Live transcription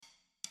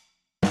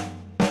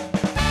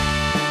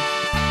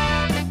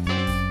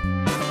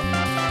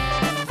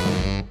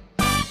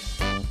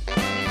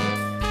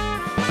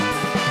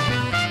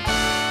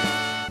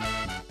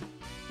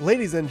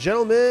Ladies and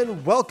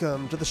gentlemen,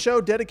 welcome to the show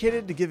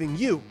dedicated to giving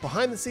you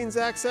behind-the-scenes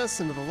access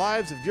into the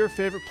lives of your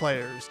favorite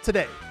players.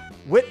 Today,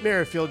 Whit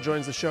Merrifield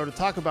joins the show to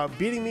talk about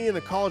beating me in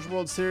the College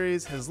World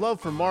Series, his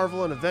love for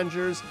Marvel and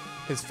Avengers,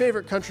 his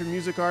favorite country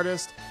music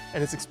artist,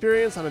 and his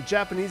experience on a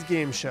Japanese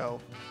game show.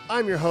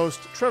 I'm your host,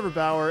 Trevor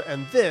Bauer,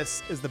 and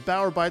this is the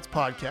Bauer Bytes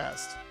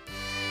podcast.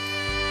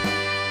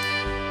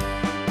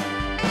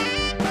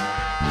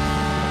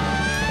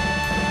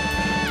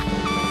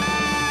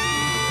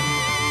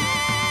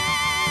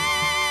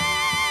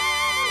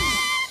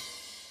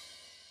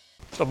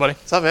 What's up, buddy?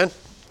 What's up, man?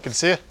 Good to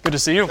see you. Good to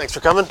see you. Thanks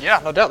for coming.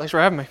 Yeah, no doubt. Thanks for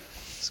having me.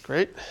 It's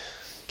great.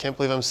 Can't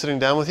believe I'm sitting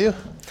down with you.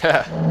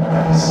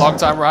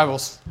 Long-time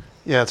rivals.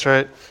 Yeah, that's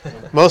right.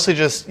 Mostly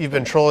just you've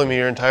been trolling me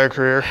your entire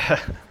career.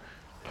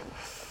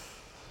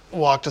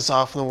 Walked us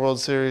off in the World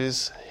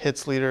Series,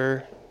 hits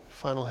leader,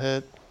 final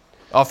hit.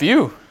 Off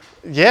you.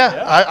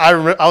 Yeah.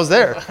 I was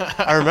there.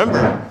 I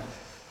remember.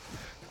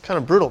 Kind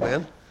of brutal,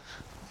 man.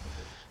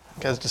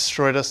 You guys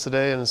destroyed us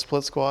today in a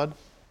split squad.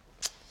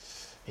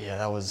 Yeah,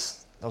 that was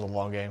a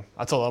long game.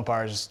 I told the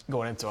umpire just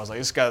going into it, I was like,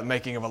 this got the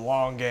making of a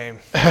long game.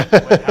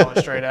 Went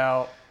straight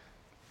out.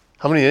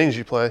 How many innings did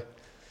you play?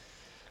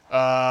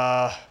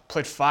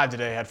 Played 5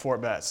 today, had 4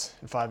 at-bats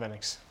in 5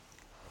 innings.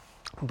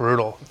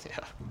 Brutal. Yeah.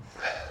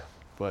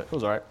 But it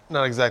was all right.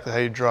 Not exactly how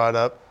you draw it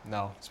up.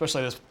 No,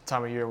 especially this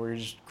time of year where you're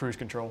just cruise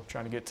control,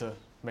 trying to get to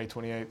May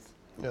 28th. Yeah,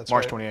 that's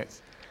March right.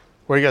 28th.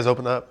 Where you guys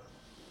open up?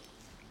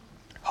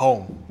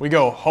 Home. We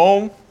go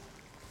home,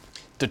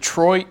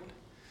 Detroit,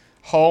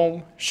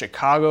 home,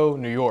 Chicago,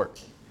 New York.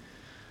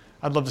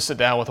 I'd love to sit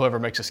down with whoever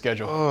makes a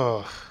schedule.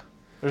 Oh.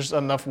 There's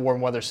enough warm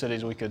weather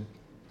cities we could.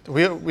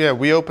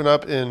 We open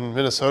up in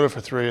Minnesota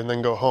for 3 and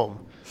then go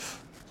home.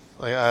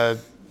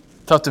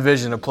 Tough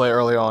division to play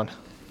early on.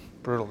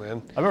 Brutal,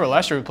 man. I remember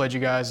last year we played you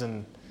guys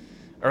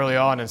early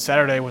on, and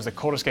Saturday was the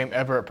coldest game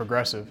ever at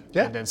Progressive.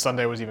 Yeah. And then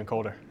Sunday was even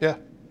colder. Yeah.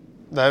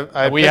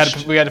 We had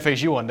to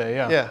face you one day,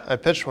 yeah. Yeah, I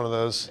pitched one of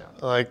those.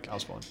 Yeah. That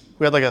was fun.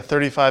 We had like a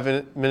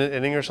 35-minute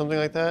inning or something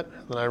like that.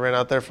 And then I ran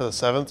out there for the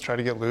 7th, tried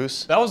to get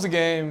loose. That was the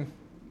game.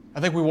 I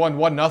think we won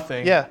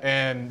 1-0. Yeah.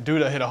 And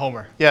Duda hit a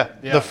homer. Yeah.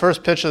 Yeah. The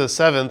first pitch of the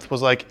 7th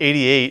was like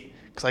 88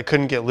 because I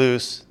couldn't get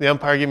loose. The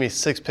umpire gave me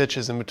 6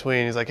 pitches in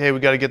between. He's like, hey, we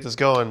got to get this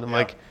going. I'm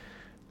like,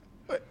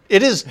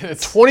 it is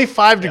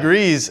 25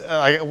 degrees.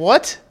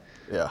 What?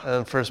 Yeah. And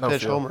then first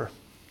pitch, homer.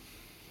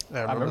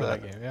 Yeah, I remember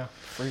that game, yeah.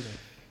 Freezing.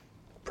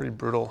 Pretty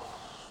brutal.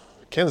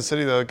 Kansas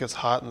City, though, it gets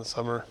hot in the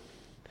summer.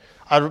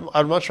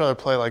 I'd much rather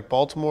play like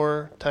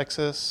Baltimore,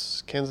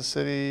 Texas, Kansas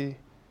City.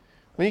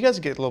 I mean, you guys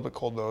get a little bit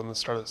cold, though, in the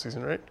start of the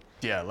season, right?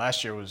 Yeah,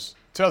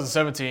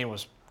 2017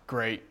 was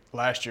great.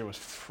 Last year was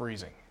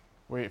freezing.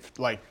 We,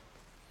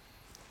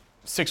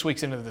 6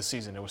 weeks into the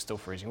season, it was still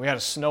freezing. We had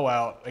a snow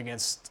out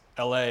against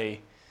L.A.,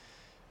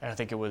 and I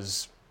think it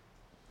was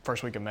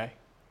first week of May.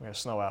 We had a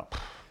snow out.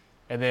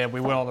 And then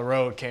we went on the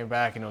road, came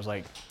back, and it was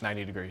like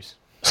 90 degrees.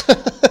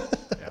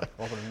 Yeah,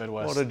 welcome to the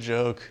Midwest. What a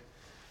joke.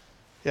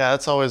 Yeah,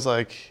 it's always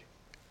like,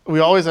 we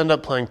always end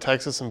up playing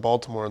Texas and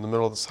Baltimore in the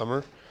middle of the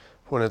summer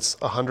when it's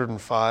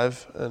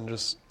 105 and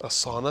just a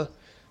sauna.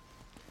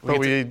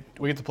 We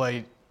get to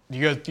play. Do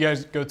you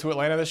guys go to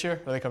Atlanta this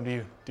year, or they come to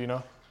you? Do you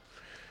know?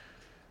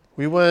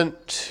 We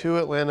went to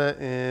Atlanta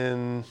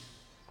in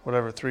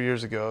 3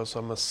 years ago, so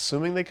I'm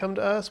assuming they come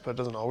to us, but it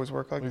doesn't always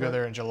work like that. We go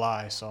there in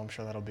July, so I'm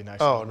sure that'll be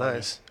nice. Oh,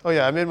 nice. Oh,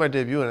 yeah, I made my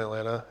debut in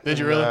Atlanta. Did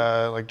you really?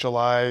 Like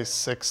July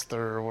 6th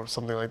or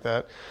something like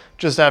that,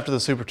 just after the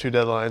Super 2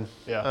 deadline.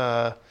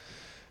 Yeah.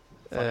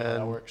 And how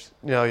that works.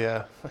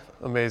 Yeah.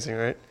 Amazing,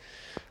 right?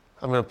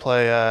 I'm going to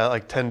play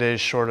like 10 days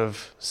short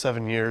of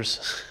 7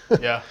 years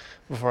Yeah.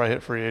 before I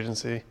hit free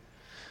agency.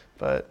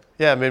 But,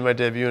 yeah, I made my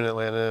debut in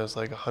Atlanta. It was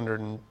like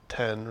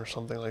 110 or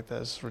something like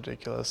that. It's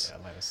ridiculous. Yeah,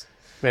 Atlanta's.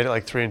 Made it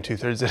like 3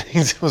 2/3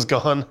 innings. It was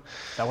gone.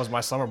 That was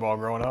my summer ball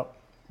growing up.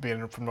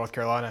 Being from North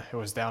Carolina, it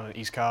was down in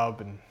East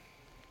Cobb and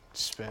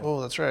spent Oh,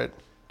 that's right.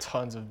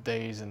 tons of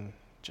days and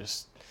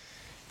just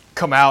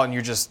come out and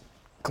you're just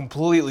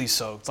completely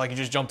soaked. It's like you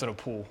just jumped in a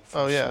pool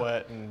full of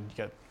sweat, and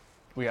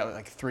we got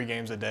like 3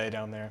 games a day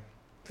down there.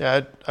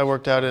 Yeah, I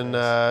worked out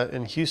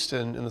in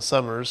Houston in the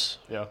summers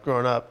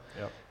growing up.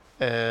 Yeah.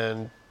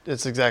 And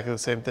it's exactly the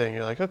same thing.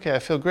 You're like, okay, I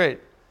feel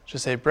great.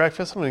 Just ate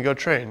breakfast, I'm going to go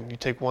train. You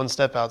take 1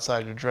 step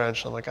outside, you're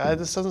drenched. I'm like,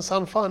 this doesn't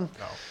sound fun.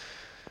 No.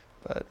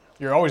 But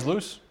You're always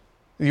loose.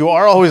 you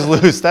are always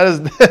loose. That is,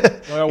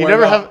 you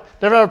never have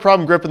a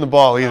problem gripping the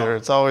ball either. No.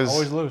 It's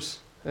always loose.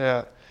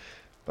 Yeah,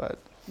 but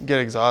you get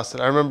exhausted.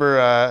 I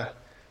remember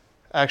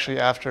actually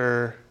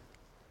after.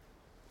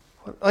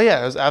 Oh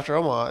yeah, it was after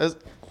Omaha. It was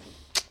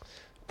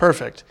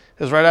perfect.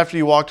 It was right after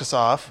you walked us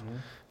off,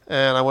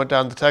 and I went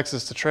down to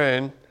Texas to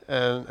train.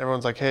 And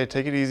everyone's like, hey,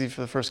 take it easy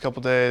for the first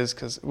couple days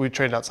because we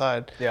trained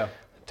outside. Yeah.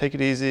 Take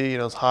it easy.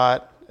 It's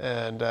hot.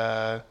 And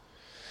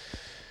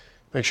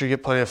make sure you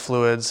get plenty of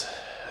fluids.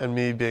 And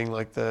me being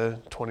like the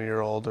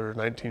 20-year-old or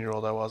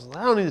 19-year-old I was,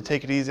 I don't need to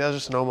take it easy. I was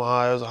just in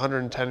Omaha. It was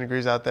 110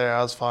 degrees out there.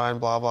 I was fine,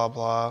 blah, blah,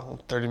 blah.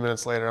 30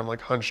 minutes later, I'm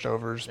like hunched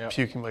over, just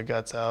puking my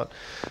guts out.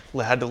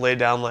 I had to lay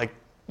down like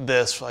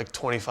this for like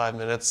 25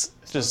 minutes,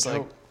 just no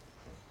like joke.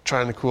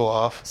 trying to cool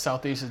off.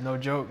 Southeast is no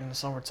joke in the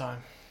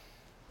summertime.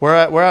 Where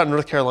out in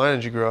North Carolina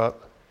did you grow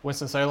up?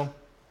 Winston-Salem.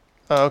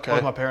 Oh, okay.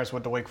 Both my parents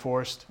went to Wake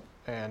Forest,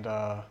 and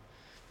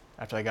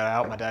after I got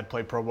out, my dad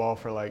played pro ball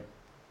for like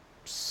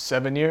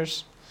 7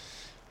 years.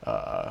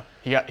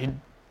 He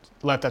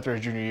left after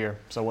his junior year,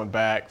 so I went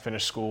back,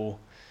 finished school,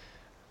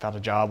 found a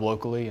job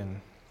locally, and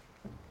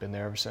been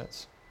there ever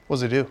since. What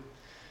does he do?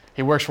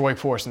 He works for Wake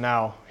Forest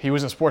now. He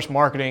was in sports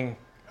marketing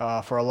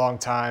for a long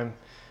time,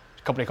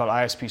 a company called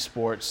ISP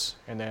Sports,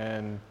 and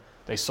then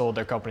they sold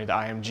their company to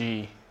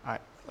IMG,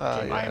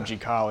 IMG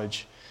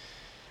College.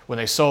 When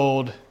they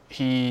sold,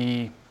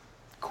 he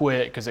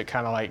quit because it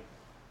kind of like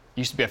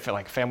used to be a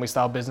like family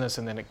style business,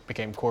 and then it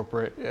became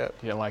corporate. Yeah.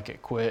 He didn't like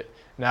it, quit.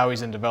 Now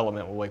he's in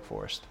development with Wake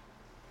Forest.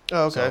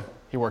 Oh, okay. So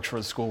he works for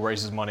the school,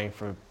 raises money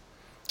for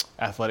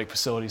athletic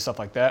facilities, stuff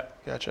like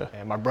that. Gotcha.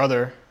 And my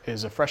brother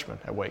is a freshman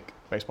at Wake,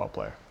 baseball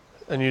player.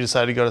 And you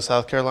decided to go to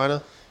South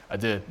Carolina? I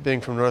did.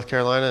 Being from North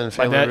Carolina and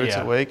family roots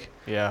at Wake?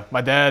 Yeah.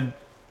 My dad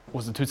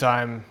was the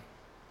two-time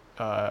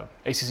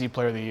ACC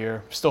Player of the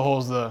Year. Still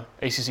holds the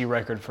ACC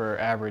record for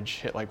average,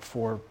 hit like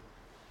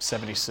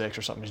 476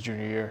 or something his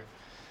junior year.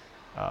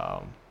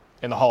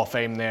 In the Hall of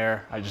Fame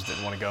there, I just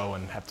didn't want to go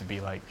and have to be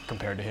like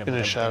compared to him. In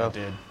his shadow. I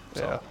did.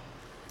 So. Yeah.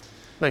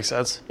 Makes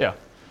sense. Yeah.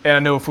 And I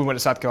knew if we went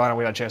to South Carolina,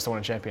 we had a chance to win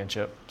a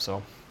championship.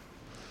 So.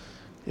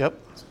 Yep.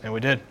 And we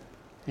did.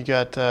 You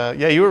got,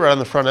 you were right on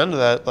the front end of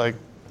that, like,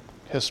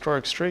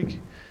 historic streak.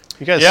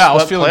 You guys I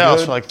was swept feeling playoffs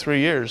good. for like 3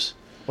 years.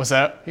 What's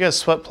that? You guys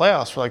swept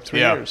playoffs for like 3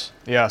 years.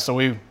 Yeah. So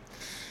we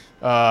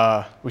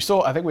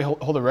still, I think we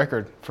hold the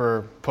record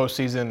for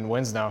postseason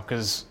wins now,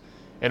 because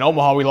in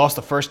Omaha we lost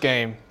the first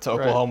game to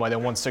Oklahoma,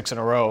 then won 6 in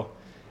a row,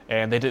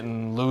 and they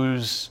didn't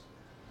lose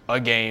a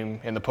game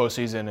in the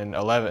postseason in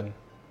 11,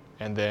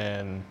 and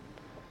then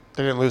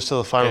They didn't lose to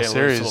the final lose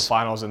series. to the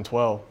finals in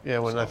 12. Yeah,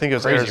 when So I think it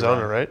was crazy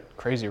Arizona, run. right?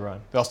 Crazy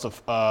run. They lost to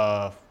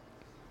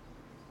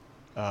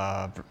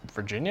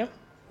Virginia.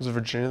 Was it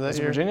Virginia that Was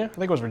it year? Virginia? I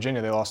think it was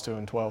Virginia. They lost to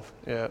in 12.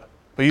 Yeah.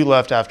 But you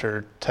left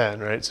after 10,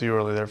 right? So you were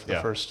only there for the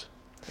Yeah. first.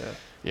 Yeah.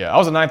 Yeah, I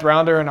was a 9th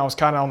rounder, and I was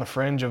kind of on the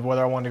fringe of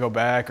whether I wanted to go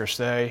back or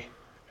stay.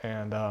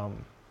 And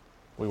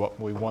we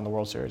won the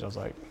World Series. I was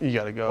like, You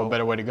got to go. what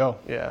better way to go?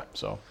 Yeah.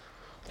 So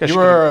Guess you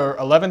you were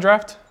 11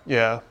 draft?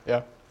 Yeah.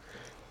 Yeah.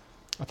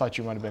 I thought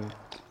you might have been.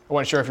 I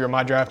wasn't sure if you were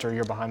my draft or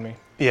you're behind me.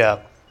 Yeah.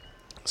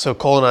 So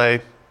Cole and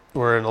I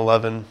were in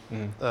 11.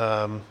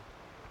 Mm-hmm.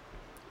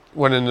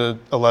 Went into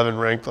 11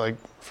 ranked like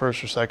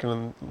first or second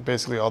in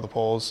basically all the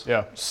polls.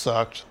 Yeah.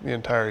 Sucked the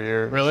entire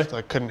year. Really? Just,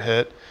 like couldn't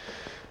hit.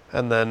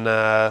 And then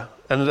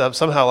ended up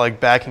somehow like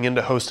backing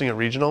into hosting a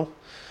regional.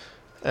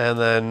 And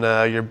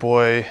then your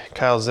boy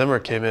Kyle Zimmer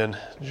came in,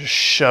 just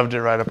shoved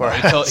it right up our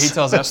ass. He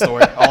tells that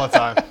story all the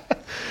time.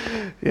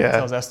 Yeah. He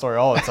tells that story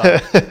all the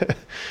time.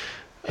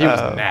 He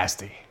was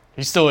nasty.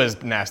 He still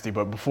is nasty,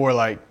 but before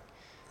like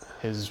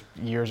his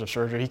years of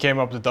surgery, he came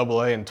up to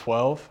AA in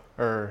 12,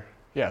 or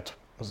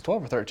was it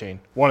 12 or 13?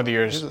 One of the He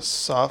years. was a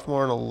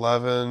sophomore in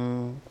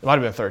 11, It might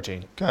have been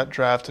 13. got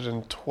drafted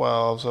in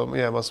 12, so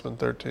yeah, it must have been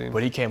 13.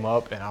 But he came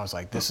up, and I was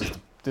like, this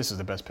is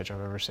the best pitch I've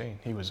ever seen.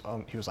 He was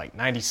like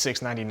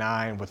 96,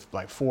 99 with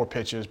like 4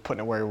 pitches,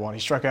 putting it where he wanted.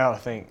 He struck out, I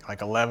think,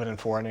 like 11 in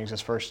 4 innings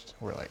his first.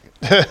 We're like,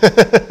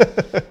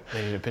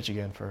 they need to pitch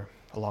again for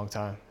a long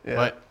time. Yeah.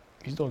 But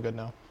he's doing good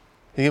now.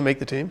 He can make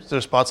the team? Is there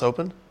spots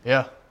open?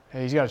 Yeah.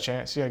 Hey, he's got a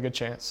chance. He's got a good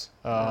chance.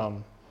 A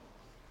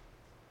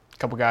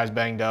couple guys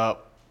banged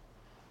up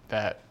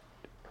that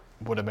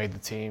would have made the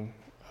team.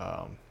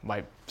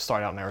 Might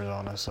start out in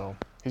Arizona, so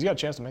he's got a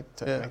chance to make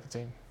the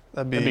team.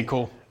 That'd be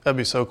cool. That'd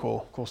be so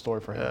cool. Cool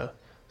story for him. Yeah,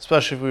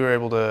 especially if we were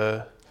able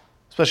to,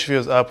 especially if he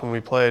was up when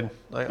we played.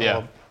 Like,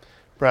 well,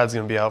 Brad's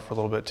gonna be out for a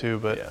little bit too,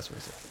 but yeah, that's what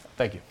he said.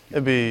 Thank you.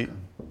 It'd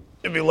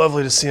be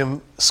lovely to see him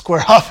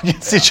square off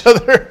against each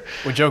other.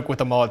 We joke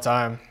with him all the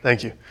time.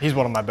 Thank you. He's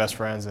one of my best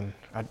friends, and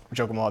I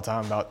joke with him all the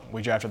time about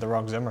we drafted the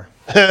wrong Zimmer.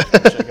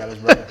 Check out his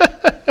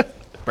brother.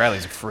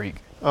 Bradley's a freak.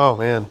 Oh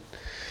man,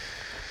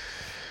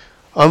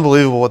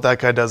 unbelievable what that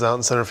guy does out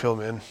in center field,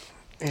 man.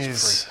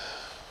 He's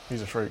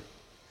a freak.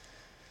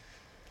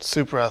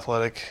 Super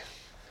athletic,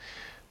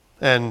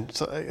 and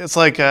so it's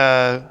like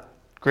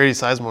Grady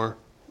Sizemore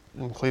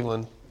in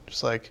Cleveland,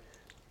 just like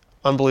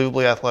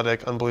unbelievably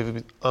athletic,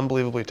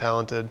 unbelievably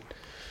talented.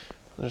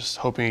 I'm just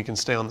hoping he can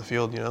stay on the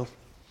field, you know.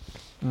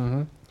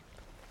 Mm-hmm.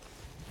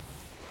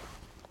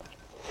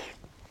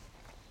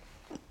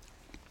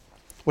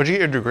 What'd you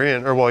get your degree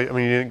in? Or well, I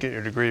mean, you didn't get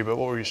your degree, but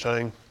what were you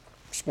studying?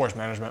 Sports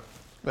management.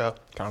 Yeah.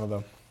 Kind of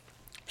the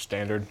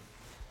standard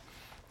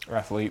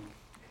athlete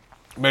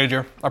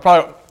major. I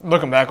probably,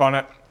 looking back on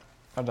it,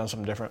 I've done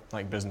something different,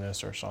 like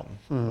business or something.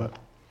 Mm-hmm. But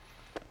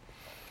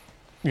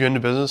You into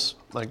business,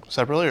 like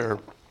separately, or?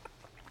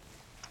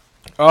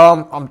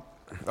 I'm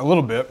a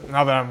little bit.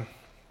 Now that I'm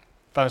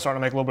finally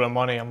starting to make a little bit of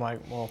money, I'm like,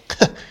 well,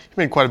 You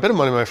made quite a bit of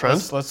money, my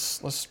friend.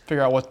 let's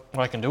figure out what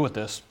I can do with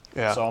this.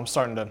 Yeah. So I'm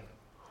starting to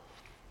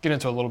get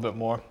into a little bit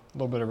more, a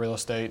little bit of real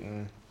estate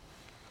and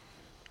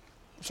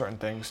certain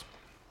things.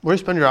 Where do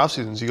you spend your off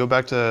seasons? You go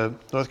back to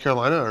North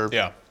Carolina, or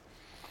Yeah.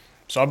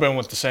 So I've been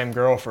with the same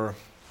girl for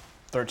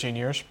 13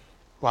 years,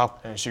 wow,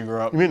 and she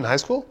grew up. you meet in high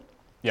school?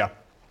 Yeah.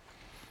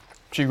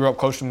 She grew up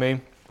close to me,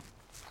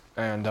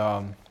 and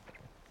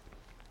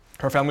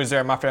her family's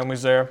there, my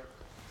family's there.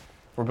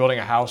 We're building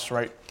a house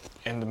right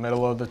in the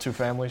middle of the two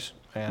families,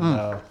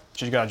 and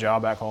she's got a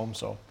job back home,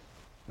 so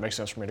it makes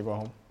sense for me to go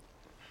home.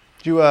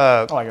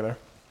 I like it there.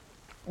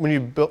 When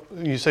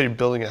you say you're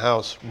building a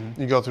house,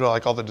 you go through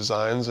like all the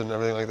designs and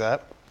everything like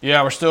that.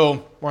 Yeah,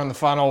 we're in the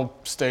final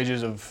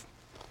stages of.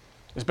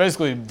 It's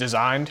basically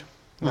designed.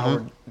 Now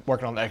we're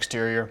working on the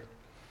exterior,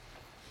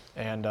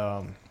 and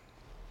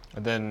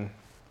then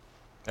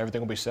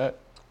everything will be set.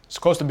 It's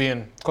close to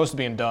being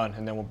done,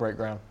 and then we'll break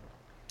ground.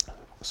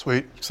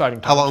 Sweet.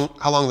 Exciting times.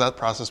 How long has that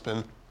process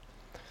been?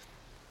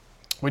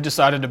 We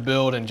decided to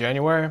build in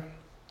January.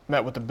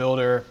 Met with the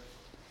builder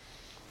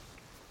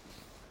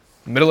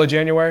middle of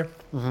January.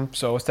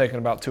 So it's taken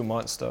about 2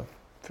 months to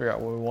figure out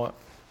what we want.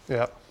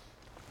 Yeah.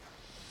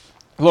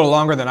 A little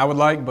longer than I would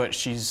like, but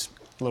she's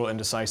a little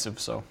indecisive,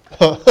 so.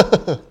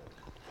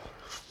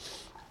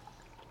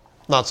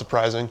 Not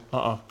surprising.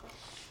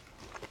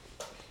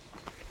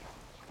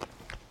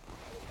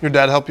 Your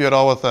dad help you at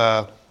all with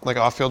like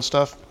off-field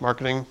stuff,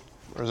 marketing,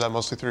 or is that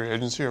mostly through your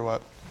agency or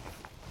what?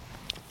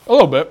 A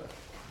little bit.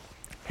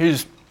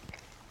 He's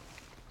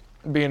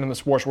being in the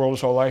sports world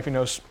his whole life. He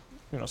knows,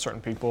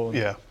 certain people.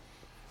 Yeah.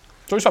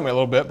 So he's taught me a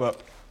little bit, but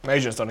my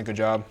agent's done a good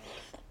job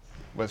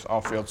with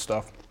off-field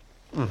stuff.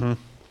 What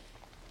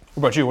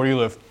about you? Where do you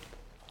live?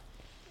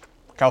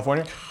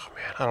 California? Oh,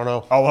 man, I don't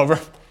know. All over?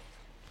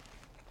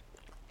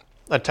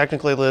 I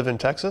technically live in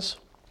Texas.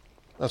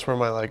 That's where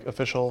my like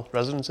official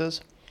residence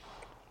is.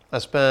 I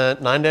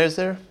spent 9 days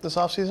there this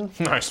off season.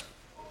 Nice.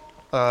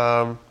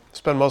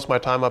 Spend most of my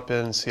time up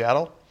in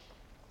Seattle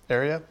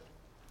area.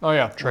 Oh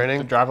yeah, training.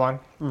 The drive line.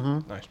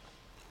 Nice.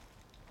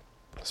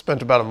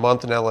 Spent about a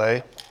month in LA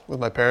with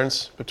my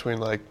parents between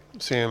like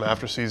seeing them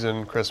after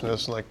season,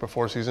 Christmas, and like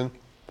before season.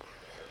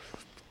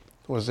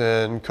 Was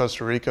in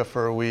Costa Rica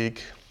for a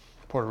week,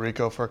 Puerto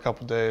Rico for a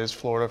couple days,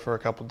 Florida for a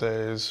couple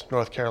days,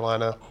 North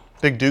Carolina.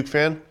 Big Duke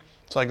fan,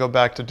 so I go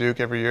back to Duke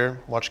every year,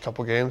 watch a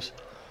couple games.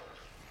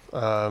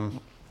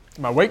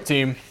 My wake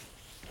team,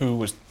 who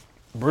was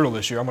brutal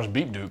this year, almost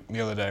beat Duke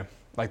the other day.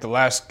 Like the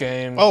last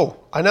game. Oh,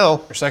 I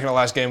know. Or second to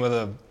last game of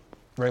the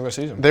regular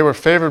season. Duke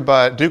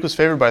was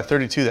favored by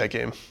 32 that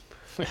game.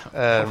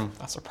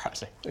 That's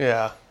surprising.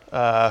 Yeah.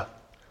 I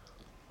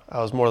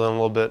was more than a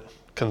little bit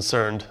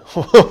concerned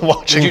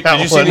watching that one.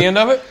 Did you see the end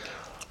of it?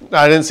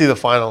 I didn't see the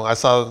final. I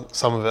saw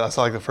some of it. I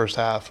saw like the first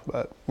half,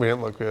 but we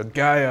didn't look good.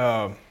 Guy,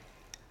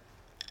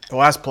 the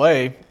last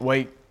play,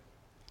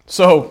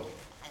 So,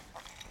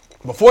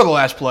 before the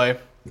last play,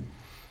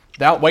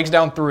 Wake's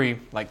down 3,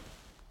 like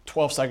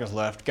 12 seconds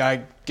left.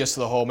 Guy gets to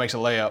the hole, makes a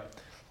layup.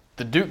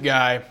 The Duke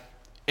guy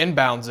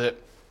inbounds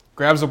it,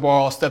 grabs the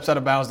ball, steps out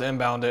of bounds to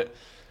inbound it,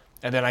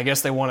 and then I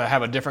guess they want to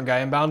have a different guy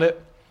inbound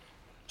it.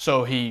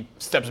 So he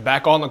steps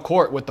back on the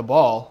court with the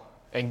ball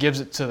and gives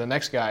it to the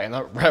next guy, and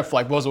the ref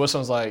blows the whistle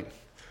and is like,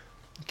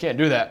 "You can't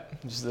do that.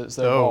 It's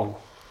their ball."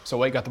 So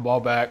Wake got the ball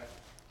back,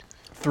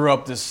 threw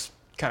up this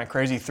kind of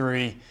crazy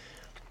 3,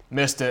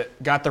 missed it,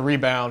 got the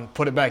rebound,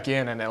 put it back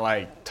in, and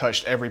it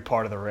touched every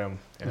part of the rim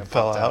and it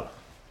fell out.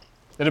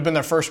 It had been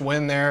their first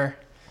win there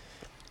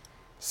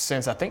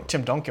since I think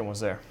Tim Duncan was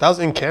there. That was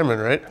in Cameron,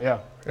 right? Yeah.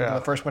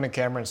 The first win in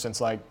Cameron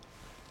since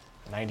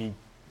 90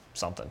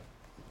 something.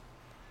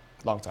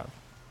 Long time.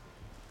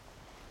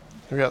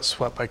 We got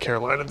swept by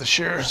Carolina this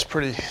year. It's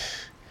pretty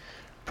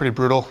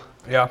brutal.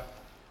 Yeah.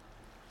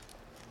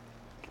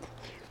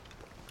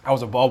 I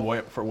was a ball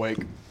boy for Wake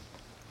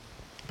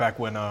back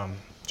when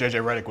J.J.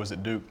 Redick was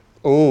at Duke.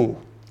 Oh.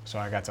 So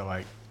I got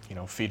to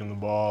feed him the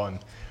ball, and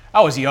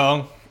I was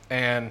young,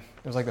 and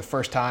it was the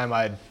first time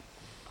I'd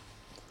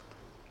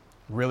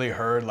really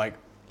heard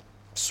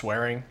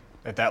swearing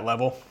at that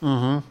level.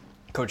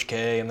 Coach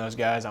K and those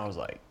guys, I was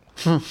like,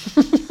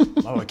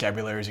 my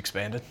vocabulary's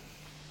expanded.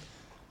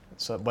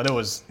 So, but it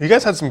was. You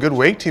guys had some good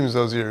Wake teams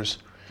those years.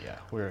 Yeah,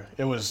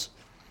 I was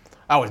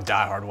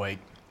diehard Wake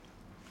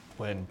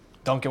when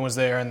Duncan was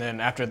there, and then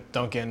after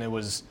Duncan, they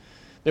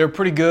were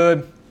pretty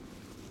good,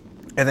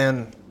 and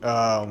then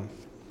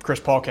Chris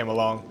Paul came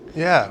along.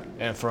 Yeah.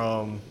 And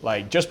from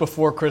just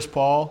before Chris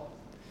Paul,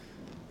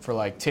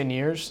 for 10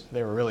 years,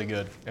 they were really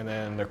good, and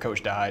then their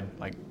coach died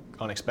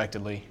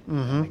unexpectedly,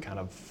 and they kind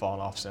of fallen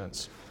off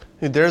since.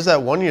 There's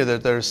that one year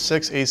that there's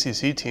 6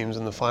 ACC teams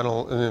in the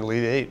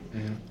Elite 8.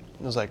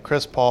 It was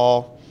Chris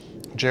Paul,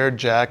 Jared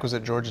Jack was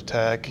at Georgia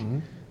Tech.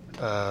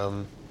 I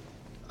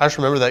just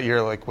remember that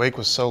year, Wake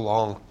was so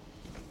long.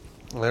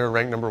 They were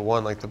ranked number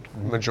 1 the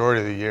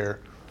majority of the year.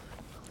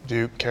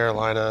 Duke,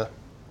 Carolina,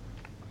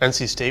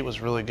 NC State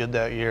was really good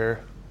that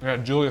year. Yeah,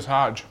 Julius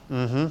Hodge.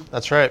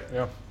 That's right.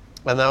 Yeah.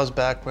 And that was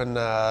back when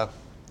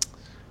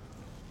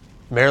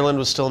Maryland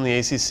was still in the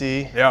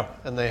ACC. Yeah.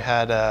 And they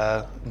had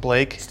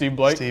Steve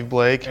Blake.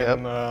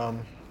 And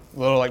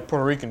little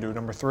Puerto Rican dude,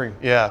 number 3.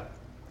 Yeah.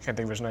 Can't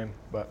think of his name,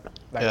 but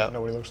I know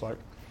what he looks like.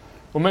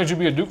 What made you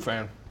be a Duke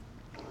fan?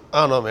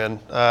 I don't know, man.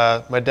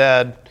 My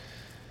dad,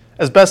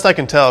 as best I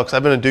can tell, because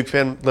I've been a Duke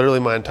fan literally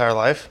my entire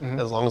life,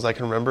 as long as I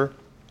can remember.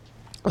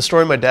 The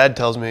story my dad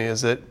tells me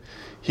is that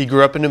he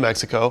grew up in New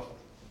Mexico,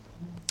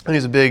 and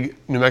he's a big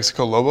New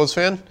Mexico Lobos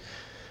fan.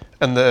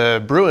 And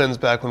the Bruins,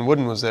 back when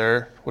Wooden was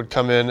there, would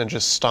come in and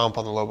just stomp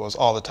on the Lobos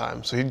all the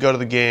time. So he'd go to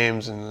the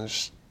games, and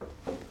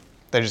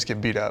they just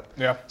get beat up.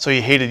 Yeah. So he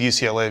hated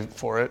UCLA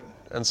for it.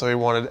 And so he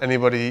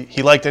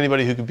liked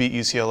anybody who could beat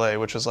UCLA,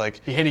 which was like...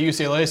 He hated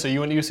UCLA, so you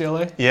went to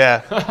UCLA?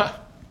 Yeah.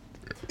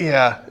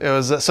 Yeah. It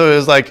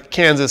was like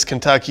Kansas,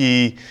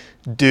 Kentucky,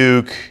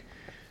 Duke,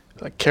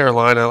 like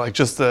Carolina, like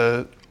just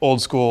the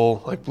old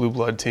school, like blue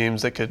blood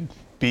teams that could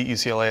beat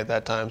UCLA at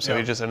that time. So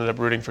he just ended up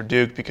rooting for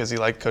Duke because he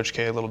liked Coach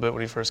K a little bit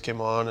when he first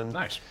came on. And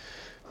nice.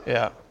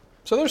 Yeah.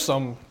 So there's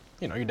some,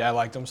 your dad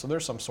liked them, so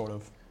there's some sort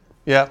of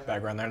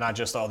background there. Not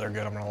just, they're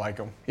good, I'm going to like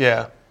them.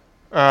 Yeah.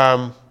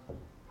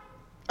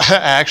 I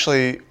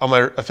actually, on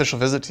my official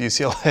visit to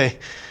UCLA,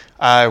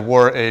 I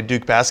wore a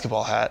Duke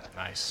basketball hat.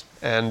 Nice.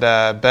 And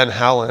Ben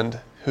Howland,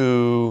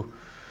 who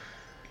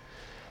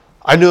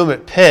I knew him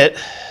at Pitt,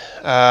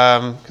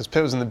 because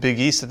Pitt was in the Big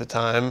East at the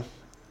time,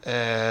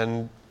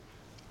 and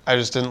I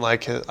just didn't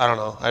like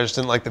I just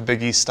didn't like the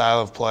Big East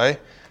style of play,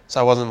 so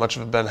I wasn't much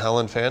of a Ben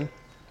Howland fan.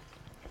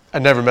 I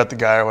never met the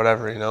guy or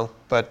whatever,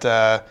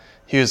 but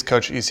he was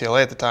coach at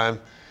UCLA at the time.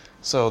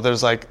 So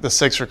there's like the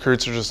 6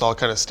 recruits are just all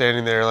kind of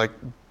standing there like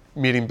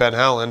meeting Ben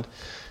Howland,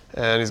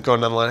 and he's going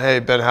down the line, hey,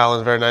 Ben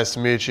Howland, very nice to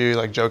meet you,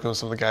 like joking with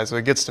some of the guys. So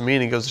he gets to me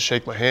and he goes to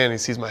shake my hand, he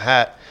sees my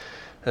hat,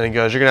 and he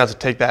goes, you're going to have to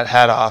take that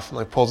hat off, and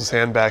like pulls his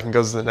hand back and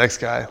goes to the next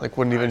guy, like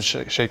wouldn't even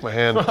shake my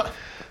hand. I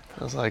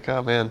was like,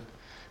 oh man.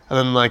 And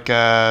then like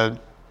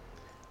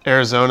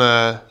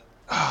Arizona,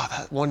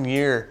 that one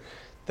year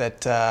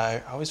that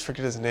I always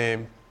forget his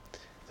name,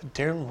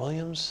 Darren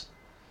Williams,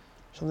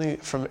 something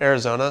from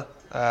Arizona.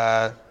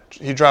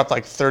 He dropped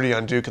like 30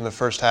 on Duke in the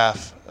first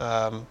half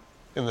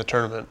in the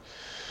tournament.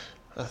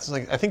 I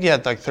think he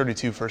had like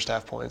 32 first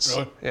half points.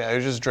 Really? Yeah, he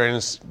was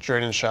just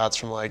draining shots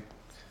from like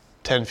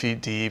 10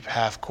 feet deep,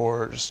 half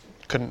court, just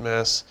couldn't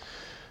miss.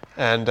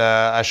 And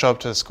I show up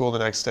to school the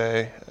next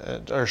day,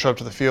 or show up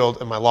to the field,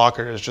 and my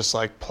locker is just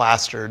like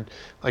plastered.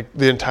 Like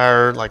the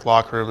entire like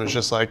locker room is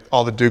just like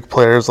all the Duke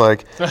players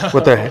like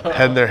with their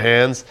head in their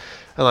hands,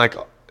 and like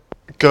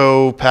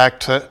go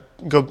Pac-10.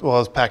 Well, it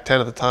was Pac-10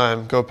 at the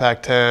time. Go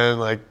Pac-10,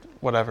 like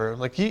whatever.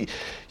 Like you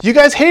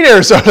guys hate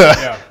Arizona.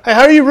 Yeah. Hey,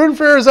 how are you rooting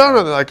for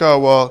Arizona? They're like, oh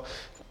well,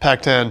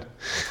 Pac-10.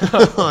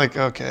 Like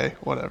okay,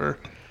 whatever.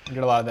 You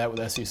get a lot of that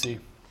with SEC.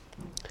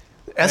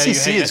 SEC you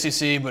hate is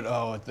SEC,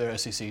 but they're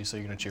SEC, so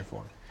you're gonna cheer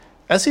for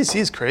them. SEC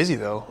is crazy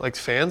though, like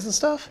fans and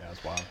stuff. Yeah,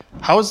 that's wild.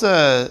 How was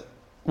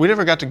we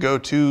never got to go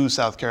to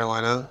South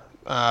Carolina.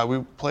 We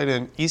played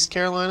in East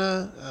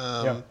Carolina.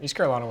 Yeah, East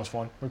Carolina was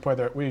fun. We played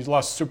there. We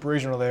lost Super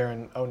Regional there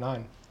in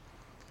 2009.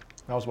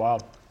 That was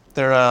wild.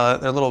 Their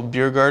little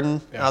beer garden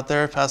out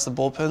there past the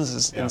bullpens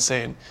is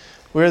insane.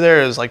 We were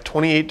there, it was like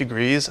 28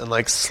 degrees and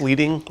like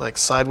sleeting, like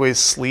sideways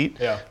sleet.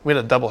 Yeah. We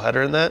had a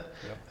doubleheader in that.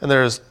 Yeah. And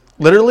there's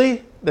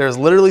literally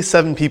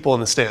 7 people in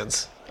the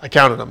stands. I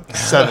counted them,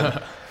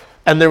 7.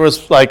 And there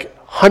was like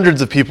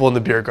hundreds of people in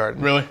the beer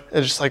garden. Really?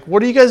 It's just like,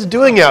 what are you guys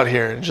doing out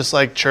here? And just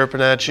like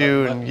chirping at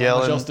you and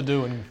yelling. Not much else to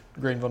do in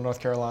Greenville, North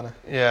Carolina.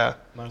 Yeah.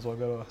 Might as well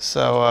go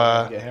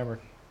to get hammered.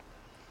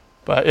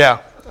 But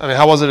yeah, I mean,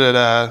 how was it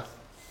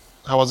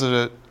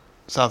at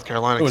South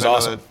Carolina? It was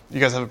awesome. You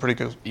guys have a pretty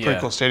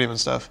cool stadium and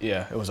stuff.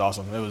 Yeah, it was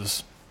awesome. It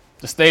was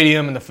the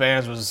stadium and the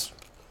fans was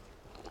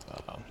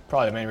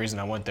probably the main reason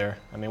I went there.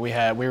 I mean, we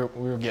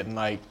were getting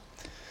like,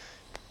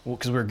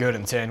 because we were good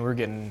in 10, we were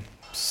getting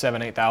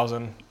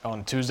 7,000-8,000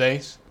 on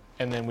Tuesdays,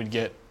 and then we'd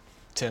get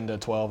 10 to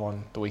 12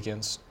 on the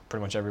weekends,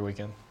 pretty much every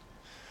weekend.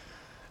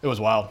 It was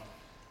wild.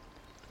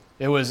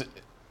 It was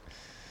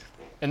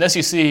in the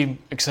SEC,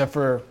 except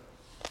for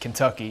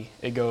Kentucky,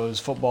 it goes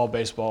football,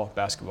 baseball,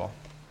 basketball.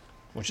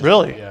 Which is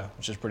really?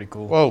 Which is pretty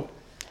cool. Whoa.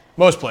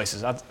 Most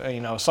places.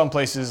 Some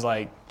places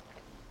like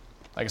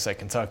I said,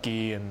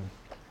 Kentucky and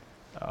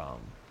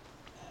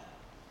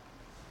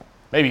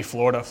maybe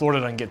Florida. Florida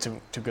doesn't get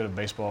too good of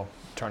baseball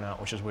turnout,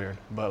 which is weird.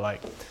 But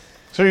like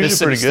so you're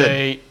Mississippi pretty good.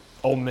 State,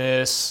 Ole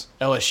Miss,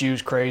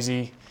 LSU's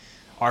crazy,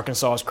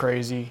 Arkansas is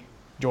crazy,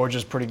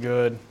 Georgia's pretty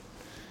good.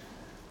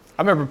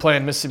 I remember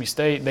playing Mississippi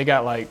State. They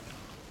got like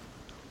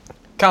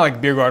kind of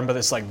like beer garden, but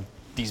it's like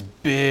these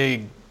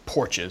big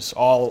porches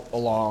all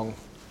along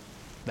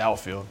the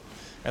outfield,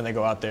 and they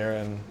go out there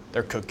and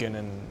they're cooking.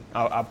 And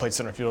I played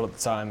center field at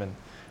the time, and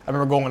I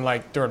remember going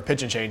like during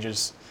pitching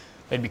changes,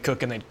 they'd be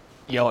cooking, they'd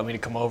yell at me to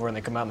come over, and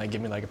they come out and they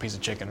give me like a piece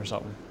of chicken or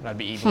something, and I'd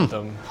be eating with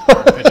them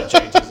during pitching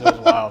changes. It was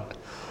wild.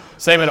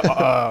 Same at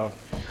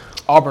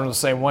Auburn was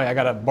the same way. I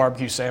got a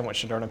barbecue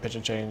sandwich during a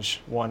pitching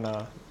change one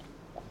time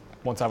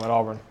at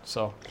Auburn.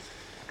 So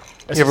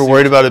you ever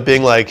worried about it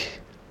being like?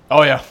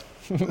 Oh yeah,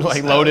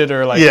 like loaded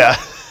or like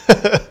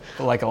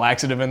like a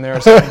laxative in there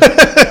or something.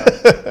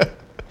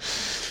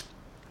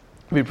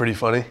 It'd be pretty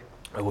funny.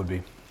 It would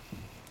be.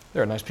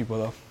 They're nice people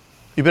though.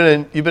 You've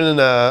been in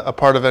a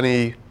part of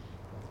any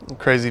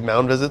crazy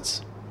mound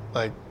visits,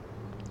 like?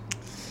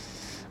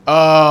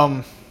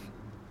 I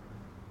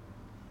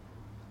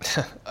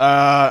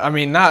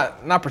mean,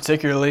 not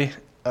particularly.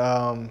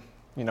 I've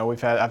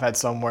had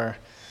some where,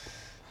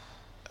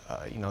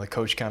 the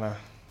coach kind of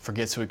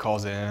forgets who he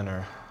calls in,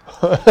 or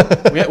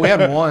we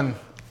had one.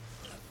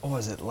 What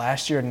was it?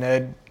 Last year,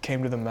 Ned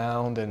came to the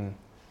mound and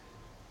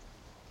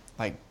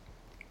I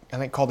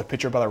think called the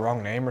pitcher by the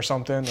wrong name or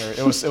something, or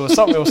it was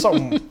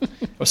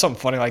something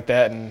funny like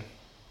that, and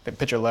the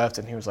pitcher left,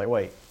 and he was like,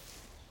 "Wait."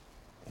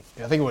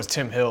 I think it was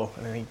Tim Hill,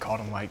 and then he called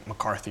him like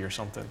McCarthy or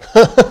something.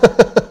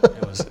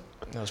 It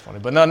was funny,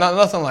 but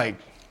nothing like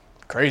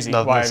crazy.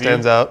 Nothing that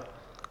stands out.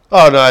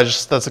 Oh no,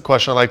 that's a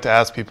question I like to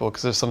ask people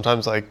because there's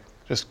sometimes like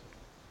just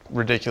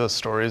ridiculous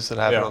stories that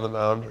happen on the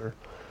mound, or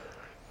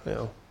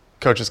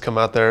coaches come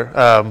out there.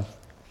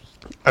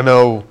 I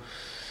know.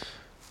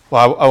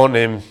 Well, I won't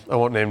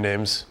name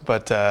names,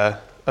 but a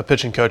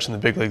pitching coach in the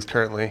big leagues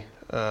currently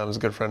was a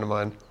good friend of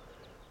mine,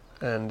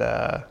 and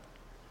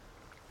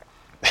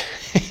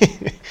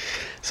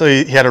so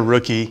he had a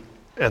rookie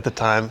at the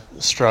time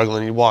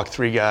struggling. He walked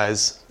 3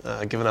 guys,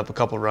 giving up a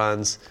couple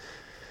runs,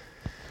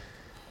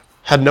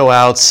 had no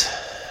outs,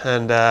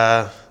 and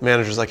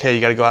manager's like, "Hey,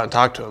 you got to go out and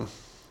talk to him."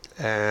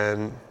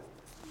 And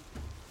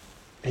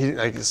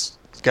this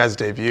guy's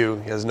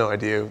debut, he has no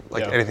idea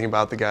anything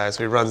about the guy,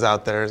 so he runs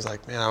out there. He's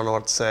like, "Man, I don't know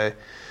what to say."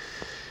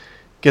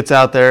 Gets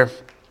out there,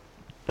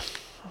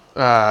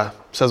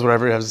 says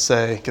whatever he has to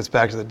say, gets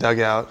back to the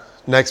dugout.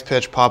 Next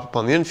pitch, pop up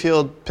on the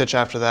infield. Pitch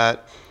after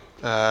that,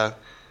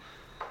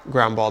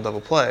 ground ball,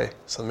 double play.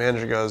 So the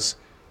manager goes,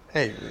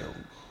 "Hey,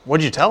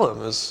 what'd you tell him?"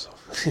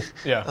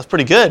 That's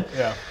pretty good.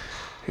 Yeah.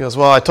 He goes,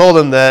 "Well, I told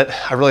him that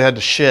I really had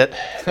to shit,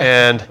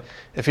 and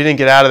if he didn't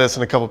get out of this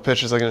in a couple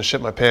pitches, I'm going to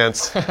shit my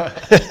pants."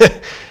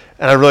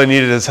 And I really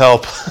needed his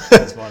help.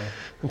 That's funny.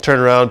 And turn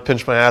around,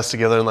 pinch my ass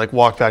together, and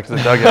walk back to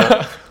the dugout.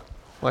 I'm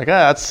like,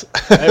 that's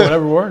hey,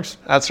 whatever works.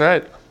 That's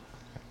right.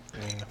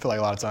 I feel like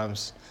a lot of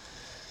times,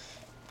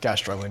 guy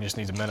struggling just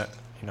needs a minute,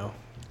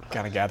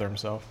 kind of gather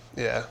himself.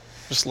 Yeah,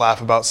 just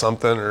laugh about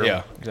something or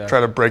exactly.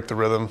 Try to break the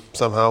rhythm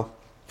somehow.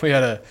 We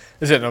had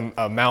this isn't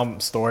a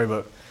mound story,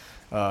 but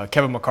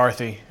Kevin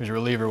McCarthy, who's a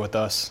reliever with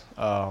us,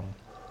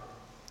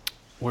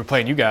 we were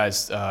playing you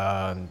guys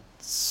in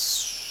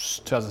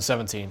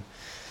 2017.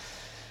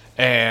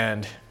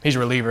 And he's a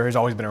reliever. He's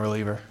always been a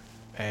reliever.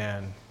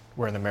 And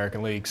we're in the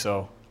American League,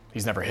 so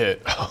he's never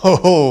hit.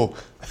 Oh.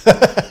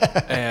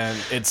 And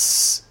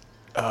it's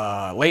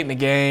late in the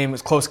game.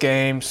 It's a close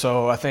game.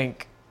 So I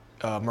think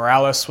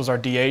Morales was our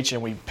DH,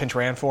 and we pinch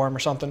ran for him or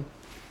something.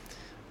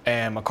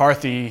 And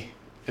McCarthy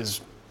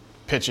is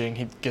pitching.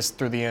 He gets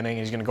through the inning.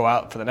 He's going to go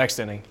out for the next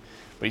inning.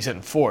 But he's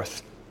hitting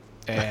 4th.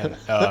 And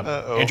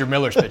Andrew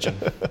Miller's pitching.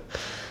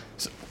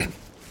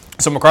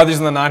 So McCarthy's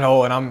in the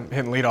 9-hole, and I'm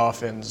hitting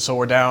leadoff, and so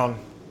we're down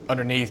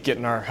underneath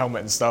getting our helmet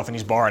and stuff, and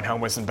he's borrowing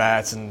helmets and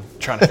bats and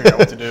trying to figure out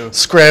what to do.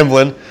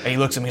 Scrambling. And he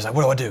looks at me, he's like,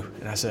 "What do I do?"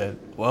 And I said,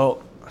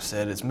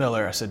 "It's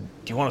Miller." I said,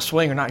 "Do you want to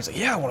swing or not?" He's like,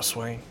 "Yeah, I want to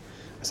swing."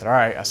 I said, "All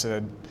right." I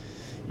said,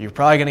 "You're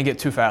probably going to get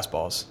 2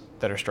 fastballs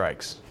that are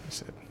strikes." I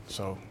said,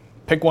 "So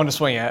pick one to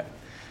swing at."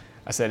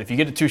 I said, "If you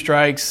get to 2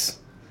 strikes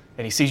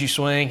and he sees you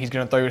swing, he's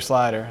going to throw your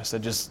slider." I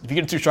said, "Just if you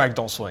get to 2 strikes,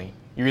 don't swing.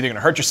 You're either going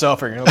to hurt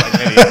yourself or you're going to look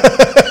like an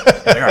idiot."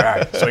 Like, all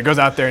right. So he goes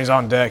out there, he's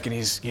on deck, and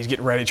he's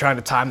getting ready, trying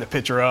to time the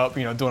pitcher up,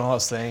 doing all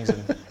those things.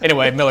 And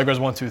anyway, Miller goes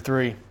 1, 2,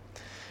 3, and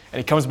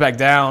he comes back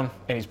down,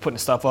 and he's putting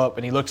stuff up,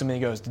 and he looks at me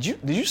and he goes,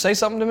 Did you say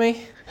something to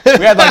me?"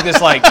 We had this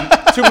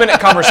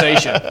 2-minute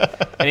conversation,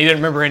 and he didn't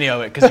remember any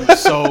of it because he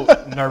was so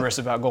nervous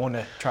about going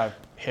to try to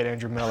hit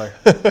Andrew Miller.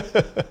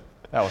 That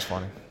was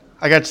funny.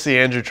 I got to see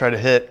Andrew try to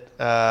hit.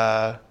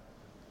 I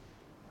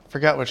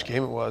forgot which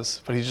game it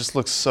was, but he just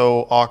looks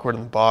so awkward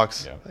in the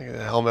box. Yeah.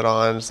 A helmet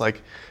on, just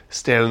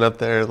standing up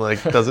there,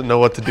 doesn't know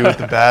what to do with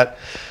the bat.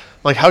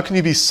 How can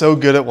you be so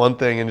good at one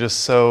thing and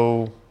just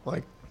so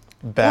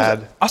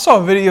bad? I saw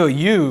a video of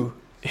you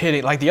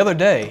hitting the other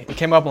day. It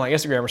came up on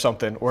Instagram or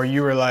something, where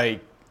you were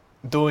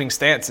doing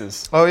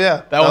stances. Oh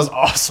yeah, that was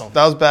awesome.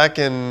 That was back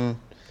in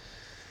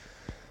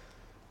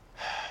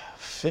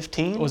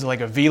 15. Was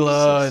it a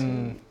vela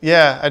and?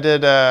 Yeah, I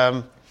did.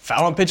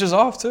 Fouling pitches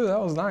off too. That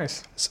was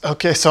nice.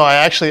 Okay, so I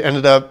actually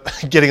ended up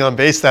getting on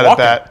base that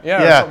Walking. at bat.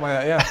 Yeah. Something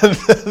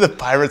like that, The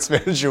Pirates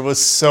manager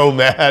was so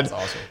mad. That's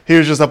awesome. He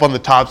was just up on the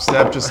top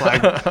step, just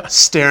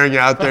staring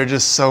out there,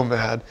 just so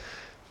mad.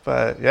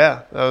 But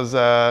yeah, that was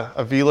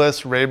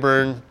Aviles,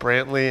 Rayburn,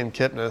 Brantley, and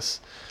Kipnis.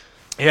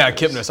 Yeah,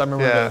 Kipnis. I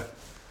remember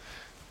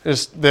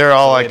that. They're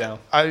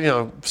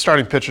all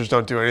starting pitchers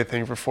don't do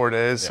anything for 4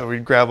 days, so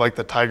we'd grab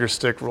the tiger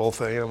stick roll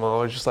thing. I'm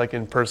always just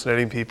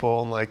impersonating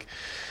people and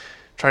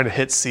trying to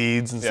hit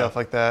seeds and stuff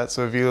like that.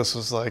 So Aviles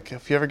was like,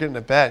 "If you ever get in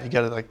a bat, you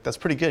gotta that's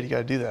pretty good. You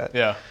gotta do that."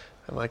 Yeah.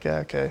 I'm like, "Yeah,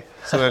 okay."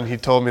 So then he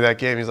told me that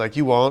game. He's like,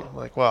 "You won't." I'm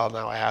like, "Well,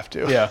 now I have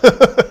to."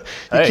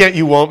 Yeah.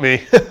 You won't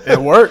me. It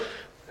worked.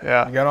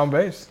 Yeah. You got on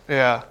base.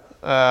 Yeah.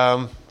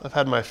 I've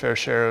had my fair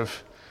share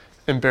of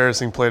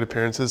embarrassing plate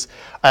appearances.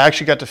 I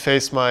actually got to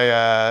face my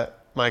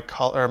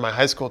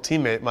high school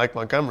teammate Mike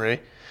Montgomery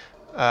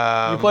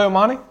You play with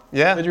Monty?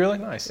 Yeah. Did you really?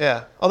 Nice.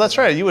 Yeah. Oh, that's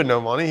right. You would know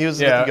Monty. He was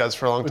with you guys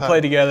for a long time. We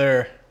played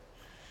together.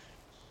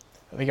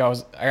 I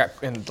got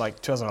in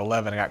like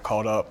 2011. I got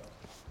called up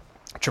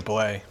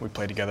AAA. We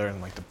played together in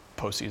like the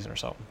postseason or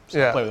something.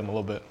 So I played with him a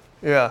little bit.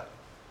 Yeah.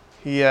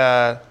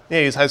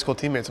 He's high school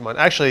teammates of mine.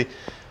 Actually,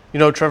 you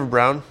know Trevor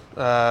Bauer? He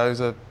was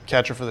a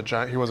catcher for the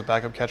Giants. He was a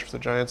backup catcher for the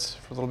Giants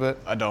for a little bit.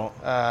 I don't.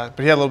 But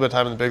he had a little bit of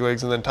time in the big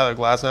leagues. And then Tyler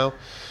Glasnow.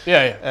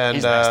 Yeah. And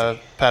he's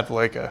nasty. Pat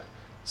Valleca.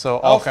 So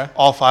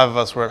all five of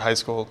us were at high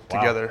school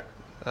together.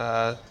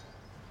 Got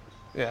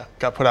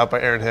put out by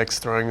Aaron Hicks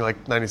throwing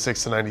like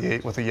 96 to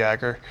 98 with a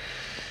Yager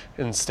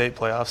in state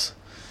playoffs.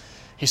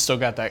 He still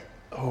got that.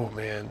 Oh,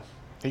 man.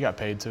 He got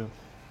paid too.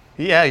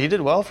 Yeah, he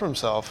did well for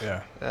himself.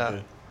 Yeah.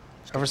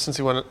 Ever since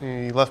he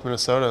left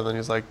Minnesota, and then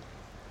he's like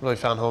really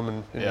found home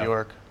in New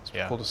York. It's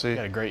cool to see. He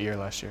had a great year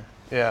last year.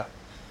 Yeah.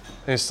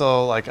 And he's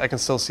still I can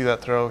still see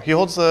that throw. He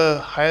holds the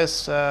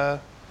highest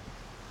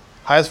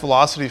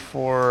velocity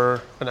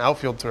for an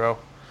outfield throw.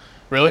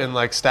 Really? In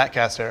like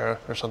StatCast era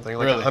or something,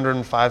 like really?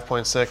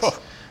 105.6. Oh.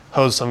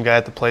 Hosed some guy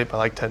at the plate by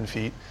like 10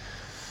 feet.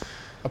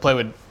 I played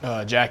with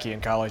Jackie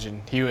in college,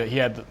 and he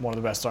had one of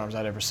the best arms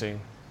I'd ever seen.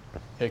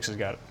 Hicks has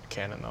got a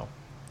cannon though.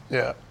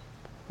 Yeah,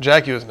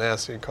 Jackie was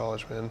nasty in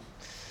college, man.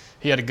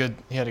 He had a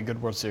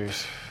good World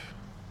Series.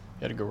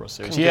 He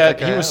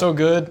was so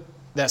good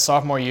that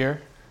sophomore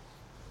year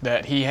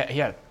that he had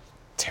a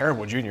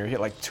terrible junior. He had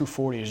like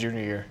 240 his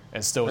junior year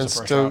and still was a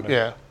first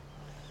rounder.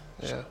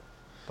 Yeah.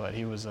 But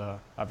he was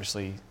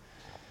obviously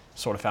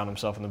sort of found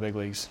himself in the big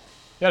leagues.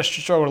 He had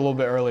struggled a little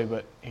bit early,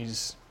 but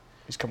he's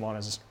come on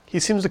as. He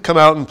seems to come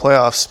out in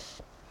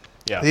playoffs.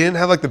 Yeah. He didn't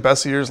have like the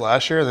best of years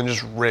last year, and then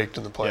just raked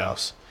in the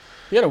playoffs. Yeah.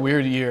 He had a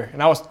weird year,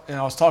 and I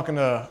was talking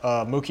to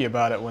Mookie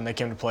about it when they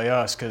came to play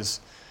us because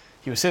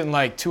he was hitting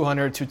like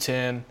 200,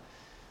 210,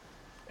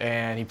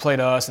 and he played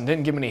us and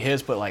didn't give many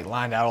hits, but like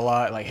lined out a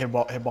lot, like hit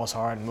balls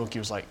hard. And Mookie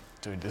was like,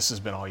 "Dude, this has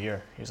been all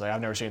year." He's like,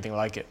 "I've never seen anything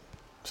like it."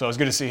 So it was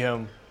good to see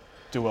him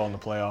do well in the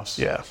playoffs.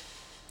 Yeah,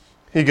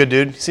 he's a good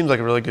dude. He seems like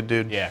a really good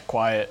dude. Yeah,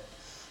 quiet,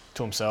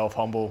 to himself,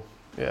 humble.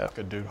 Yeah,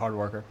 good dude, hard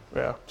worker.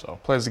 Yeah, so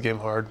plays the game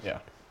hard. Yeah,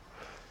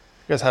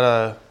 you guys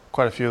had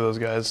quite a few of those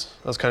guys.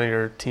 That was kind of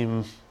your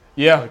team.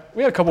 Yeah,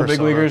 we had a couple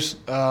big leaguers.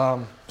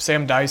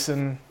 Sam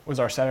Dyson was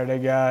our Saturday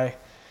guy.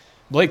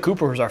 Blake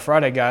Cooper was our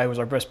Friday guy, who was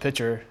our best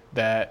pitcher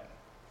that,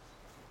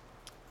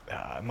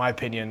 in my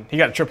opinion, he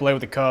got a AAA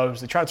with the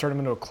Cubs. They tried to turn him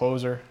into a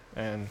closer.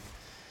 And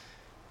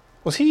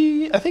was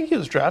he – I think he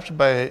was drafted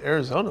by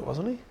Arizona,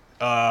 wasn't he?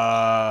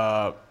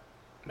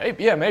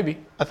 Maybe.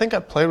 I think I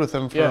played with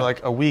him for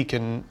like a week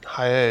in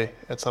high A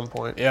at some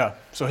point. Yeah,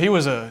 so he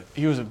was a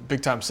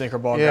big-time sinker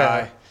ball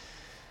guy.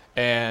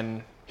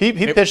 And – He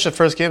pitched the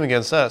first game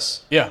against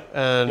us. Yeah.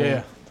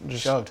 And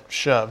just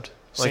shoved.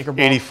 Like sinker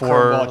ball,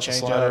 84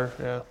 slider.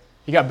 Yeah.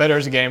 He got better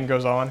as the game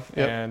goes on,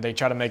 and they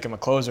tried to make him a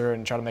closer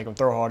and try to make him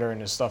throw harder,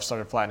 and his stuff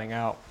started flattening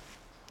out,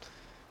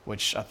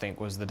 which I think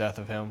was the death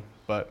of him.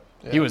 But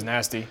he was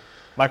nasty.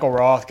 Michael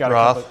Roth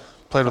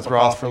played with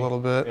Roth for a little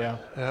bit.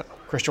 Yeah.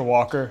 Christian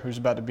Walker, who's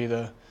about to be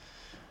the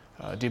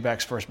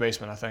D-backs first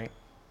baseman, I think.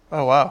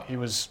 Oh, wow. He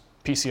was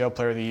PCL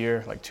Player of the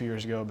Year like 2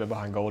 years ago, a bit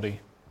behind Goldie.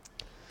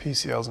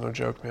 PCL's no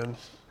joke, man.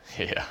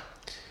 Yeah.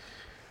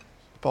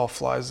 Ball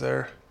flies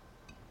there.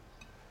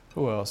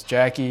 Who else?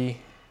 Jackie.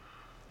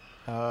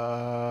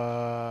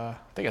 I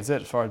think that's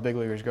it as far as big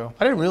leaguers go.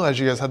 I didn't realize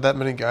you guys had that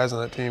many guys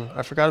on that team.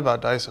 I forgot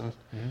about Dyson.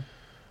 Mm-hmm.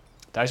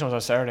 Dyson was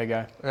our Saturday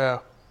guy. Yeah.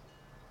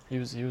 He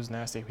was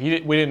nasty. He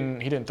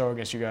didn't throw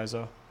against you guys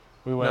though.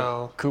 We went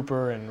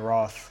Cooper and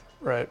Roth.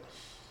 Right.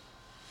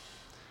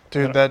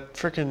 Dude, that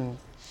freaking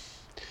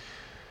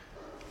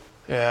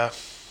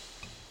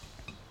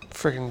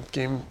freaking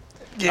game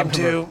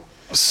 2.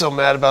 I was so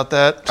mad about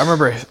that. I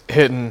remember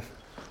hitting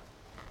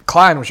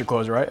Klein was your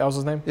closer, right? That was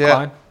his name? Yeah.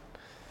 Klein.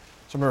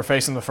 So I remember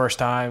facing the first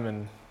time,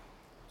 and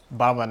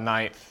bottom of the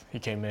ninth, he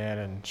came in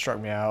and struck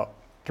me out.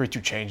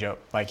 3-2 changeup.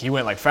 Like, he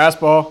went like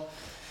fastball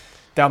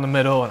down the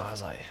middle, and I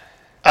was like,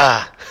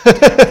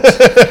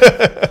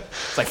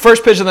 It's like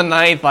first pitch of the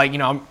ninth, like,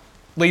 I'm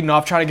leading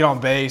off, trying to get on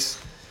base.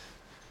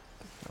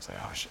 I was like,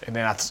 oh, shit. And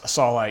then I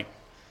saw, like,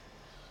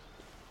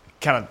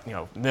 kind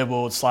of,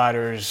 nibbled,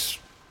 sliders,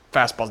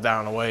 fastballs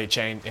down and away,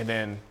 and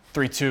then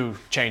 3-2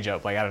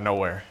 changeup, like, out of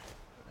nowhere.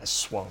 I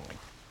swung,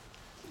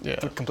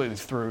 completely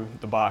through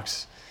the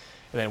box.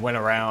 And then went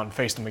around,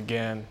 faced him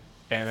again,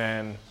 and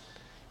then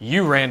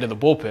you ran to the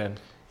bullpen.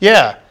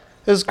 Yeah,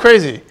 it was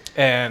crazy.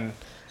 And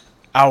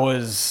I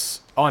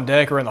was on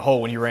deck or in the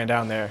hole when you ran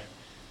down there.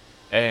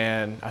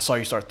 And I saw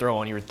you start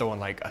throwing. You were throwing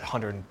like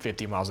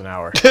 150 miles an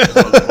hour.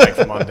 Like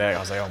from on deck. I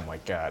was like, oh, my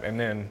God. And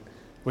then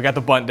we got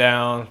the bunt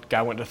down.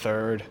 Guy went to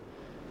third.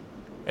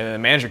 And then the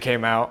manager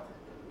came out.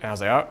 And I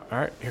was like, oh, all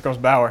right, here comes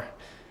Bauer.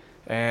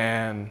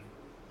 And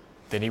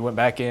then he went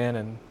back in,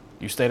 and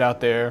you stayed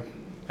out there.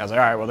 I was like,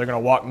 all right, well, they're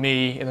going to walk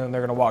me, and then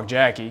they're going to walk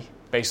Jackie.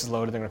 Bases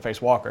loaded, they're going to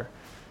face Walker.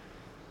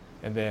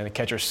 And then the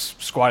catcher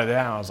squatted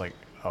down. I was like,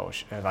 oh,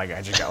 shit. And like,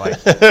 I just got like,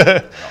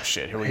 oh,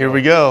 shit, here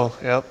we go.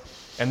 Yep.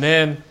 And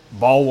then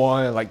ball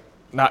one, like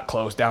not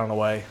close, down and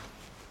away.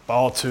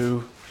 ball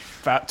two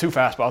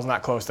fastballs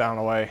not close down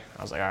the way.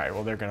 I was like, all right,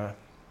 well, they're going to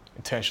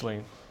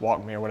intentionally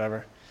walk me or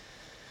whatever.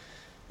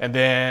 And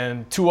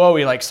then 2-0,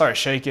 he like started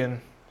shaking,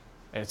 and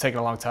it's taking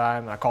a long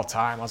time. And I called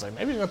time. I was like,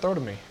 maybe he's going to throw to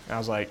me. And I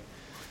was like,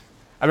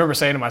 I remember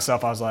saying to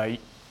myself, I was like,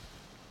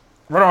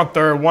 run on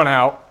third, 1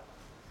 out,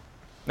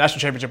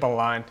 national championship on the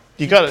line.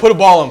 You got to put a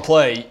ball in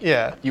play.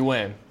 Yeah. You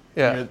win.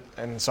 Yeah.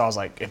 And so I was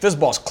like, if this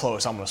ball's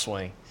close, I'm going to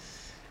swing.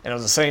 And it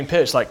was the same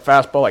pitch, like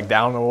fastball, like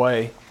down the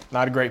way.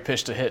 Not a great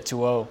pitch to hit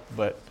 2-0,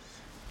 but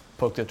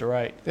poked it to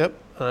right. Yep.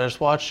 And I just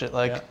watched it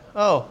like,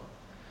 oh,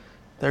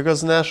 there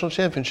goes the national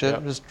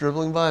championship, just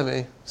dribbling by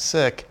me.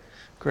 Sick.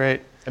 Great.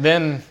 And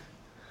then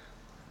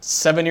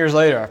 7 years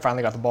later, I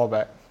finally got the ball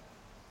back.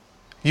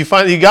 You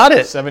got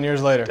it? 7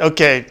 years later.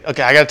 Okay. I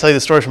got to tell you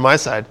the story from my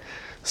side.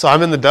 So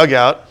I'm in the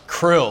dugout.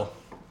 Krill,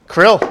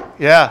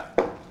 yeah.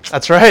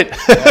 That's right.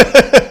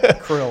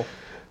 Krill.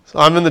 So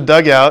I'm in the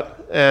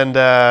dugout, and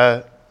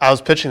I was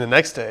pitching the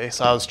next day,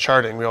 so I was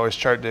charting. We always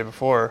chart the day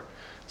before.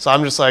 So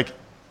I'm just like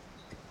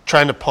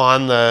trying to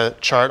pawn the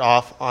chart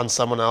off on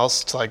someone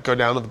else to like go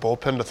down to the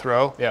bullpen to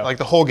throw, like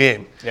the whole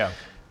game. Yeah.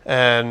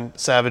 And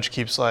Savage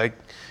keeps like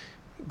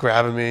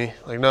grabbing me,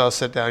 like, no,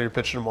 sit down, you're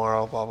pitching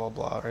tomorrow, blah, blah,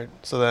 blah, right?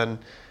 So then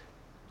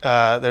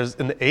there's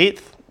in the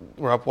 8th,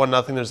 we're up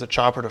 1-0, there's a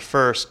chopper to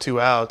first, 2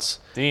 outs.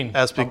 Dean.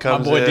 SP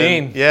comes my boy in.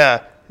 Dean.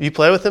 Yeah. You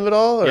play with him at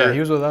all? Or? Yeah, he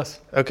was with us.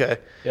 Okay.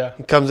 Yeah.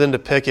 He comes in to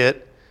pick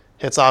it,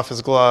 hits off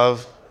his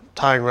glove,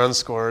 tying run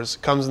scores,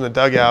 comes in the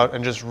dugout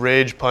and just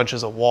rage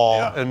punches a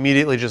wall, and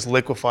immediately just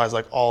liquefies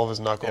like all of his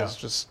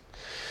knuckles. Yeah.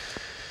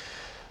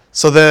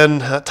 So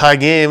then tie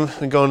game,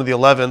 we go into the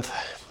 11th.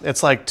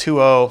 It's like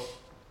 2-0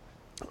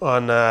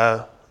 on,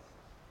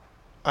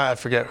 I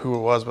forget who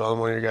it was, but on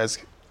one of your guys.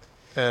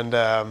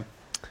 And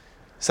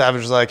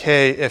Savage was like,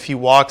 hey, if he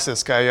walks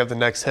this guy, you have the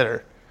next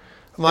hitter.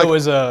 I'm like,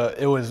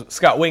 it was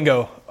Scott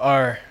Wingo,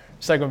 our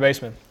second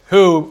baseman,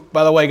 who,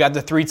 by the way, got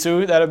the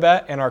 3-2 that at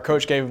bat, and our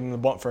coach gave him the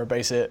bunt for a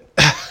base hit.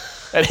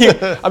 And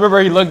I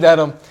remember he looked at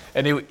him,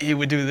 and he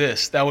would do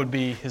this. That would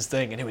be his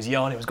thing, and he was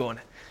yelling. He was going,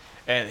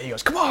 and he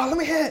goes, "Come on, let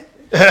me hit."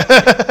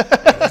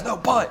 There's no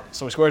bunt.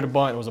 So we scored the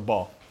bunt. It was a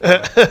ball.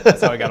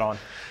 That's how he got on.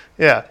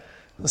 Yeah.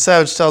 The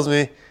Savage tells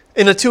me,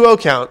 in a 2-0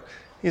 count,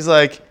 he's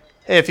like,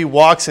 hey, if he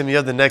walks him, you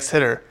have the next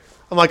hitter.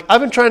 I'm like,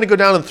 I've been trying to go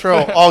down and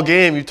throw all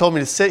game. You told me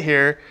to sit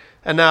here.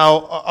 And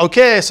now,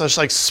 okay, so I just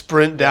like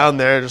sprint down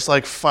there, just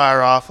like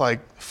fire off like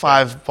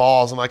 5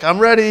 balls. I'm like, I'm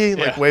ready,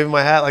 like waving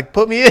my hat, like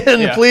put me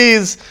in,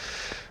 please.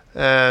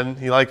 And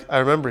he I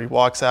remember he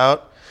walks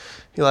out.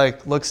 He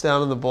like looks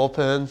down in the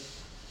bullpen,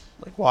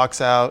 like walks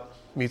out,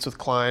 meets with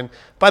Klein.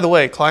 By the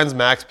way, Klein's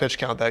max pitch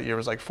count that year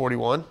was like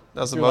 41.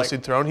 That was the most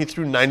he'd thrown. He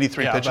threw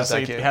 93 pitches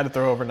that game. He had to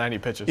throw over 90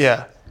 pitches.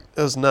 Yeah,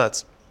 it was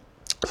nuts.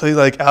 So he's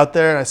like out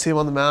there, and I see him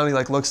on the mound. He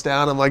like looks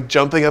down. I'm like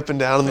jumping up and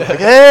down. And I'm like,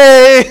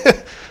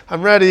 hey,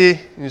 I'm ready.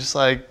 And he just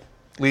like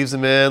leaves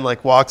him in,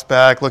 like walks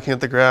back, looking at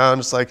the ground,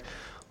 just like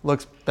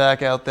looks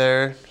back out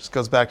there, just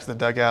goes back to the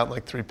dugout. And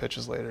like 3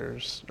 pitches later,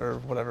 or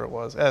whatever it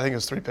was. I think it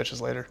was 3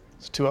 pitches later.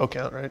 It's 2-0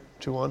 count, right?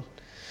 2-1.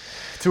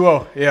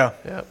 2-0. Yeah.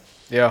 Yeah.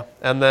 Yeah.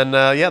 And then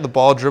the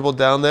ball dribbled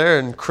down there,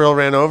 and Krill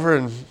ran over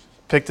and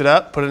picked it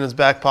up, put it in his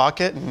back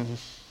pocket, and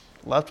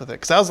left with it.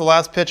 Because that was the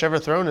last pitch ever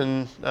thrown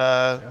in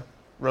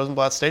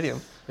Rosenblatt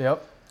Stadium.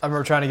 Yep. I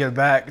remember trying to get it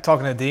back,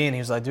 talking to Dean. He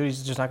was like, dude,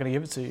 he's just not going to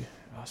give it to you.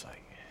 I was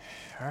like,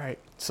 all right.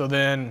 So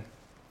then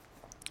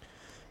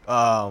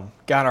guy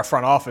in our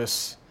front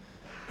office,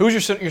 who's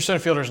your center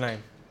fielder's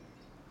name?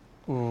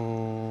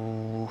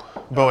 Ooh.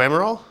 Bo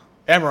Amaral?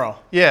 Amaral.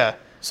 Yeah.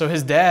 So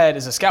his dad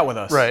is a scout with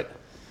us. Right.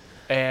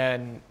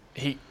 And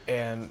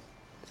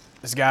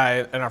this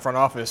guy in our front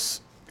office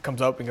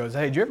comes up and goes,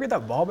 hey, did you ever get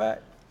that ball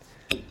back?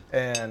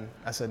 And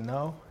I said,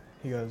 no.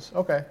 He goes,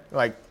 okay.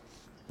 Like,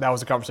 that was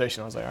the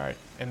conversation. I was like, all right.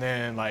 And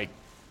then, like,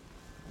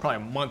 probably a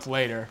month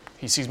later,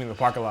 he sees me in the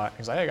parking lot.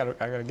 He's like, hey,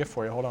 I got a gift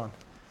for you. Hold on.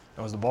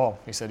 That was the ball.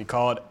 He said he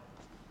called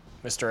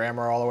Mr.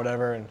 Amaral or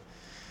whatever, and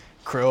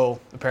Krill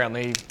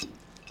apparently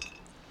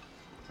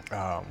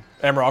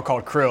Amaral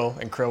called Krill,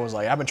 and Krill was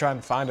like, I've been trying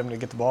to find him to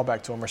get the ball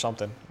back to him or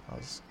something.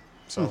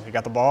 So he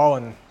got the ball,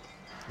 and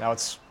now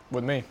it's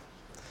with me.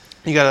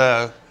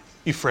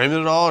 You framed it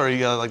at all, or you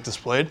got it like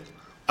displayed?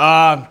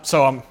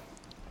 So I'm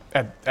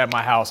at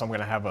my house. I'm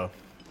gonna have a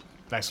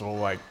nice little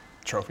like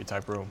trophy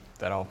type room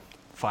that I'll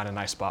find a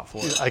nice spot for.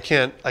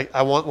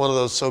 I want one of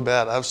those so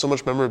bad. I have so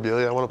much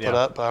memorabilia I want to put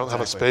up, but I don't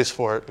have a space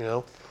for it. You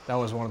know. That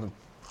was one of the.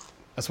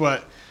 That's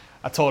what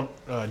I told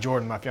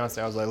Jordan, my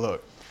fiance. I was like,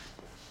 look,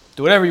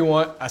 do whatever you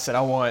want. I said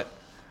I want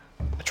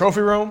a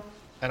trophy room,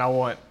 and I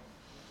want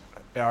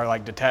our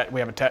like we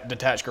have a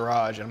detached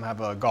garage, and I'm gonna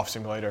have a golf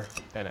simulator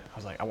in it. I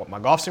was like, I want my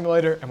golf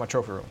simulator and my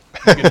trophy room.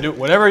 You can do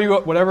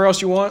whatever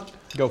else you want,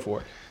 go for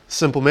it.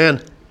 Simple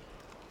man.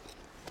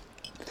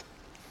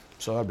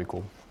 So that'd be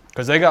cool.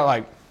 Because they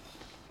got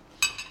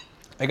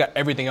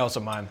everything else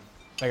of mine.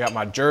 They got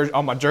my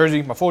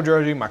jersey, my full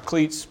jersey, my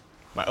cleats,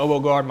 my elbow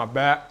guard, my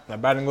bat, my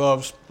batting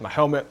gloves, my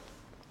helmet.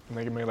 And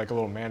they made like a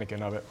little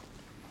mannequin of it.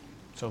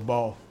 So the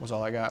ball was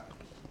all I got.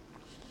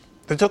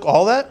 They took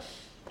all that?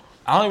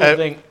 I don't even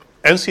think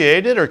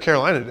NCAA did or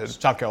Carolina did?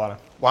 South Carolina.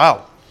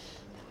 Wow.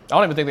 I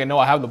don't even think they know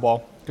I have the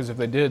ball, because if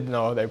they did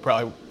know, they'd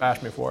probably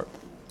ask me for it.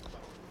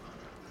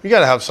 You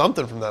got to have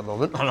something from that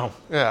moment. I don't know.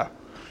 Yeah.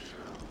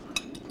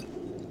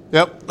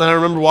 Yep. And I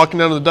remember walking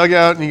down to the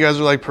dugout, and you guys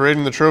were like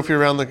parading the trophy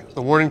around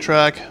the warning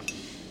track.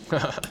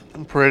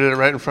 Paraded it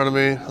right in front of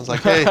me. I was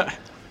like, hey,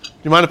 do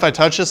you mind if I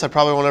touch this? I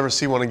probably won't ever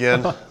see one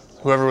again.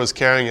 Whoever was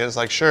carrying it is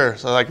like, sure.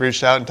 So I like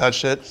reached out and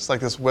touched it. It's like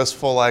this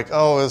wistful, like,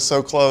 oh, it was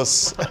so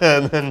close.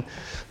 And then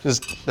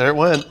just there it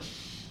went.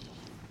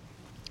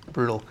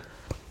 Brutal.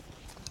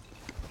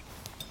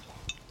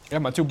 Yeah,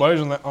 my two buddies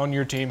on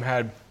your team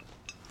had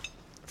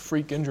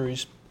freak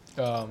injuries.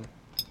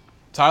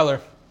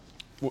 Tyler,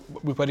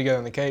 we played together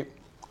in the Cape.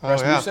 Oh,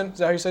 Rasmussen, yeah. is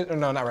that how you say it? Or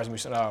no, not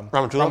Rasmussen.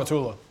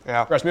 Ramatula?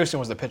 Yeah. Rasmussen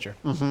was the pitcher.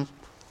 Mm-hmm.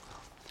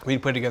 We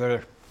played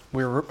together.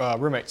 We were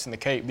roommates in the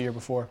Cape the year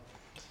before.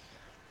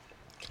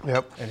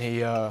 Yep. And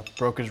he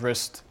broke his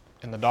wrist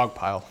in the dog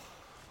pile.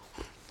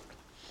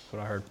 That's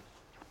what I heard.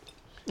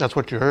 That's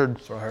what you heard.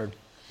 That's what I heard.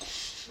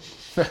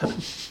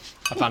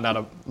 I found out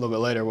a little bit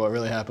later what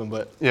really happened,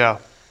 but Yeah.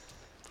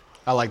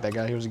 I like that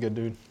guy. He was a good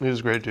dude. He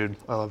was a great dude.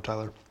 I love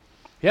Tyler.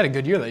 He had a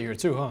good year that year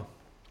too, huh?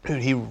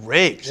 Dude, he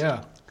raked.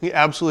 Yeah. He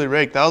absolutely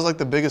raked. That was like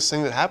the biggest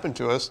thing that happened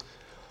to us.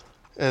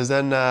 Is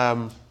then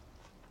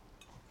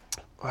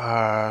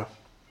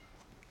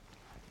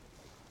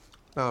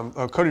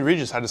Cody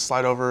Regis had to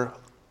slide over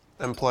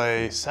and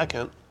play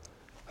second.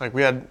 Like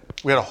we had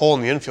a hole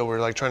in the infield. We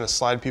were like trying to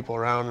slide people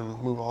around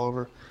and move all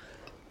over.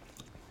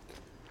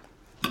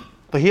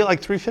 But he had like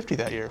 350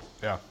 that year.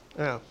 Yeah.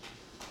 Yeah.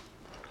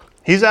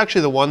 He's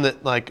actually the one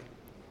that like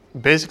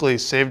basically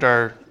saved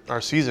our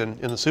season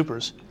in the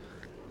Supers.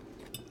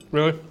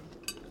 Really?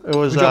 It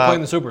was Who'd y'all play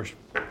in the Supers?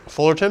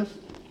 Fullerton.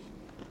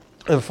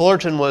 And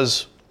Fullerton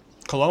was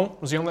Cologne?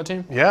 Was he on that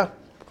team? Yeah.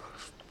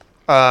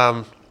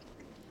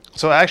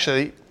 So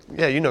actually,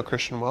 yeah, you know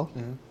Christian well.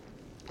 Mm-hmm.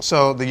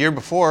 So the year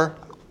before,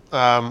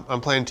 I'm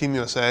playing Team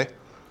USA.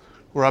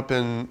 We're up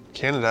in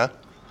Canada,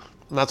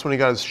 and that's when he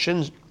got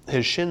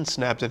his shin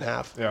snapped in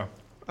half. Yeah.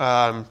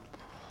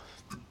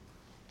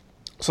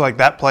 So like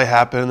that play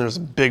happened. There was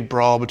a big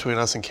brawl between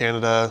us and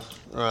Canada.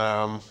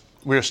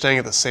 We were staying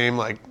at the same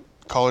like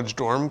college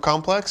dorm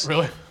complex.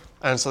 Really?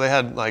 And so they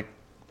had like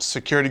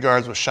security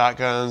guards with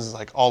shotguns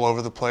like all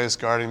over the place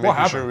guarding, What making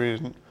happened? sure we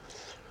didn't.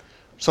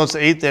 So it's the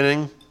 8th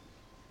inning,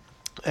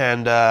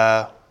 and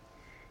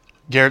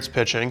Garrett's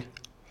pitching,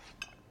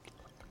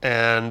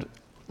 and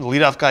the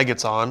leadoff guy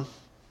gets on.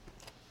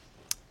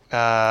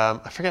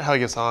 I forget how he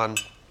gets on.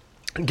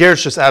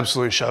 Garrett's just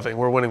absolutely shoving.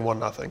 We're winning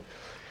 1-0.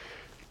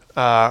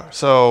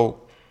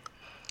 So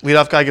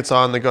leadoff guy gets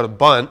on. They go to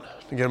bunt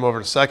to get him over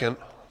to second,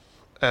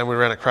 and we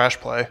ran a crash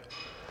play.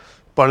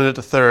 Bunted it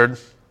to third.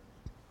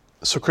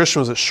 So Christian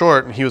was at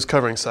short, and he was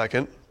covering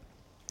second.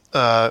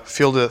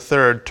 Fielded at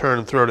third, turn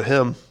and throw to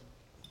him.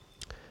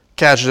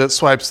 Catches it,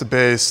 swipes the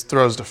base,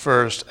 throws to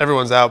first.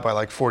 Everyone's out by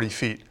like 40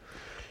 feet.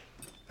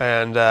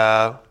 And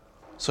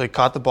so he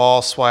caught the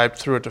ball, swiped,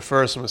 threw it to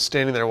first, and was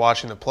standing there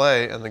watching the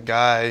play. And the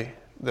guy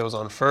that was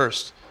on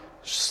first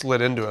slid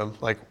into him,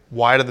 like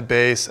wide of the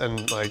base,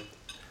 and like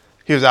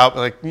he was out.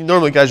 Like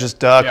normally guys just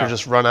duck or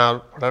just run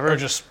out, whatever. Or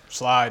just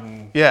slide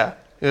and Yeah.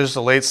 It was just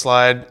a late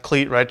slide,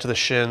 cleat right to the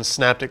shin,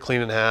 snapped it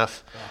clean in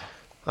half.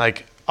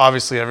 Like,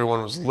 obviously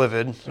everyone was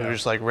livid. We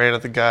just like ran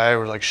at the guy, we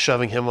were like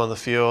shoving him on the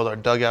field. Our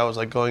dugout was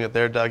like going at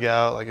their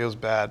dugout. Like, it was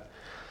bad.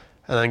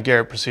 And then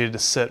Garrett proceeded to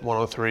sit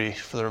 103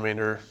 for the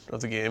remainder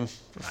of the game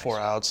for 4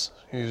 outs.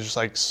 He was just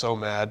like so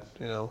mad,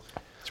 you know.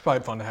 it's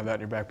probably fun to have that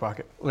in your back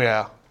pocket.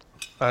 Yeah.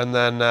 And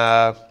then,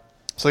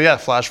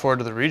 flash forward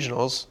to the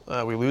regionals.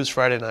 We lose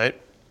Friday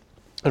night.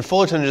 And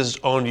Fullerton just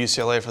owned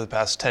UCLA for the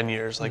past 10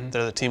 years. Like,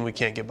 they're the team we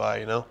can't get by,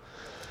 you know?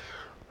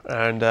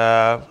 And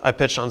I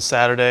pitched on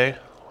Saturday.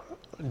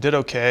 Did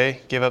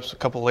okay. Gave up a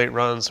couple late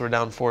runs, so we're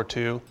down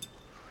 4-2.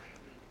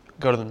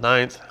 Go to the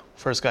 9th.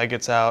 First guy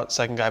gets out.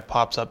 Second guy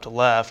pops up to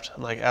left.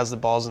 And, like, as the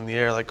ball's in the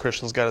air, like,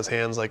 Christian's got his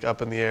hands, like,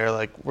 up in the air,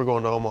 like, we're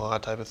going to Omaha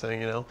type of thing,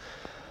 you know?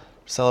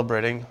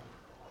 Celebrating.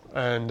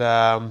 And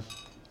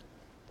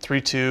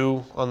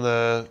 3-2 on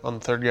the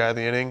third guy of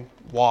the inning.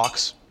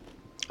 Walks.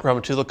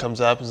 Ramatula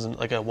comes up, is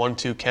like a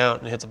 1-2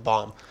 count, and hits a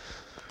bomb.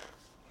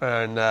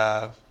 And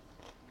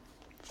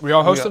We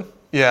all hosted?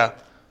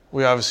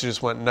 we obviously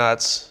just went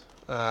nuts.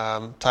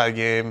 Tied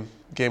game.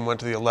 Game went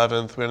to the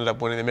 11th. We ended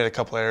up winning. They made a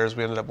couple errors.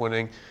 We ended up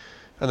winning.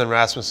 And then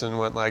Rasmussen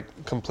went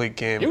like complete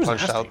game. He was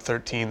Punched nasty. out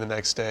 13 the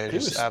next day.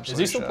 Is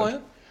Absolutely he still shoved.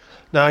 playing?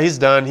 No, he's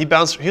done. He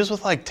bounced. He was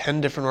with like 10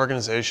 different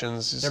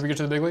organizations. Never get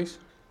to the big leagues?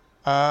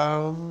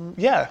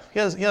 Yeah, he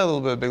had a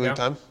little bit of big league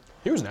time.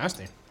 He was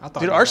nasty. I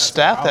thought. Dude, he was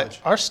nasty in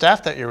college. our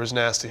staff that year was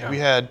nasty. Yeah. We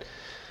had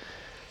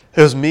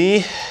it was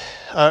me,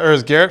 or it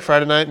was Garrett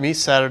Friday night, me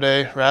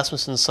Saturday,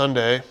 Rasmussen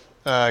Sunday,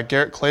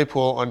 Garrett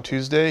Claypool on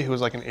Tuesday, who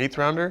was like an 8th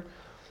rounder.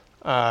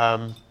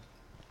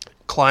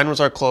 Klein was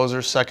our closer,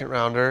 2nd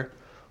rounder.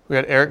 We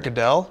had Eric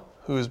Goodell,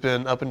 who has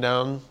been up and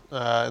down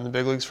in the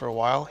big leagues for a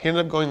while. He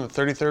ended up going in the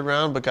 33rd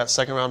round, but got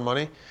 2nd round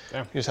money.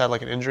 Damn. He just had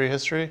like an injury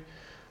history.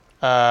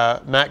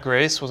 Matt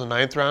Grace was a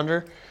 9th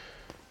rounder.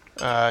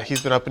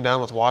 He's been up and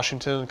down with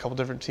Washington, a couple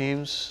different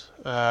teams.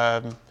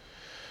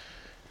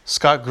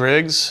 Scott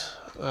Griggs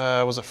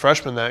was a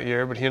freshman that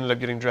year, but he ended up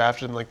getting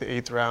drafted in like the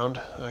 8th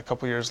round a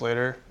couple years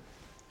later.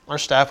 Our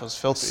staff was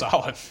filthy.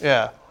 Solid.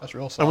 Yeah. That's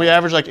real solid. And we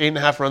averaged like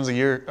 8.5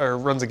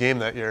 runs a game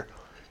that year.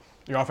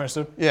 Your offense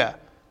did? Yeah.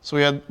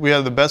 So we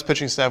had the best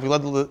pitching staff. We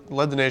led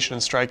the nation in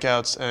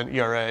strikeouts and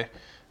ERA,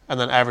 and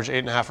then averaged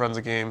 8.5 runs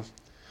a game.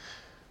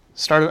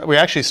 We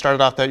actually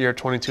started off that year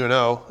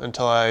 22-0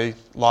 until I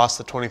lost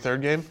the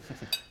 23rd game.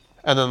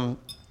 And then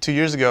 2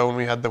 years ago when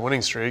we had the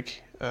winning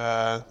streak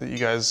that you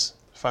guys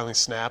finally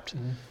snapped,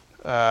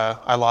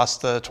 I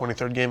lost the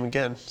 23rd game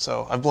again.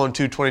 So I've blown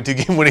 2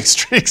 22-game winning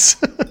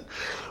streaks.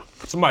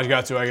 Somebody's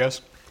got to, I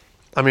guess.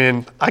 I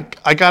mean,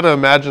 I got to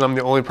imagine I'm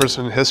the only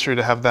person in history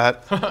to have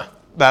that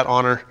that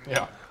honor.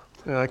 Yeah.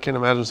 Yeah, I can't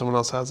imagine someone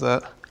else has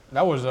that.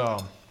 That was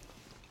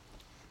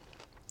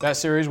that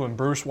series when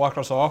Bruce walked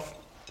us off.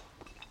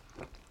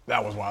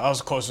 That was wild. That was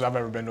the closest I've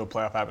ever been to a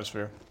playoff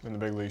atmosphere in the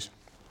big leagues.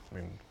 I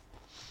mean,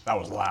 that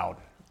was loud.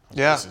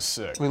 Yeah. This is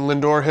sick. I mean,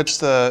 Lindor hits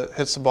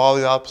the ball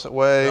the opposite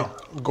way. Yeah.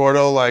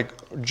 Gordo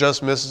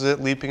just misses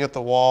it, leaping at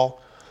the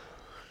wall.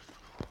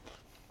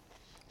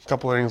 A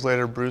couple innings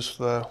later, Bruce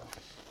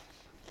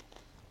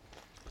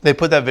they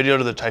put that video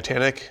to the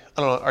Titanic.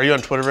 I don't know. Are you on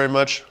Twitter very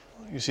much?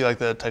 You see like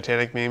the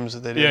Titanic memes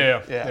that they do?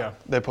 Yeah.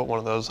 They put one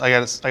of those. I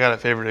got it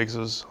favorited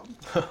because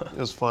it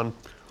was fun.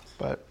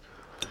 But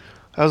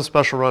that was a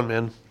special run,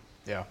 man.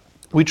 Yeah.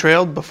 We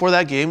trailed before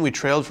that game. We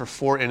trailed for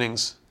 4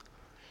 innings.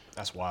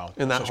 That's wild.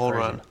 In that That's whole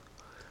crazy. run.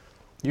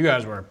 You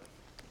guys were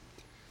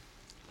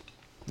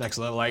next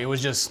level. Like it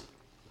was just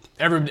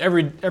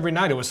every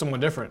night it was someone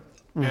different,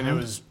 and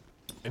it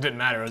didn't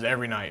matter. It was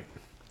every night.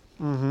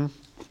 Mm-hmm.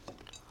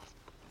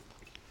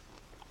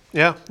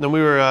 Yeah. Then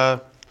we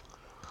were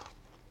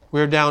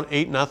down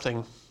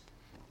 8-0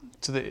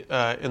 to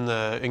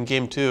the in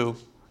game 2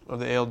 of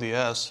the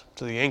ALDS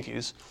to the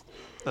Yankees,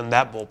 and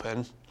that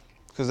bullpen,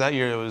 because that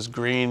year it was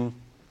Green,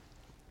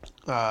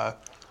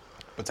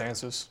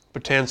 Betances,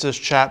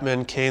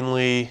 Chapman,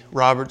 Canely,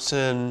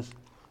 Robertson.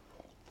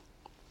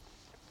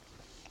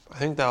 I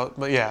think it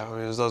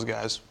was those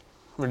guys.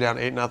 We were down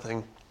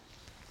 8-0.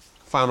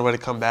 Found a way to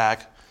come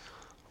back,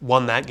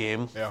 won that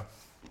game. Yeah.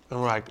 And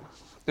we're like,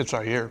 it's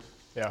our year.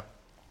 Yeah.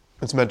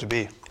 It's meant to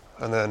be.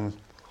 And then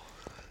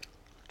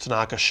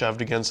Tanaka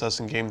shoved against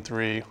us in game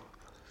 3,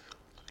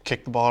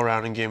 kicked the ball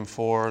around in game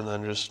 4, and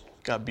then just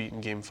got beat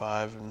in game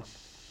 5. And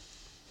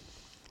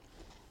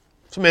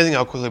it's amazing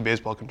how quickly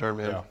baseball can turn,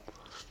 man. Yeah.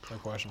 No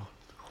question.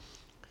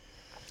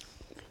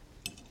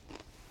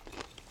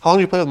 How long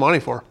did you play with Monty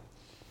for?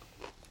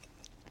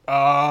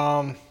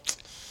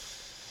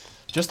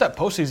 Just that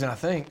postseason, I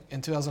think,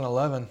 in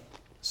 2011.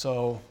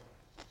 So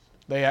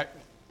I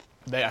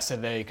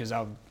said they because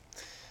I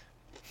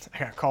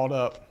got called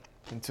up.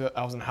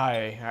 I was in high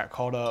A. I got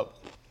called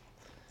up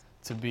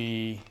to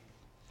be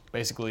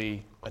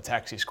basically a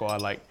taxi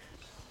squad. Like,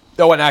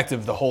 I wasn't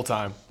active the whole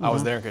time. I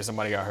was there in case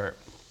somebody got hurt.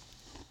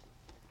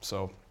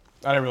 So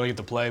I didn't really get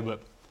to play,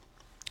 but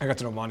I got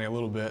to know Monty a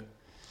little bit,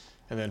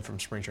 and then from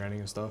spring training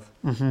and stuff.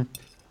 Mm-hmm.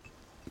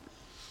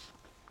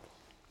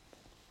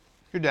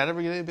 Your dad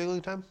ever get any big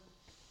league time?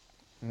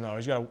 No,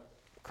 he's got a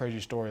crazy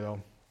story though.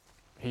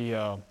 He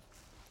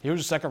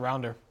was a second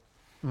rounder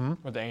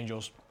with the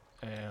Angels,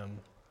 and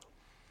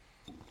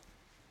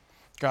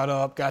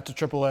got to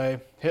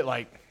AAA, hit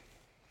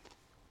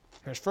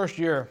his first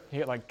year, he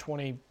hit like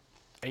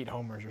 28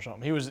 homers or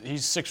something.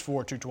 He's 6'4",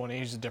 220.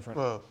 He's a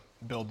different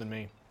build than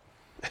me.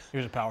 He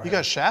was a power. You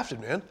got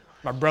shafted, man.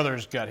 My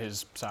brother's got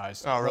his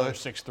size. Oh, really?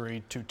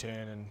 6'3",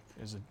 210, and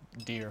is a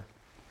deer.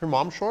 Your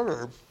mom short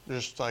or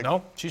just like?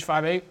 No, she's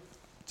 5'8",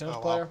 tennis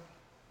player. Wow.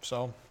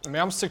 So, I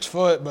mean, I'm 6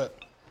 foot, but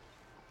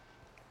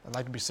I'd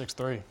like to be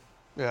 6'3".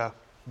 Yeah.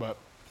 But,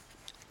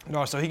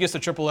 no, so he gets to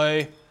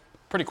AAA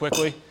pretty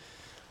quickly.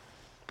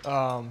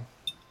 Doug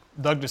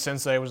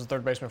DeSensei was the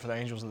third baseman for the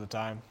Angels at the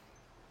time.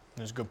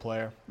 He was a good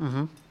player.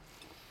 Mm-hmm.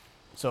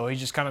 So he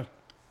just kind of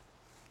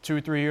 2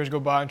 or 3 years go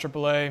by in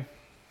AAA.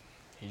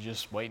 He's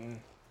just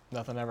waiting.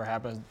 Nothing ever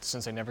happens.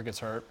 Sensei never gets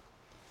hurt.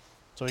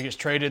 So he gets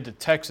traded to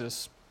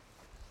Texas.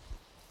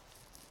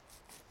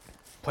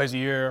 Plays a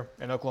year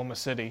in Oklahoma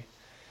City.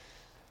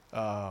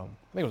 I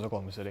think it was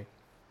Oklahoma City.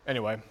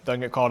 Anyway, doesn't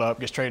get called up.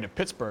 Gets traded to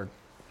Pittsburgh.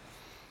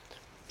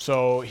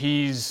 So I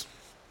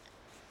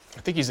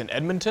think he's in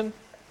Edmonton.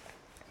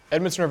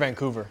 Edmonton or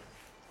Vancouver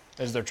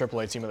is their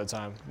AAA team at the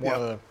time. One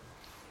of the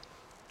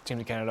teams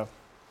in Canada.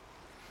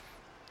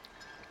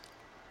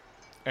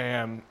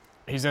 And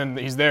he's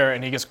there,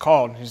 and he gets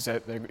called. He's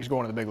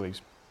going to the big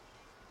leagues.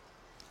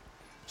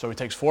 So he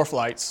takes 4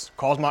 flights,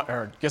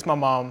 gets my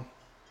mom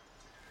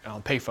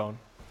on payphone.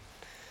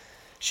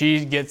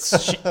 She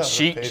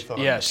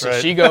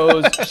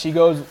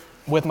goes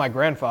with my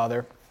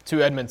grandfather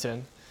to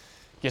Edmonton,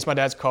 gets my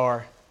dad's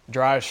car,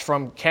 drives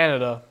from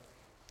Canada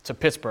to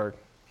Pittsburgh.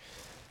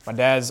 My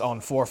dad's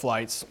on 4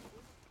 flights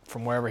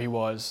from wherever he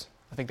was.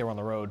 I think they were on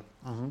the road.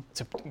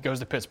 Goes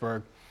to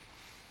Pittsburgh.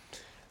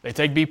 They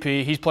take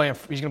BP. He's going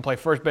to play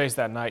first base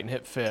that night and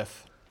hit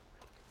 5th.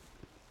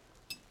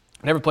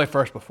 Never played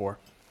first before.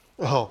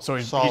 Oh, So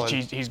solid.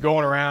 he's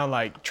going around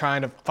like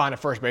trying to find a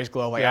first base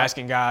glove, like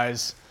asking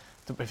guys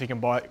if he can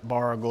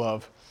borrow a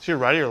glove. Is he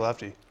righty or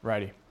lefty?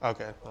 Righty.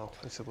 Okay, well,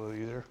 it's a little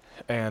easier.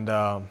 And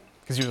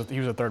because he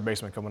was a third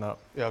baseman coming up.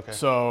 Yeah, okay.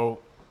 So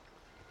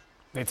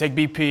they take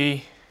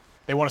BP.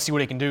 They want to see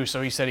what he can do.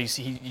 So he said he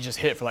just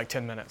hit for like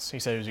 10 minutes. He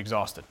said he was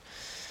exhausted.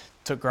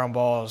 Took ground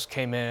balls,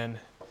 came in,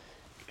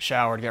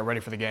 showered, got ready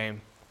for the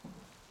game.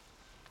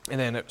 And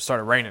then it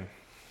started raining.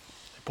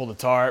 They pulled the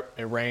tarp.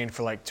 It rained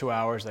for like 2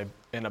 hours. They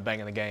ended up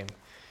banging the game.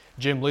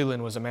 Jim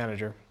Leland was the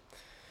manager.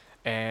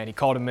 And he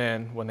called him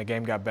in when the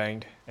game got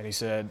banged. And he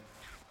said,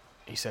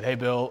 hey,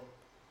 Bill,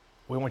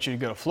 we want you to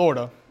go to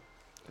Florida.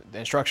 The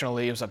instructional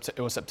league, it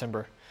was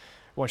September.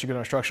 We want you to go to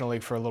instructional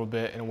league for a little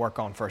bit and work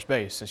on first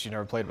base since you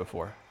never played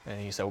before. And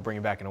he said, we'll bring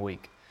you back in a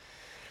week.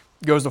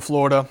 Goes to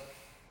Florida.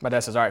 My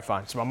dad says, all right,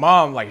 fine. So my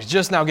mom is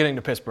just now getting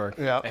to Pittsburgh.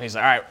 Yeah. And he's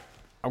like,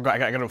 all right, I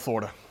got to go to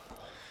Florida.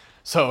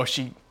 So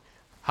she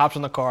hops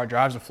in the car,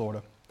 drives to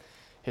Florida.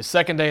 His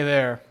second day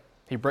there,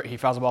 he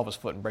fouls the ball with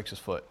his foot and breaks his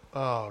foot.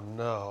 Oh,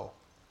 no.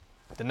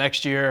 The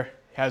next year,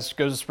 goes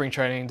to spring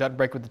training, doesn't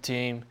break with the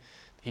team.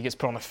 He gets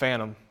put on the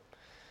Phantom.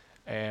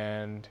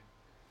 And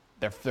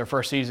their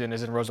first season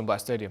is in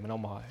Rosenblatt Stadium in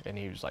Omaha, and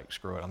he was like,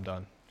 "Screw it, I'm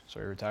done." So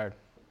he retired.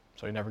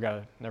 So he never got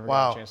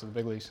a chance at the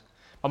big leagues.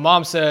 My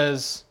mom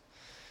says,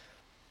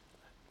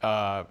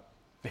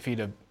 if he'd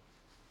have,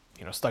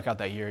 stuck out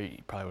that year, he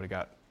probably would have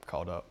got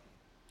called up.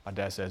 My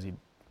dad says he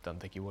doesn't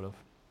think he would have,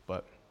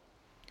 but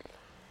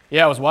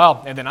yeah, it was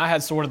wild. And then I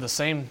had sort of the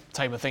same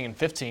type of thing in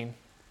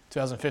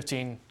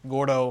 2015.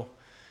 Gordo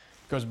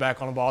goes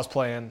back on the ball, is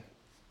playing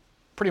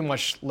pretty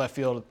much left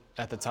field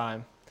at the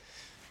time.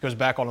 Goes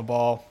back on the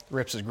ball,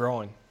 rips his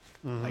groin,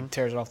 like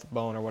tears it off the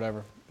bone or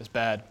whatever. It's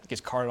bad.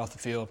 Gets carted off the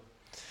field.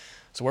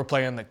 So we're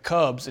playing the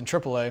Cubs in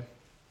AAA,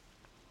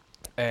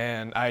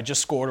 and I had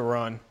just scored a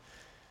run.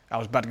 I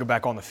was about to go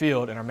back on the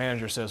field, and our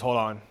manager says, hold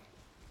on,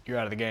 you're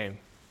out of the game.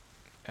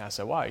 And I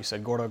said, why? He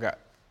said, Gordo got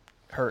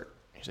hurt.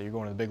 He said, you're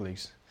going to the big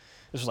leagues.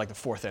 This was like the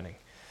fourth inning.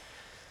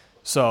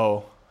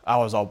 So I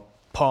was all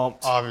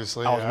pumped.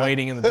 Obviously, I was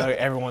waiting in the dugout.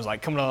 Everyone's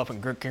like coming up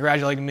and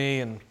congratulating me,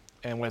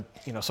 and with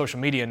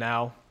social media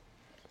now,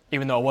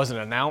 even though it wasn't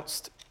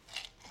announced,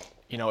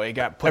 it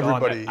got put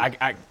on.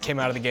 I came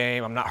out of the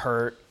game. I'm not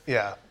hurt.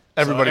 Yeah.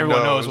 Everyone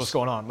knows what's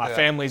going on. My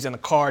family's in the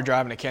car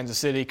driving to Kansas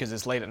City because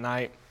it's late at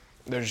night.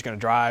 They're just going to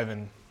drive.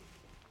 And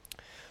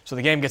so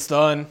the game gets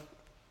done.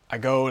 I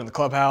go in the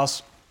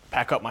clubhouse,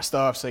 pack up my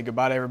stuff, say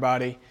goodbye to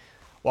everybody,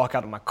 walk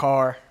out to my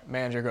car.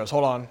 Manager goes,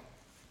 hold on.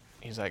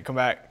 He's like, come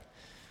back.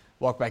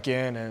 Walk back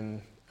in,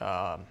 and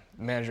the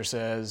manager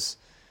says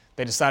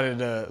they decided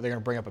they're going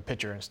to bring up a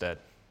pitcher instead.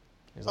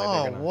 He's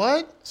like,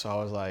 what? So I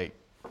was like,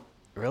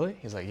 really?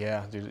 He's like,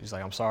 yeah, dude. He's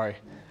like, I'm sorry.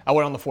 I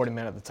went on the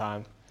 40-man at the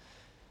time,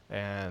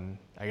 and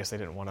I guess they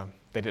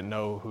didn't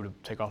know who to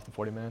take off the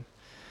 40-man.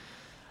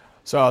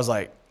 So I was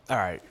like, all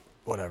right,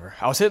 whatever.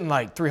 I was hitting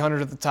like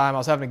 300 at the time. I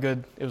was having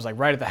it was like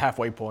right at the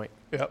halfway point.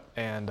 Yep.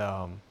 And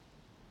I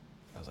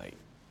was like,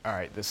 all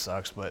right, this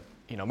sucks, but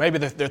maybe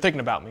they're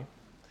thinking about me.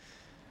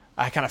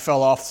 I kind of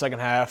fell off the second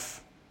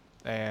half,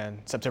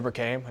 and September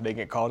came. I didn't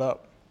get called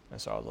up. And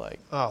so I was like,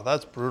 oh,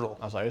 that's brutal.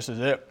 I was like, this is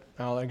it.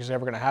 I don't think it's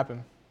ever going to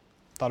happen.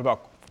 Thought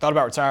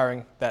about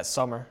retiring that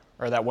summer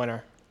or that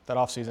winter, that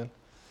off season.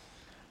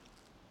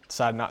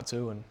 Decided not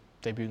to, and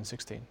debuted in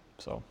 16.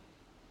 So.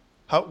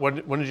 When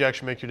did you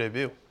actually make your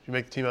debut? Did you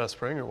make the team out of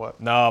spring or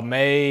what? No,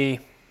 May.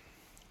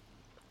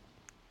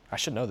 I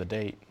should know the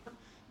date.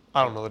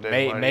 I don't know the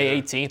date.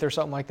 May 18th or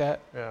something like that.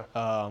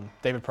 Yeah.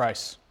 David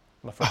Price.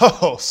 My first.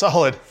 Oh,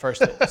 solid.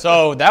 First hit.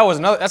 So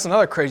that's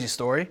another crazy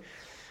story.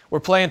 We're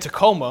playing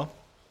Tacoma.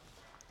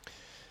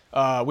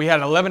 We had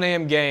an 11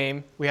 a.m.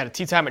 game. We had a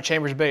tee time at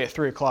Chambers Bay at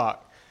 3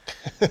 o'clock.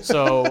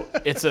 So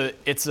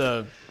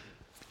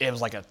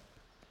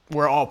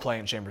we're all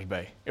playing Chambers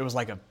Bay. It was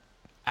like an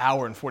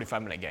hour and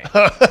 45-minute game.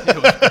 It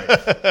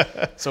was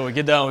great. So we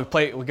get done, we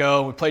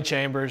play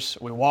Chambers,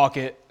 we walk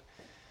it.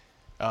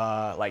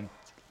 We're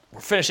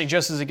finishing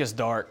just as it gets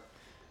dark,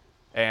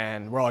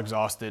 and we're all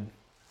exhausted.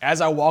 As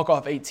I walk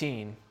off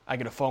 18, I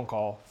get a phone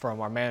call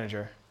from our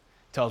manager.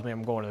 Tells me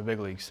I'm going to the big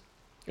leagues.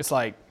 It's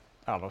like,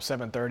 I don't know,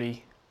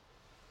 7:30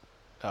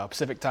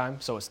 Pacific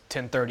time, so it's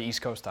 10:30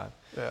 East Coast time.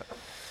 Yeah.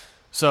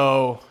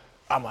 So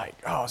I'm like,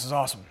 oh, this is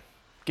awesome.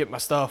 Get my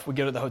stuff. We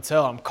go to the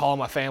hotel. I'm calling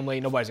my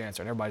family. Nobody's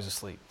answering. Everybody's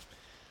asleep.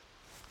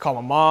 Call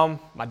my mom,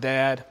 my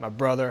dad, my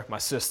brother, my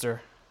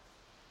sister,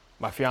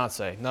 my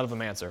fiance. None of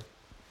them answer.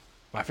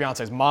 My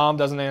fiance's mom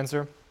doesn't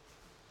answer.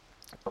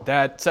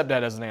 Stepdad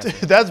doesn't answer.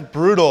 Dude, that's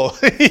brutal.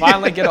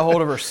 Finally get a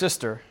hold of her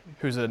sister,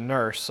 who's a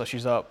nurse, so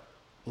she's up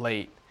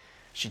late.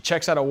 She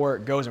checks out of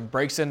work, goes and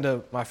breaks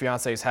into my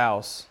fiance's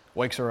house,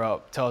 wakes her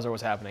up, tells her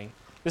what's happening.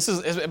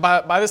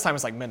 By this time,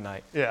 it's like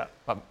midnight. Yeah.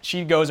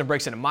 She goes and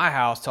breaks into my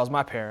house, tells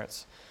my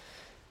parents,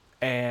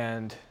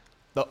 and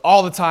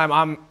all the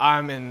time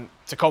I'm in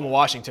Tacoma,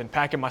 Washington,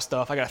 packing my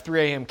stuff. I got a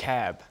 3 a.m.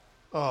 cab.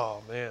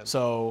 Oh, man.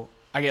 So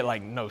I get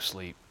like no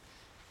sleep.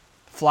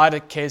 Fly to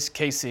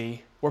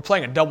KC. We're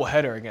playing a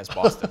doubleheader against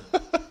Boston.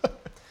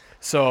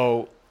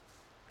 So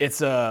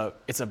it's a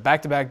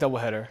back-to-back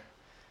doubleheader.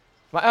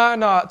 No,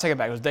 I'll take it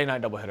back. It was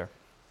day-night doubleheader.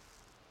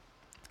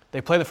 They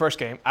play the first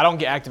game. I don't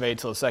get activated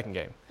till the second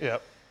game.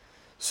 Yep.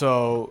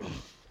 So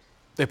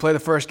they play the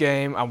first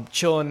game. I'm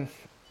chilling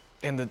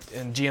in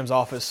GM's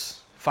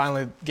office.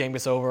 Finally, the game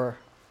gets over.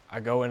 I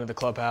go into the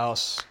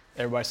clubhouse.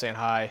 Everybody's saying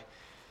hi.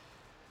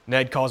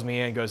 Ned calls me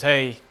in and goes,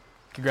 hey,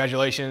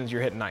 congratulations,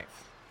 you're hitting ninth.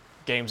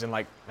 Game's in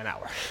like an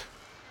hour.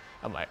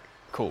 I'm like,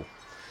 cool.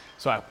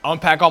 So I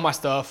unpack all my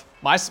stuff.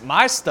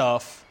 My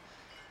stuff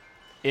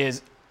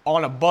is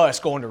on a bus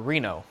going to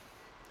Reno.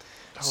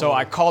 So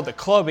I called the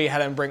clubby,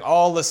 had them bring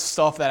all the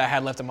stuff that I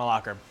had left in my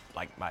locker,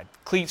 like my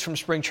cleats from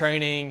spring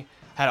training,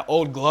 had an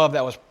old glove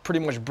that was pretty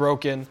much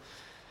broken.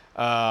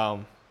 I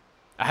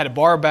had a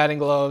bar of batting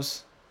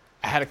gloves.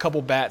 I had a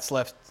couple bats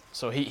left,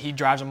 so he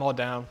drives them all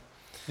down.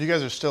 You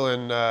guys are still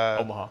in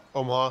Omaha.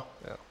 Omaha?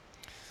 Yeah.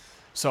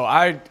 So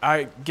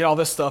I get all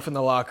this stuff in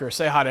the locker,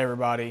 say hi to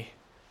everybody.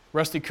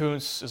 Rusty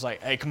Kuntz is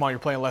like, hey, come on, you're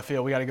playing left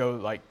field. We got to go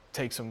like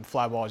take some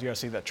fly balls. You got to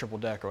see that triple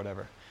deck or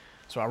whatever.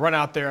 So I run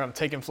out there. I'm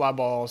taking fly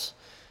balls,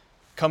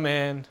 come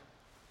in,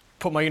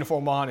 put my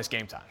uniform on. It's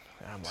game time.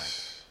 And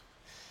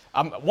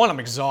I'm like, I'm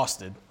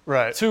exhausted.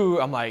 Right. Two,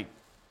 I'm like,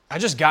 I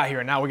just got here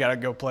and now we got to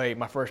go play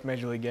my first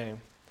major league game.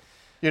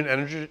 You're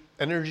an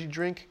energy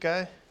drink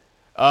guy?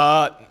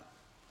 I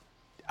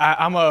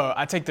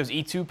take those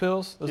E2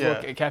 pills, those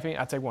little caffeine.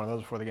 I take one of those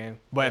before the game.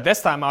 But at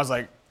this time, I was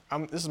like,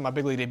 this is my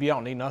big league debut. I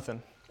don't need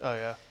nothing. Oh,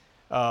 yeah.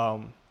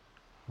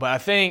 But I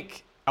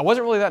think I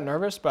wasn't really that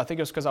nervous, but I think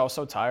it was because I was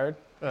so tired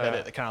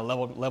that it kind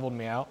of leveled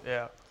me out.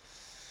 Yeah.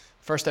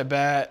 First at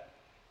bat,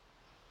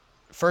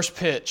 first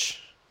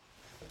pitch,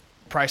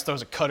 Price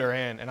throws a cutter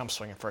in, and I'm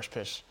swinging first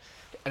pitch.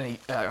 And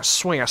I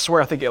swing, I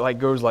swear, I think it like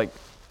goes like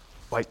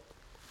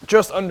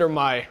just under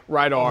my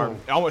right arm.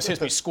 It almost hits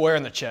me square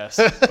in the chest.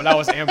 But I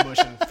was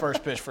ambushing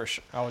first pitch for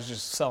sure. I was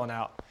just selling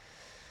out.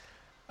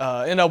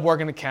 End up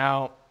working the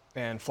count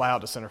and fly out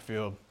to center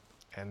field.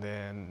 And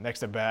then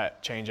next at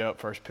bat, change up,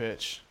 first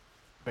pitch,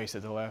 base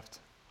at the left.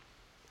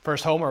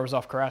 First homer was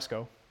off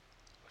Carrasco.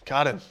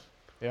 Got him.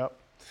 Yep.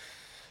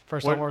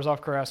 Homer was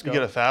off Carrasco. You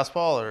get a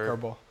fastball or?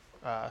 Curveball.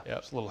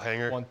 Yep. Just a little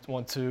hanger.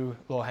 1-2,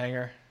 little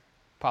hanger.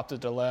 Popped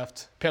it to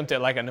left. Pimped it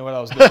like I knew what I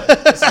was doing.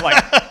 This is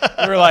like,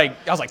 I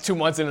was like 2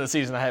 months into the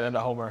season. I had a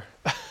homer.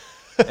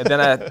 And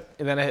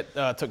then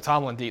I took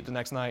Tomlin deep the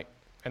next night.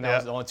 And that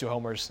was the only 2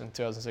 homers in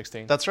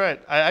 2016. That's right.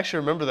 I actually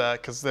remember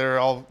that because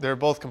they're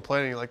both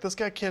complaining like, this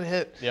guy can't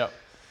hit. Yep.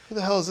 Who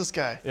the hell is this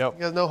guy? Yep.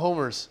 He has no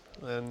homers.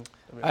 And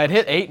I had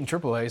hit 8 in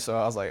AAA, so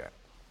I was like,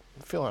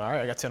 I'm feeling all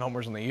right. I got 10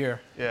 homers in the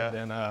year. Yeah. And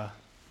then I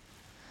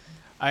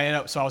ended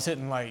up, so I was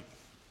hitting like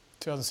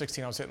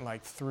 2016. I was hitting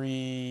like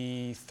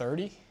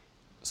 330,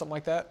 something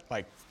like that.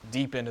 Like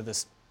deep into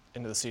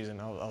the season,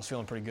 I was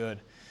feeling pretty good.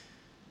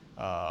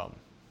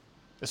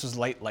 This was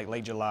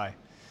late July.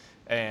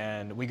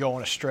 And we go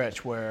on a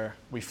stretch where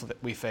we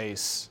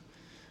face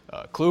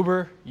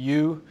Kluber,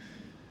 you,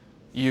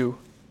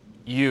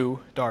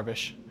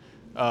 Darvish.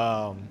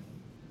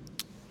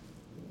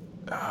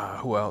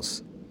 Who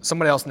else?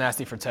 Somebody else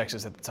nasty for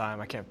Texas at the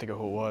time. I can't think of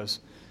who it was.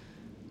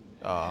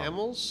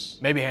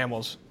 Hamels? Maybe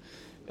Hamels.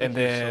 And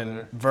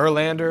then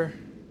Verlander.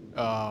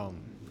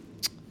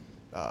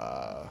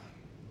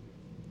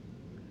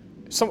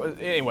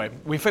 Anyway,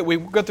 we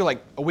go through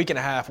like a week and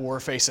a half where we're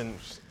facing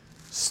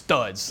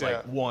studs,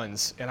 like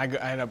ones, and I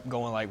end up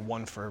going like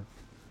 1 for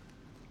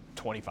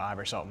 25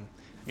 or something.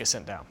 I get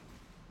sent down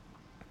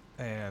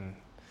and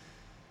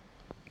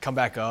come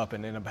back up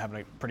and end up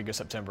having a pretty good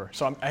September.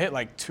 So I hit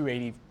like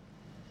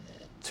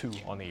 282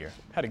 on the year.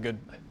 Had a good,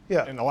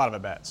 and a lot of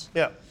at-bats.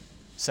 Yeah.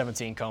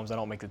 17 comes, I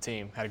don't make the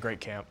team. Had a great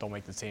camp, don't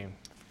make the team.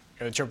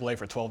 Go to AAA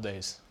for 12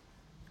 days.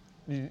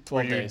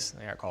 12 days,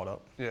 I got called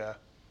up. Yeah.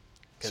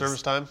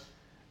 Service time?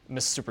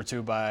 Missed Super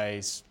 2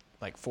 by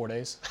like 4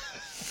 days.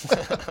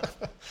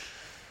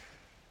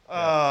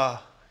 God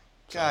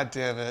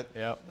damn it.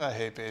 Yep. I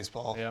hate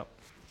baseball. Yep.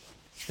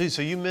 Dude,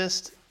 so you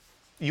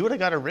would have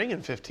got a ring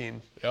in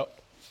 15. Yep.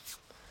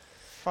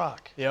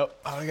 Fuck. Yep.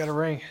 I would have got a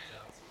ring.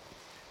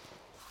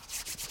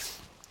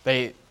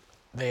 They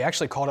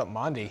actually called up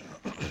Mondi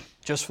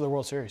just for the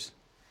World Series.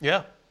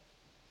 Yeah.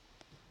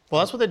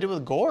 Well, that's what they did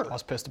with Gore. I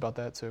was pissed about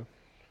that too.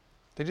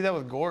 They do that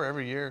with Gore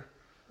every year,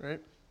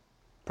 right?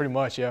 Pretty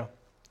much, yeah.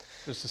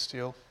 Just to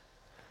steal.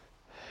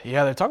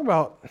 Yeah, they're talking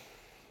about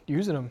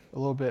using him a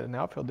little bit in the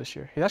outfield this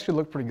year. He actually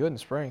looked pretty good in the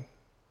spring.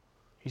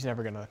 He's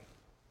never going to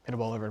hit a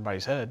ball over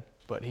anybody's head,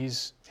 but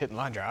he's hitting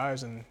line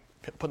drives and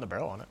putting the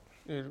barrel on it.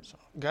 Dude,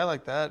 a guy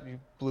like that, you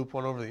bloop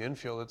one over the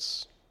infield,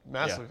 it's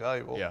massively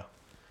valuable. Yeah.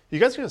 You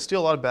guys are going to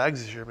steal a lot of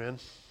bags this year, man.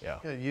 Yeah.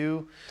 You got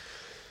you.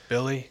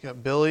 Billy. You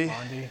got Billy.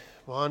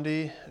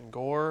 Mondi. And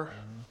Gore.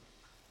 Mm-hmm.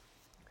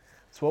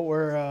 It's what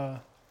we're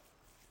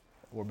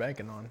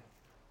banking on.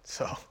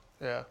 So,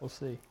 yeah. We'll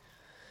see.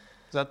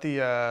 Is that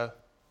the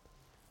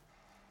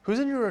who's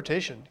in your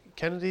rotation?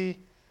 Kennedy?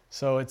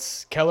 So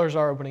it's Keller's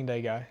our opening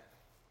day guy.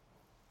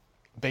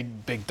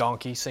 Big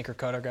donkey, sinker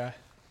cutter guy.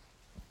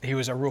 He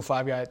was a Rule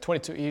 5 guy.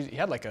 22. He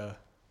had like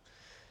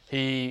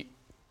he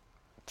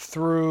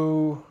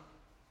through,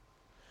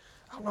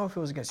 I don't know if it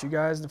was against you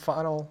guys, his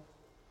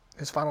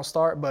final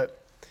start,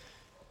 but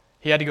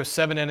he had to go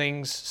 7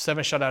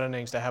 shutout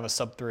innings to have a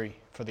sub-3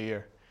 for the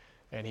year,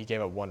 and he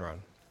gave up 1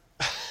 run.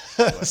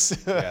 So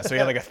he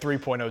had like a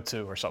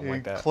 3.02 or something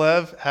like that.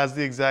 Clev has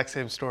the exact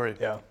same story.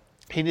 Yeah.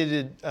 He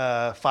needed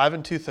 5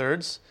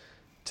 2/3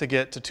 to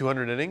get to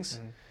 200 innings,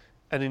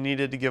 and he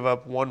needed to give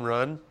up 1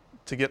 run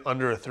to get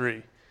under a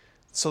 3.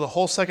 So the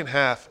whole second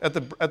half, at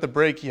the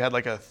break, he had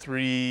like a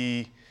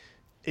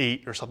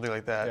 3.8 or something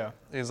like that. Yeah.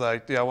 He's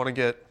like, I want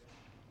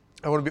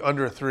to be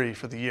under a 3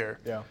 for the year.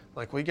 Yeah.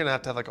 Like, we're gonna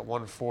have to have like a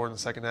 1.4 in the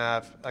second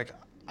half. Like,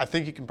 I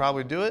think you can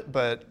probably do it,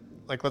 but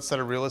like, let's set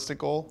a realistic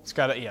goal. It's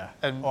got to,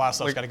 and a lot of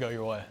stuff's got to go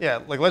your way.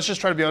 Yeah, like, let's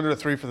just try to be under a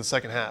 3 for the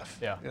second half.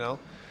 Yeah. You know?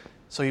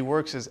 So he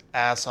works his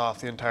ass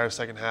off the entire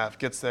second half,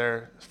 gets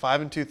there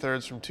 5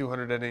 2/3 from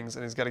 200 innings,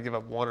 and he's got to give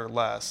up 1 or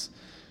less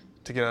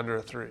to get under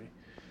a 3.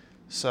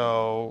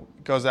 So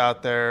goes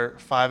out there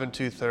 5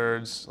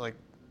 2/3, like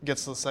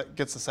gets the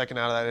second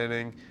out of that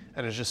inning,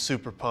 and is just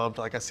super pumped.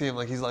 Like, I see him,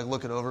 like, he's like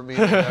looking over at me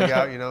in the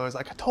dugout, you know. He's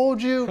like, I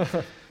told you.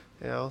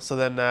 You know. So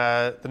then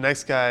the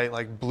next guy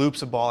like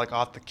bloops a ball like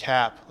off the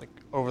cap, like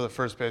over the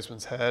first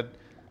baseman's head.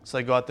 So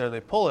they go out there and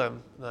they pull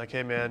him. And like,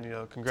 hey man, you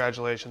know,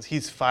 congratulations.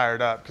 He's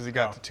fired up because he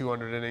got to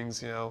 200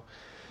 innings. You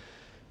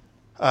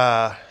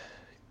know.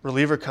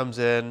 Reliever comes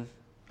in,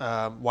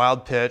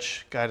 wild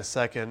pitch, guy to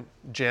second,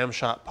 jam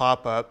shot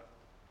pop up,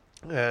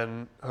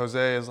 and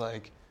Jose is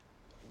like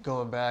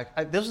going back.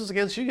 This was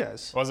against you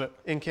guys. Was it?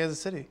 In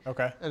Kansas City.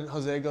 Okay. And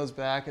Jose goes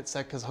back at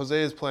second because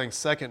Jose is playing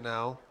second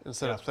now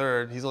instead of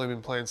third. He's only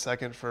been playing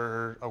second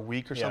for a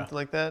week or something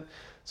like that.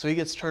 So he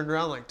gets turned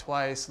around like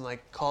twice and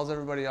like calls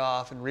everybody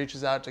off and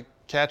reaches out to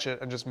catch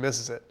it and just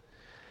misses it.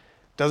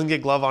 Doesn't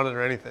get glove on it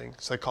or anything.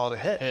 So they call it a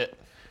hit.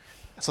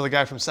 So the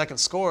guy from second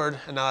scored,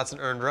 and now that's an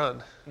earned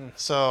run.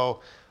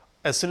 So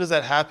as soon as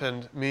that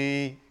happened,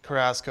 me,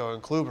 Carrasco,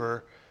 and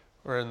Kluber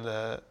were in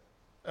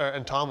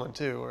and Tomlin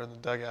too, were in the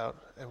dugout,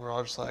 and we're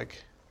all just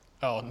like,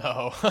 oh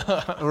no.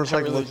 and we're just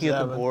like looking at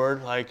the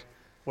board, like,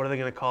 what are they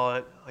gonna call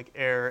it? Like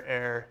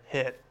error,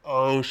 hit.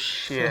 Oh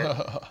shit.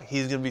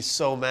 He's gonna be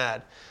so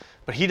mad.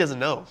 But he doesn't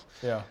know.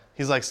 Yeah.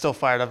 He's like still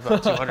fired up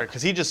about 200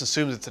 because he just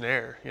assumes it's an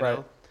error, you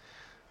know?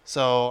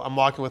 So I'm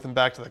walking with him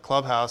back to the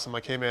clubhouse. I'm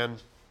like, hey man,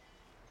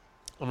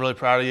 I'm really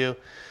proud of you.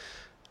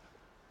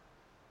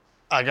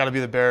 I got to be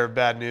the bearer of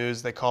bad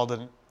news. They called it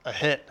a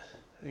hit.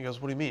 And he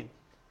goes, what do you mean?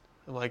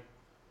 I'm like,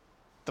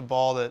 the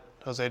ball that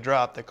Jose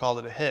dropped, they called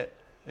it a hit.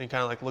 And he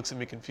kind of like looks at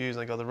me confused.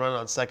 And I go, the run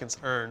on second's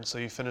earned, so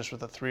you finished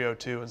with a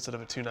 302 instead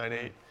of a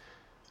 298.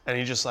 And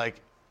he just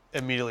like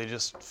immediately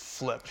just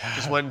flipped.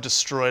 Just went and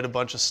destroyed a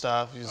bunch of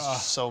stuff. He was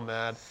just so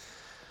mad.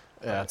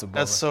 Yeah, that's a bummer.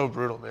 That's so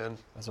brutal, man.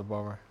 That's a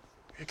bummer.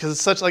 Because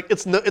it's such like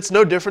it's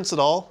no difference at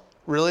all,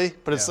 really,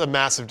 but it's a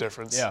massive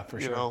difference. Yeah, for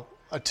sure. You know,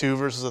 a 2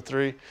 versus a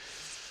 3.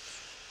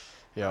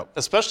 Yep.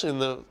 Especially in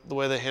the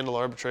way they handle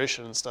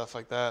arbitration and stuff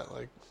like that.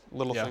 Like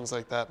little things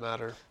like that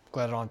matter.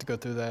 Glad I don't have to go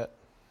through that.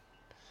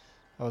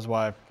 That was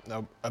why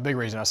a big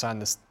reason I signed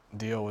this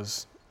deal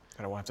was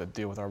I don't want to have to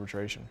deal with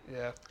arbitration.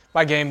 Yeah.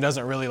 My game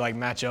doesn't really like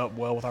match up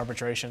well with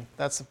arbitration.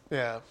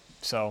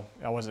 So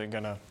I wasn't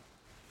gonna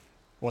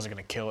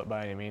kill it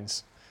by any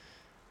means,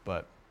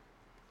 but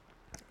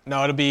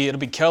no, it'll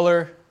be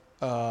Keller,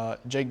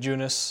 Jake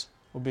Junis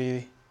will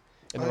be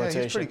in the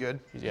rotation. He's pretty good.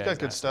 He's got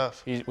good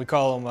stuff. We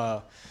call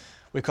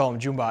him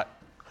Jumbot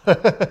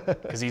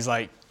because he's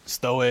like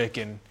stoic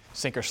and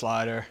sinker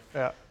slider.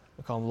 Yeah.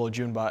 We call him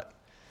Little Junebot.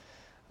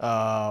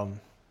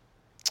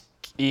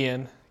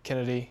 Ian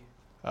Kennedy,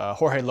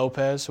 Jorge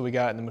Lopez, who we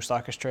got in the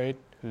Moustakas trade,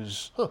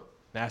 who's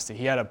nasty.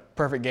 He had a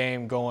perfect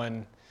game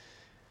going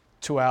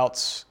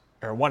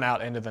 1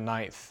 out into the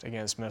 9th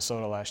against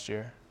Minnesota last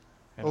year,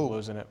 and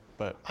losing it.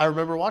 But I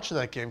remember watching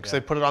that game because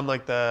they put it on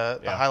like the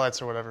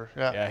highlights or whatever.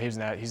 Yeah.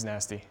 Yeah, he's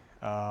nasty.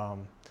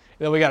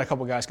 Then we got a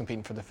couple guys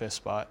competing for the 5th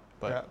spot,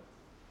 but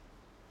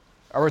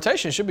our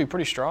rotation should be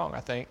pretty strong, I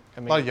think.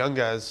 I mean, a lot of young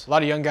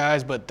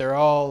guys. But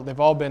they've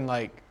all been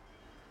like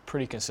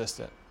pretty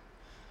consistent.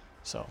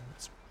 So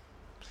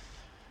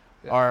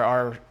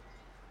our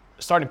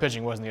starting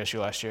pitching wasn't the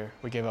issue last year.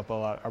 We gave up a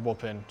lot. Our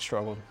bullpen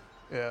struggled.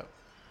 Yeah.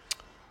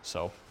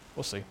 So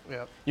we'll see.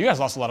 Yeah. You guys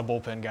lost a lot of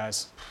bullpen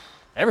guys.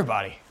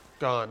 Everybody.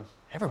 Gone.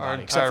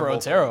 Everybody except for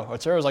Otero.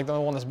 Otero's like the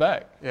only one that's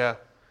back. Yeah.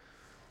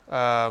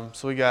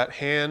 So we got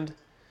Hand,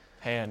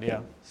 yeah.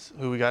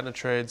 Who we got in a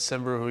trade.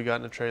 Simber, who we got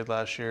in a trade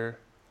last year.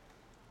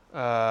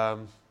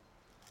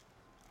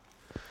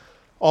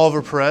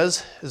 Oliver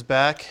Perez is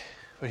back.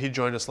 He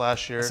joined us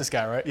last year. That's this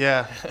guy, right?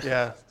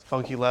 Yeah.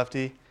 Funky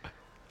lefty.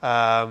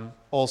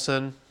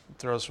 Olsen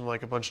throws from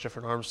like a bunch of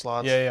different arm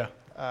slots. Yeah.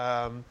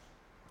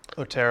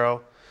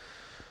 Otero.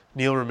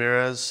 Neil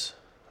Ramirez.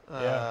 We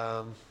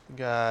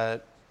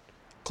got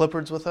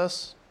Clippards with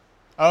us.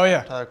 Oh,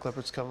 yeah. Tyler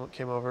Clippards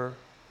came over.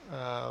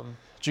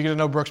 Did you get to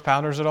know Brooks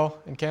Pounders at all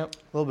in camp?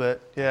 A little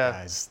bit,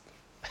 yeah.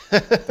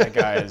 That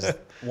guy is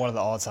one of the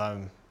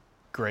all-time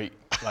great.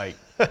 Like,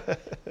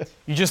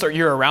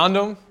 you're around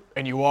him,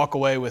 and you walk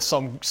away with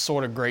some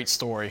sort of great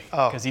story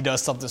Oh. because he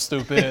does something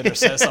stupid or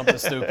says something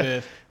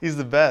stupid. He's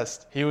the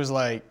best. He was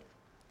like,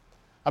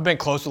 I've been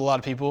close with a lot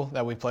of people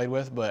that we played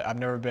with, but I've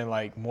never been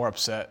like more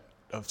upset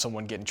of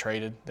someone getting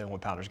traded than when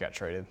Pounders got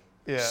traded.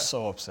 Yeah.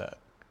 So upset.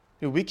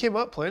 Dude, we came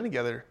up playing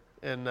together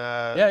and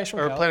he's from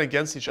or Cal. playing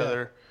against each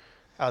other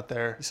out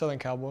there. He's Southern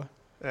Cowboy.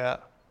 Yeah.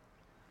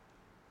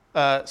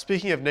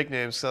 Speaking of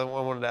nicknames, 'cause I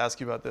wanted to ask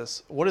you about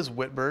this. What is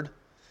Whitbird?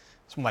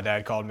 That's what my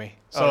dad called me.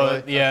 Oh, So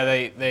really?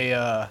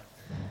 yeah,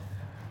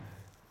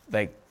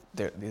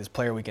 this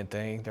player weekend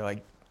thing. They're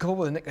like, go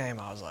with a nickname.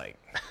 I was like,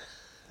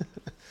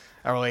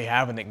 I don't really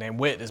have a nickname.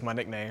 Whit is my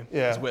nickname.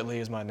 Yeah. Because Whitley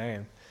is my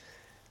name.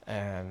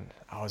 And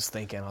I was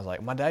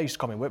like, my dad used to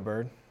call me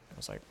Whitbird. I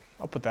was like,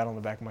 I'll put that on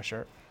the back of my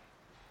shirt.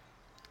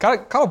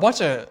 Caught a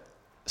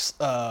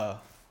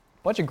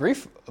bunch of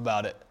grief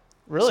about it.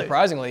 Really?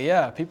 Surprisingly,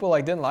 yeah. People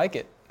like didn't like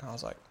it. I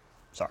was like,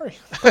 sorry.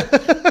 I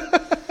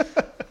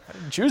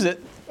didn't choose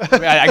it. I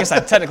mean, I guess I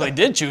technically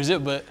did choose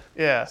it, but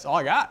Yeah. that's all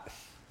I got.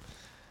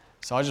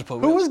 So I just put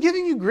Who Whit. was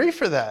giving you grief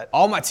for that?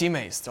 All my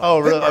teammates. They're Oh,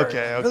 like, really? Whitbird.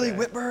 Okay, okay. Really,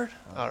 Whitbird?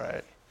 All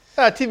right.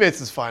 Teammates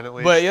is fine at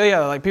least. But yeah,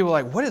 like people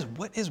are like, what is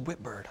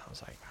Whitbird? I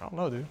was like, I don't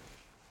know, dude.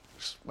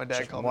 My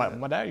dad called me that.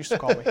 My dad used to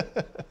call me.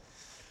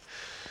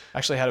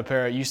 Actually had a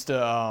pair. I used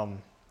to,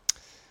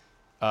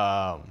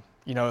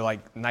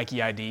 like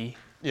Nike ID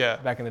Yeah.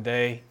 back in the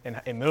day. And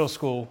in middle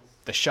school,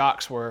 the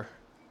shocks were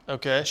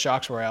Okay.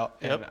 out,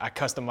 and Yep. I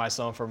customized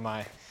some for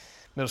my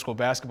middle school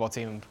basketball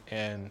team.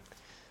 And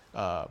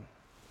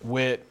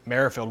Whit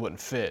Merrifield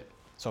wouldn't fit,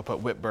 so I put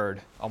Whitbird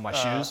on my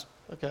shoes.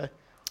 Okay.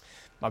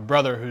 My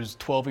brother, who's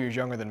 12 years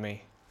younger than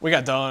me, we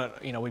got done.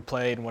 We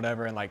played and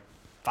whatever, and like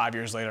 5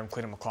 years later, I'm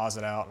cleaning my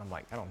closet out, and I'm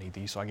like, I don't need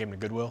these, so I gave them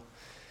to Goodwill.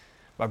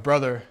 My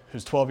brother,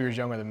 who's 12 years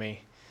younger than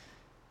me,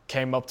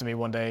 came up to me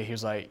one day. He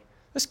was like,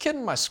 this kid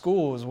in my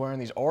school was wearing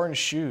these orange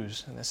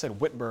shoes, and they said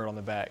Whitbird on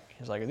the back. He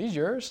was like, are these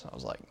yours? I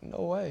was like,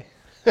 no way.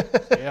 So,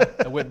 yeah,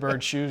 the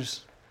Whitbird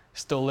shoes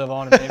still live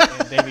on in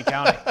Davie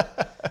County.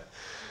 They're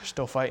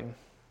still fighting.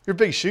 You're a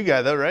big shoe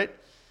guy though, right?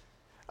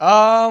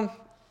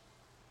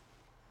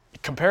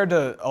 Compared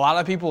to a lot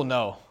of people,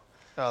 no.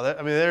 Oh,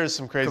 there's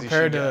some crazy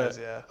Compared shoe to guys,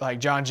 yeah. like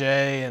John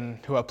Jay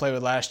and who I played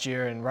with last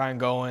year, and Ryan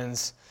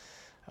Goins,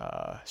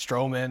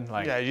 Stroman.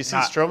 Like, Yeah, did you see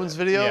Stroman's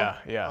video?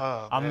 Yeah.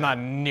 Oh, I'm man. not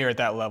near at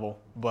that level,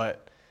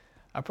 but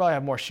I probably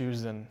have more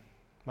shoes than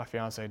my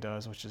fiance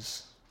does, which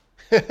is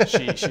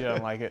she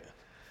doesn't like it.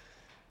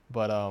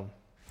 But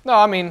no,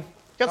 I mean,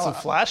 Got some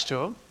flash to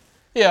him.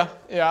 yeah.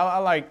 I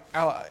like.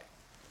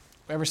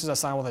 Ever since I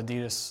signed with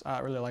Adidas, I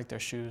really like their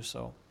shoes.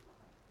 So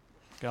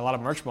got a lot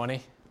of merch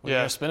money. What are you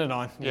Yeah. gonna spend it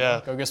on? You Yeah.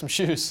 know, go get some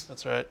shoes.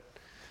 That's right.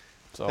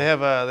 So They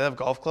have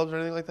golf clubs or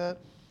anything like that?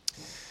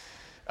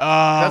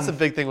 um, That's the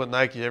big thing with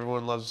Nike.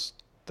 Everyone loves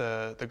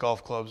the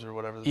golf clubs or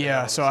whatever. that they have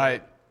yeah. on So the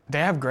site. they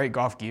have great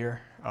golf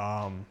gear.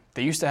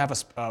 They used to have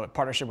a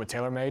partnership with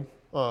TaylorMade,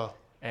 Oh,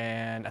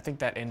 and I think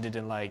that ended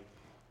in like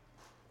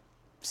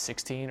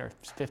 16 or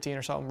 15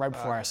 or something, right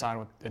before I signed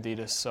with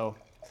Adidas. So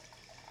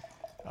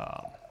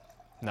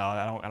no,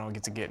 I don't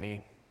get to get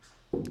any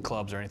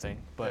clubs or anything,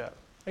 but Yeah.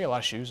 I get a lot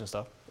of shoes and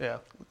stuff. yeah.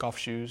 Golf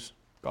shoes,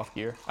 golf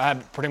gear. I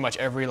have pretty much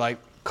every like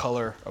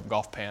color of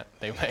golf pant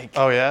they make.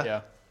 Oh,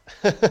 yeah?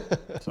 Yeah.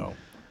 So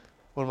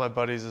One of my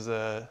buddies is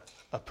a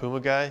Puma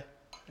guy.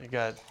 He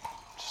got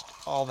just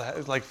all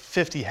the like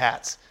 50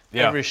 hats,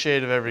 Yeah. every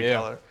shade of every Yeah.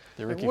 color.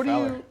 The Like, Ricky what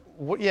Fowler. do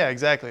you? Yeah,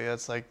 exactly.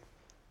 That's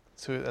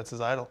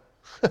his idol.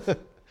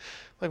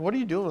 Like, what are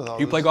you doing with all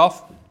You this? play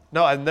golf?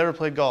 No, I've never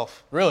played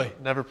golf. Really?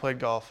 Never played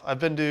golf. I've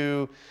been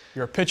to.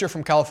 You're a pitcher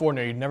from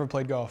California. You never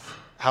played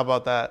golf. How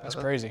about that? That's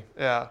crazy.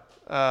 Yeah.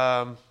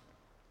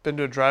 Been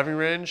to a driving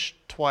range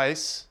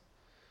twice.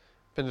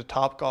 Been to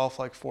Top Golf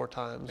like 4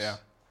 times. Yeah.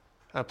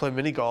 I play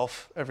mini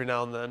golf every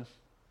now and then,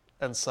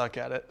 and suck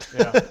at it.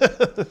 Yeah.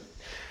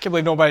 Can't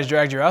believe nobody's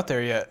dragged you out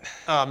there yet.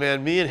 Oh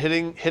man, me and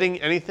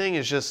hitting anything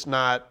is just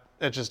not.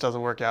 It just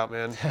doesn't work out,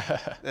 man.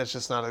 It's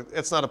just not.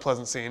 It's not a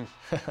pleasant scene.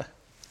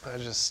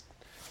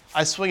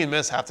 I swing and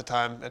miss half the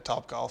time at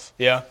Top Golf.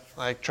 Yeah.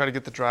 Like try to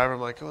get the driver.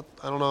 I'm like, oh,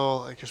 I don't know.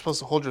 Like you're supposed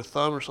to hold your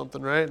thumb or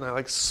something, right? And I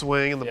like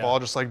swing, and the Yeah. ball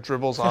just like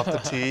dribbles off the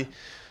tee. I'm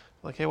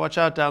like, hey, watch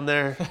out down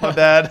there. My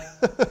bad.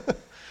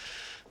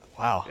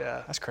 Wow.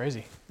 Yeah. That's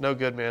crazy. No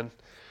good, man.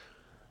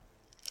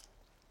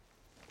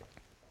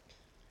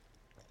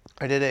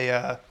 I did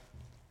a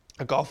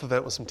golf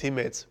event with some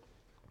teammates,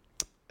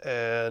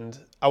 and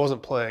I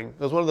wasn't playing. It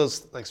was one of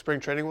those like spring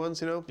training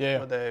ones, you know, Yeah.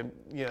 where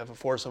they have a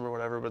foursome or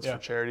whatever, but it's Yeah.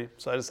 for charity.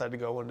 So I decided to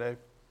go one day,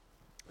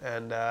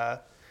 and so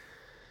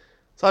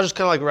I was just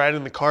kind of like riding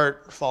in the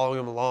cart, following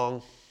them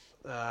along.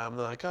 They're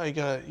like, "Oh, you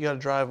gotta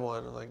drive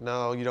one." I'm like,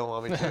 "No, you don't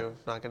want me to. I'm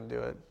not gonna do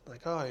it."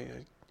 Like, "Oh,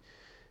 you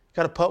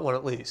gotta putt one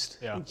at least.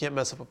 Yeah. You can't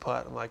mess up a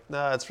putt." I'm like,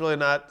 "No, it's really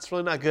not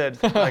good."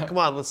 I'm like, "Come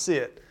on, let's see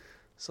it."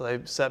 So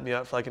they set me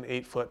up for like an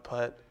 8-foot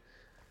putt.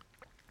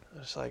 I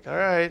was like, all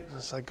right.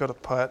 So I go to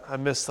putt. I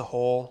miss the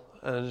hole,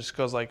 and it just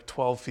goes like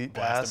 12 feet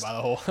Blasted past. by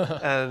the hole.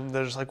 And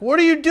they're just like, what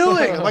are you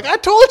doing? I'm like, I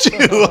told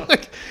you.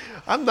 Like,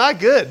 I'm not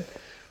good.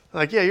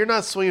 Like, yeah, you're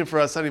not swinging for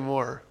us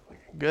anymore.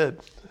 Like,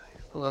 good.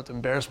 I don't have to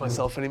embarrass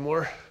myself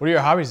anymore. What are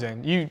your hobbies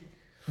then? You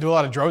do a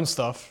lot of drone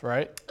stuff,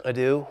 right? I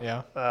do.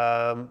 Yeah.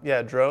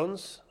 Yeah,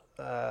 drones,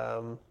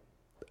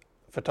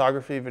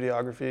 photography,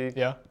 videography.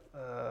 Yeah.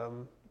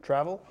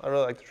 Travel. I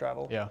really like to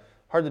travel. Yeah.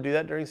 Hard to do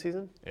that during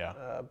season.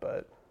 Yeah.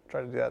 But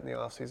try to do that in the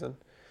off season.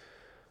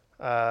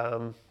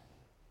 I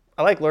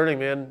like learning,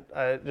 man.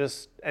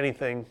 Just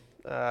anything.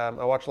 I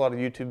watch a lot of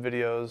YouTube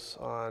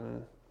videos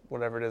on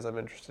whatever it is I'm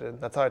interested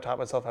in. That's how I taught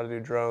myself how to do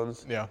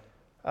drones. Yeah.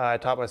 I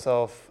taught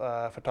myself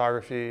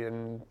photography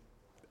and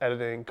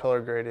editing,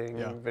 color grading,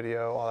 Yeah.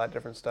 video, all that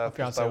different stuff just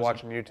fiance by was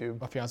watching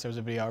YouTube. My fiance was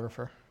a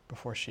videographer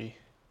before she's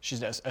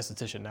an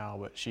esthetician now,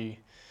 but she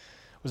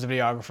was a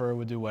videographer,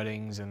 would do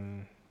weddings,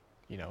 and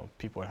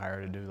people would hire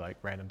her to do like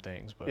random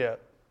things. But Yeah.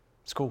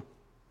 it's cool.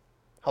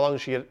 How long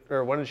did she get,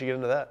 or when did she get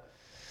into that?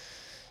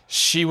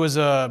 She was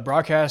a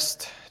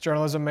broadcast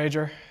journalism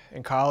major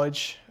in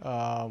college.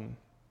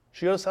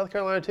 She go to South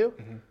Carolina too?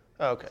 Mm-hmm.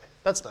 Oh, okay.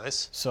 That's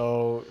nice.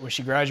 So when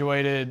she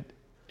graduated,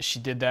 she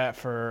did that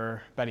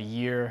for about a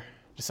year,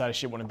 decided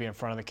she didn't want to be in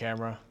front of the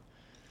camera.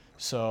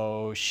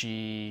 So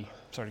she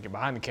started to get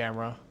behind the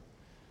camera,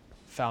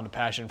 found a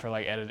passion for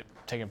like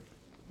taking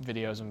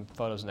videos and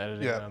photos and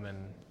editing them and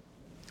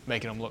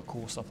making them look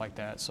cool, stuff like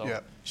that.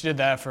 So she did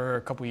that for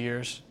a couple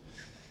years,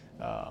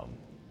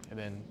 and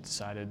then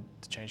decided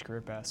to change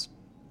career paths.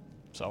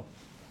 So,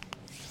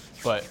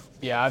 but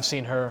yeah, I've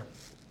seen her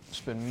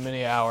spend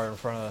many hours in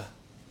front of the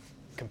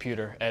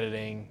computer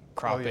editing,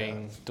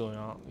 cropping, doing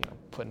all,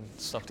 putting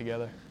stuff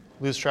together.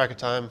 Lose track of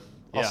time.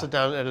 I'll Yeah. sit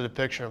down and edit a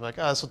picture. I'm like,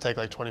 this will take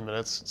like 20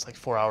 minutes. It's like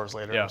 4 hours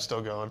later. Yeah. I'm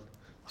still going.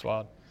 It's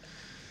wild.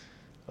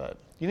 But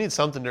you need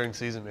something during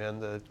season, man,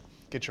 to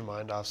get your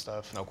mind off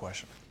stuff. No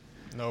question.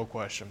 No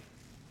question.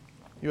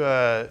 You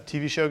a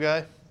TV show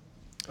guy?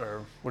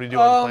 Or what do you do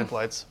on plane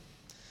flights?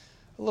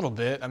 A little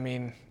bit. I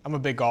mean, I'm a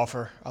big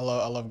golfer. I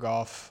love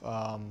golf.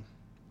 I'm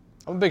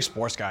a big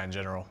sports guy in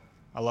general.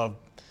 I love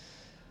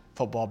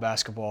football,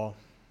 basketball,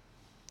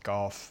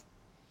 golf,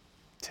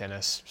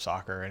 tennis,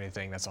 soccer,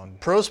 anything that's on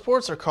Pro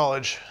sports or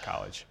college?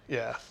 college.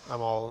 Yeah,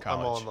 I'm all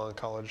College. in on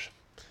college.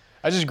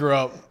 I just grew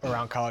up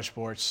around college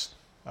sports.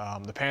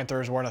 The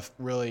Panthers weren't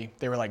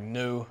they were like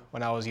new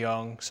when I was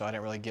young, so I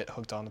didn't really get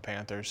hooked on the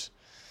Panthers.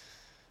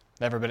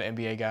 Never been an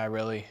NBA guy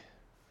really.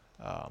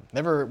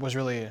 Never was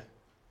really a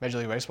Major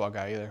League Baseball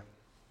guy either.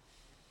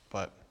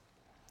 But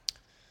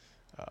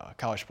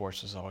college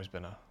sports has always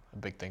been a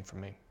big thing for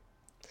me.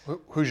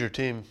 Who's your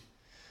team?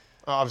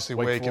 Obviously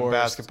Wake and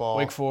basketball.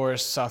 Wake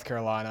Forest, South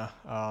Carolina.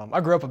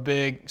 I grew up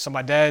so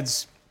my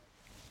dad's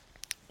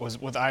was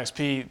with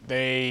ISP.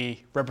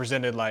 They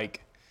represented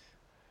like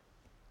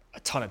a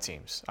ton of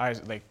teams.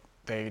 They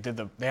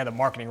had the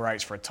marketing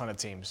rights for a ton of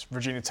teams.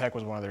 Virginia Tech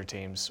was one of their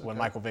teams when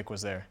Michael Vick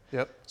was there.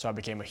 Yep. So I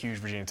became a huge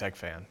Virginia Tech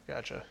fan.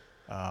 Gotcha.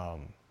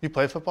 You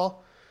play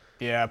football?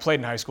 Yeah, I played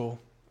in high school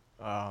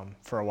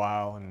for a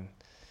while, and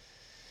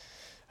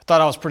I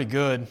thought I was pretty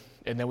good.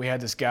 And then we had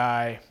this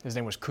guy, his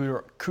name was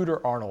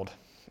Cooter Arnold,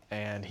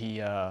 and he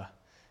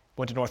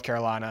went to North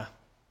Carolina,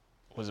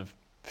 was a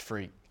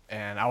freak,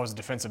 and I was a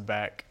defensive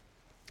back.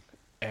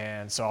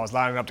 And so I was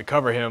lining up to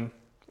cover him.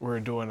 We were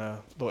doing a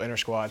little inter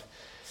squad,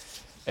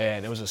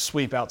 and it was a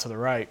sweep out to the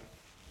right.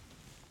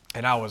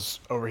 And I was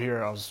over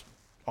here, I was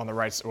on the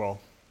right,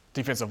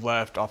 defensive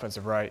left,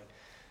 offensive right,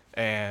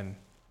 and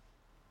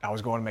I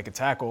was going to make a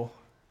tackle,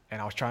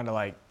 and I was trying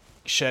to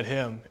shed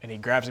him, and he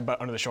grabs me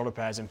under the shoulder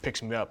pads and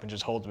picks me up and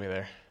just holds me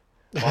there.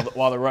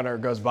 While the runner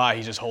goes by,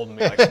 he's just holding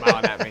me,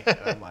 smiling at me. And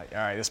I'm like, all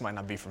right, this might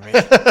not be for me. I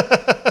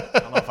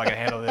don't know if I can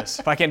handle this.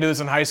 If I can't do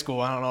this in high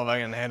school, I don't know if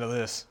I can handle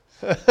this.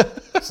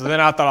 So then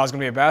I thought I was going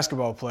to be a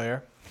basketball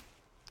player,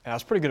 and I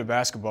was pretty good at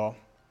basketball,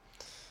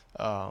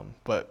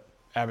 but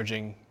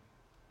averaging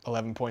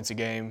 11 points a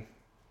game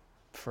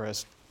for an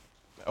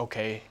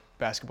okay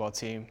basketball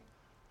team,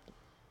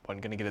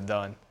 wasn't going to get it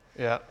done.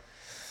 Yeah.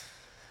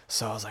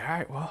 So I was like, all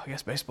right, well, I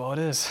guess baseball it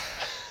is.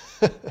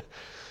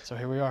 So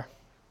here we are.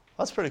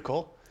 That's pretty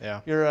cool.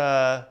 Yeah. You're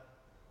a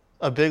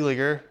big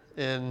leaguer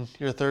in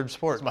your third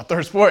sport. It's my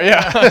third sport,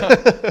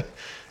 yeah.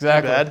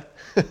 Exactly. Bad.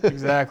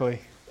 Exactly.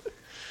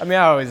 I mean,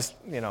 I always,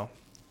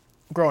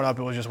 growing up,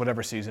 it was just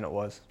whatever season it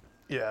was.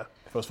 Yeah.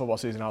 If it was football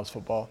season, I was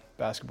football.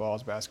 Basketball, I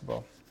was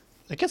basketball.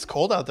 It gets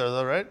cold out there,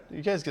 though, right?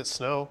 You guys get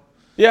snow.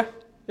 Yeah.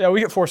 Yeah,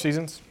 we get 4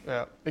 seasons.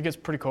 Yeah. It gets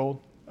pretty cold.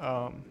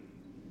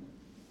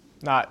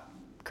 Not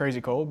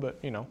crazy cold, but,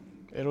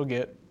 it'll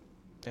get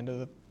into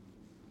the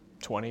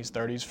 20s,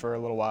 30s for a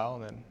little while,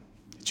 and then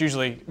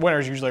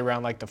winter's usually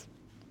around the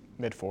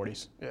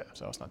mid-40s. Yeah.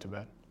 So it's not too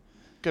bad.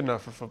 Good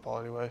enough for football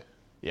anyway.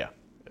 Yeah.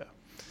 Yeah.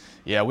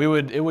 Yeah,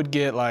 it would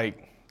get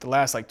the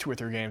last 2 or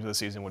 3 games of the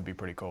season would be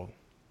pretty cold,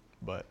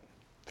 but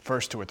the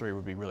first 2 or 3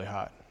 would be really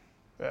hot.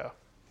 Yeah.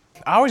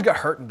 I always got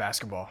hurt in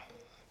basketball.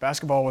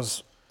 Basketball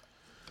was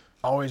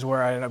always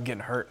where I ended up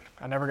getting hurt.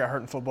 I never got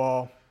hurt in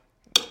football.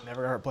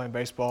 Never got hurt playing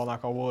baseball,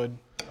 knock on wood.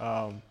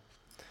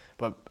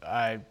 But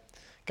I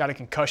got a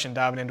concussion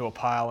diving into a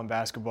pile in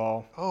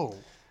basketball. Oh.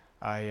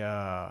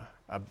 I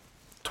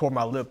tore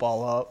my lip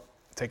all up,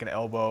 taking an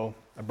elbow.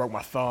 I broke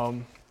my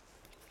thumb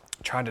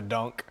trying to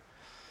dunk.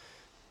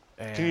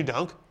 And Can you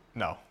dunk?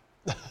 No.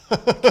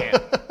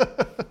 Can't.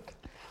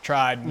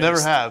 Tried, missed.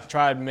 Never have.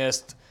 Tried,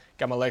 missed.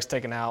 Got my legs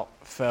taken out.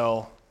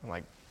 Fell. And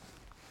like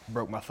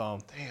broke my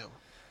thumb.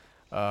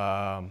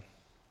 Damn.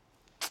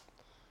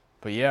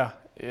 But yeah,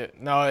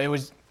 it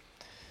was.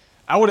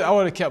 I would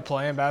have kept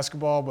playing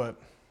basketball, but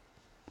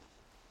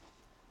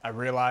I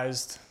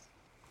realized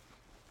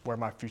where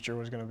my future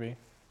was going to be.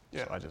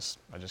 Yeah. So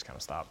I just kind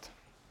of stopped.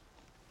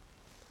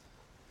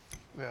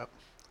 Yeah.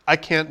 I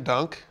can't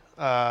dunk.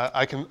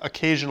 I can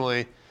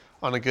occasionally,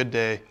 on a good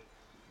day,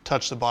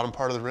 touch the bottom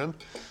part of the rim.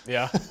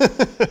 Yeah.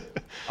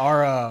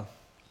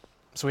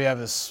 So we have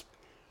this.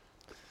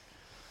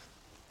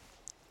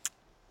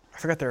 I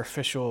forgot their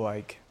official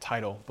like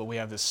title, but we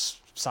have this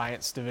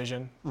science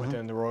division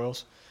within the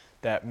Royals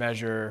that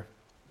measure.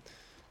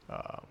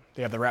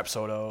 They have the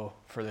Rapsodo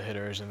for the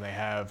hitters, and we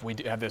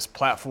have this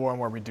platform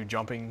where we do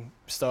jumping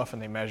stuff,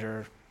 and they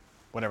measure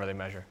whatever they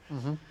measure.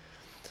 Mm-hmm.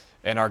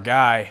 And our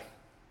guy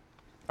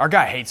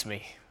hates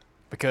me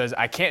because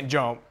I can't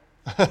jump,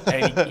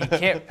 and he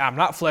can't. I'm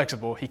not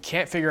flexible. He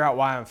can't figure out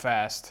why I'm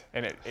fast,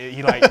 and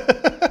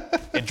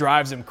it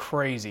drives him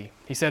crazy.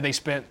 He said they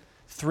spent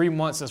 3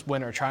 months this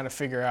winter trying to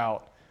figure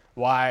out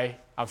why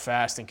I'm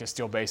fast and can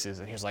steal bases,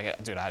 and he was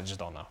like, "Dude, I just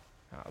don't know."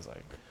 And I was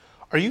like,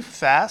 Are you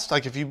fast?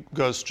 Like if you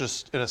go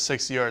just in a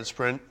 60-yard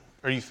sprint,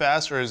 are you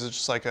fast, or is it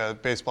just like a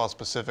baseball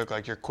specific,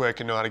 like you're quick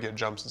and know how to get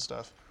jumps and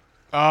stuff?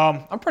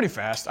 I'm pretty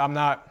fast. I'm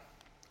not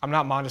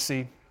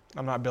Mondesi.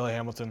 I'm not Billy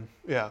Hamilton.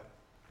 Yeah.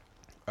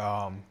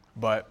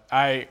 But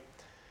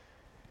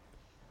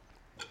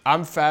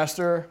I'm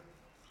faster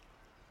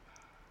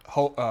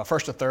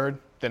first to third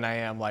than I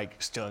am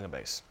like stealing a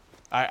base.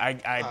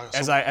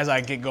 As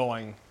I get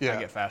going, I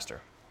get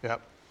faster.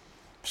 Yep.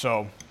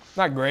 So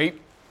not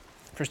great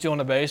for stealing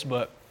a base,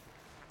 but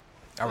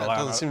I rely on.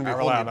 Doesn't seem to be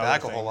holding you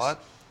back a whole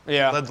lot.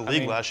 Yeah. Led the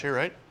league last year,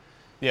 right?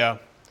 Yeah.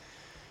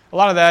 A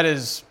lot of that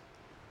is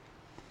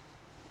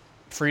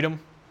freedom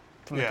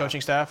from the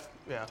coaching staff.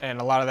 Yeah.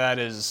 And a lot of that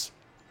is,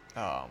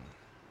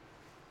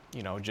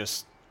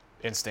 just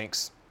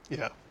instincts.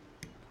 Yeah.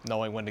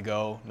 Knowing when to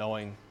go,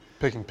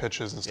 Picking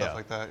pitches and stuff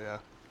like that, yeah.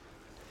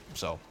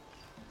 So.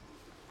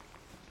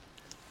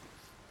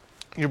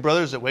 Your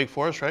brother's at Wake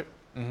Forest, right?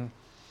 Mm-hmm.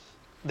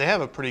 They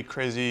have a pretty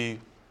crazy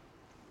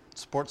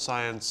sports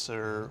science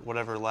or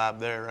whatever lab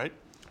there, right?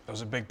 It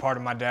was a big part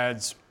of my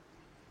dad's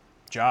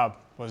job,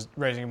 was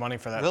raising money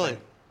for that. Really?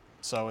 Thing.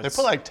 So they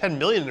put like $10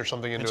 million or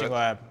something into it.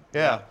 Lab.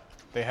 Yeah.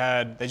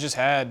 They just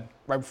had,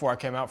 right before I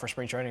came out for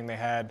spring training, they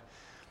had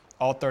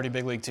all 30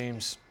 big league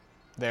teams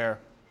there,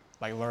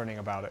 like learning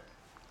about it.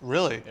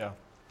 Really? Yeah.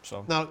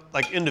 So now,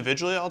 like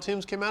individually, all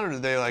teams came out, or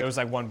did they like? It was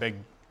like one big.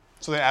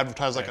 So they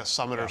advertised like a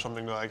summit or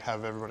something to like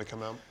have everybody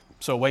come out.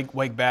 So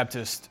Wake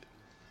Baptist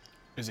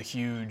is a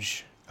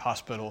huge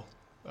hospital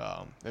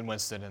in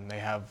Winston, and they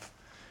have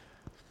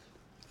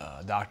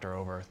a doctor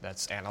over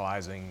that's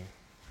analyzing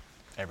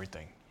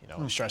everything.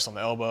 Stress on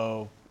the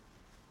elbow,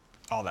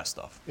 all that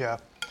stuff. Yeah.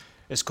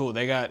 It's cool.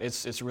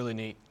 It's really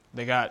neat.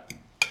 They got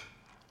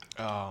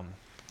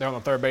they're on the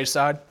third base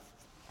side.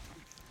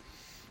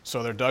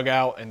 So their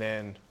dugout, and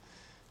then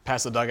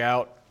past the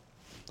dugout,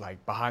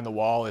 like behind the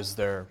wall is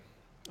their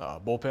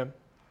bullpen,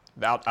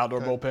 the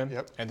outdoor bullpen.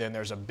 Yep. And then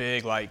there's a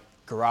big like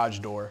garage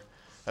door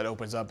that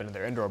opens up into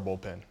their indoor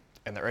bullpen.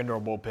 And their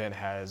indoor bullpen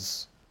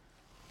has,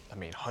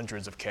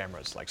 hundreds of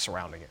cameras like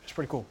surrounding it. It's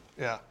pretty cool.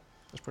 Yeah.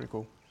 It's pretty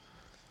cool.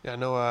 Yeah, I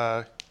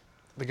know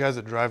the guys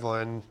at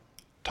Driveline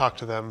talk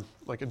to them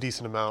like a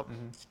decent amount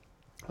and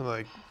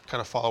like kind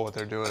of follow what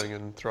they're doing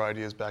and throw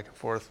ideas back and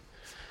forth.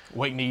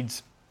 Wake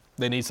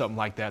they need something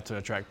like that to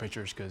attract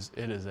pitchers because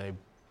it is a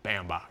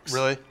bandbox.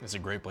 Really? It's a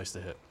great place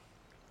to hit.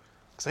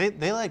 Because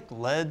they like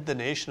led the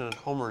nation in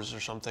homers or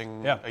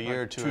something a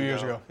year or two ago. 2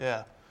 years ago.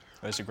 Yeah.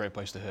 It's a great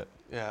place to hit.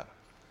 Yeah.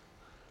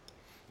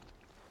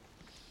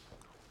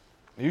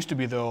 It used to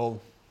be the old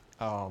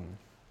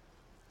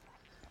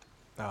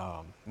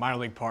minor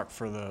league park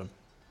for the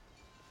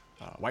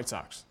White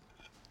Sox,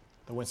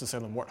 the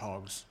Winston-Salem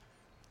Warthogs.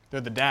 They're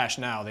the Dash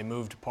now. They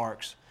moved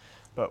parks.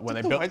 But when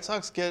Did they built the White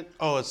Sox get?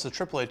 Oh, it's the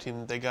AAA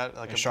team. They got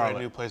like a brand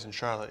new place in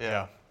Charlotte.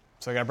 Yeah.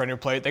 So they got a brand new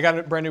place. They got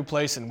a brand new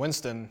place in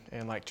Winston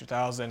in like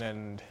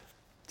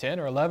 2010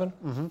 or 11.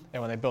 Mm-hmm.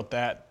 And when they built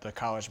that, the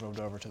college moved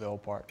over to the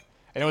old park.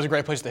 And it was a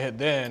great place to hit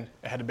then.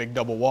 It had a big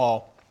double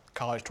wall.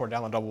 College tore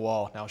down the double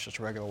wall. Now it's just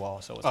a regular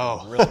wall. So it's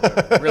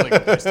a really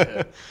good place to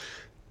hit.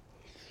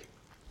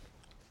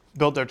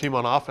 Built their team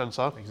on offense,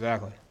 huh?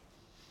 Exactly.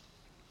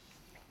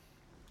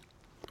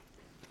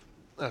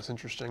 That's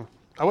interesting.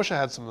 I wish I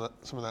had some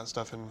of that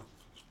stuff in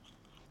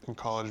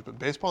college, but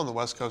baseball on the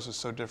West Coast is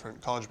so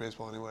different. College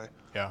baseball, anyway.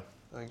 Yeah.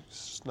 Like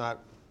it's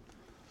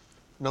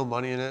no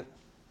money in it.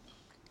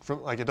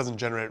 It doesn't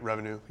generate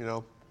revenue,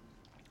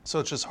 So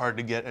it's just hard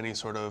to get any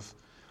sort of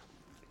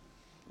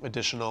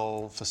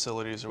additional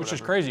facilities or whatever.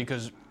 Which is crazy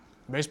because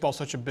baseball's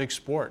such a big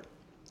sport.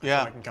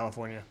 Yeah. Like in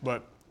California,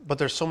 but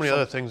there's so many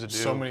other things to do.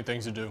 So many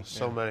things to do.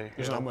 So many.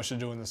 There's not much to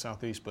do in the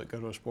Southeast, but go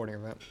to a sporting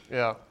event.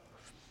 Yeah.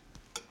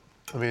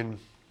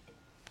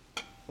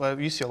 Well,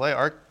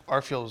 UCLA,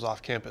 our field was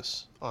off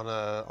campus on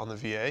the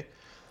VA.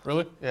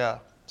 Really? Yeah.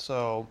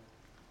 So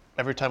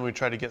every time we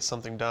tried to get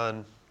something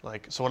done,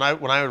 so when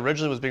I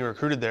originally was being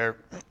recruited there,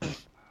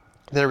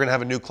 they were going to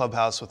have a new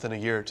clubhouse within a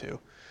year or two,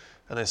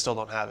 and they still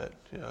don't have it.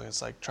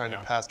 It's like trying to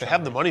pass. They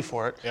have the money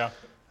for it. Yeah.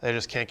 They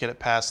just can't get it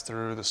passed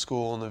through the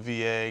school and the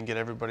VA and get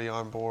everybody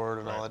on board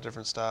and all that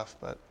different stuff.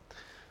 But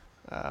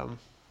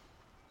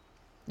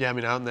yeah, I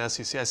mean, out in the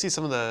SEC, I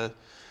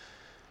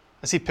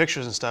see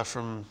pictures and stuff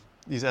from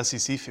these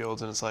SEC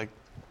fields, and it's like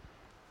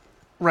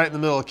right in the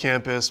middle of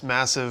campus,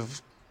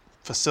 massive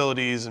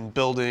facilities and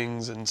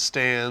buildings and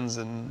stands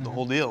and the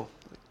whole deal.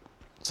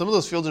 Some of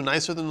those fields are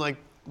nicer than like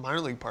minor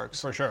league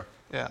parks. For sure.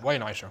 Yeah. Way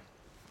nicer.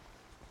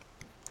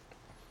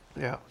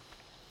 Yeah.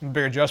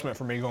 Big adjustment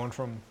for me going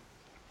from,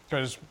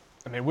 because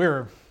I mean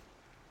we're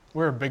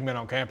big men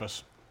on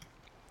campus,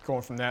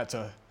 going from that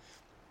to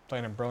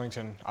playing in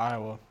Burlington,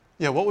 Iowa.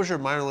 Yeah. What was your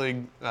minor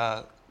league?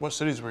 What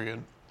cities were you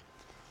in?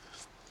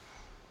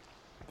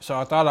 So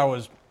I thought I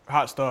was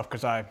hot stuff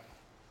because I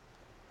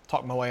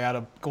talked my way out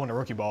of going to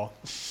rookie ball.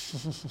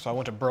 So I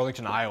went to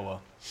Burlington,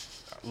 Iowa,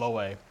 low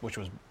A, which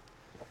was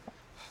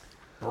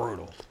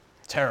brutal,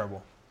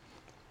 terrible.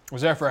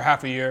 Was there for a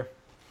half a year,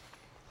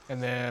 and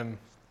then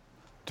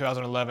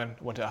 2011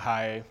 went to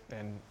high A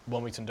in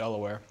Wilmington,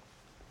 Delaware.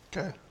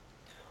 Okay.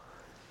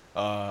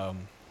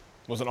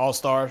 Was an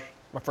all-star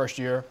my first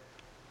year.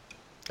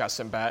 Got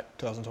sent back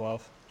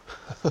 2012.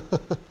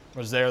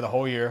 Was there the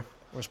whole year.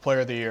 Was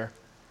player of the year.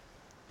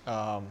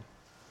 I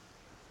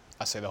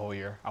say the whole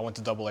year. I went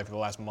to Double A for the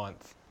last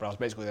month, but I was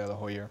basically there the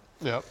whole year.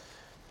 Yep.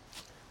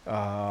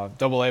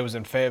 Double A was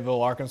in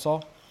Fayetteville,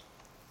 Arkansas,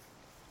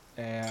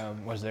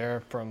 and was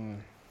there from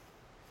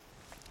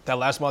that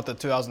last month of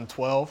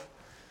 2012.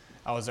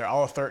 I was there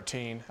all of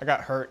 13. I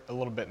got hurt a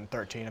little bit in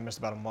 13. I missed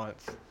about a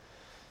month.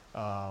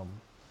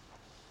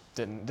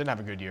 Didn't have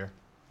a good year.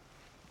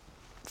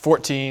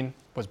 14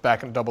 was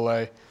back in Double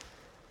A.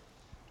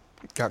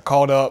 Got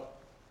called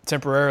up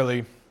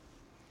temporarily.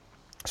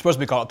 Supposed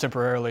to be called up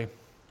temporarily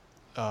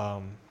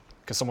because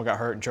someone got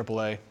hurt in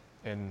AAA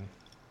in,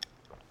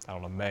 I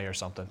don't know, May or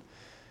something.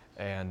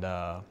 And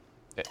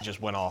it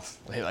just went off.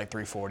 I hit like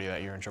 340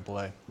 that year in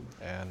AAA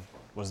and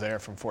was there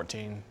from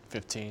 14,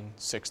 15,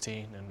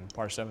 16, and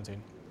part of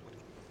 17.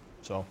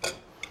 So.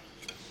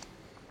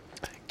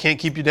 Can't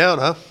keep you down,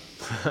 huh?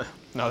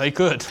 No, they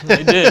could.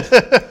 They did.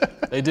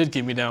 They did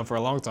keep me down for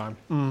a long time.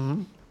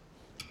 Mm-hmm.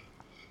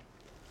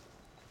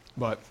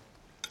 But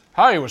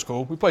high was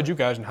cool. We played you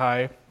guys in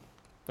high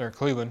there in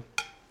Cleveland.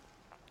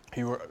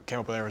 You came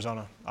up with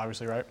Arizona,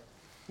 obviously, right?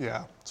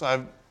 Yeah. So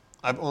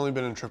I've only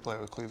been in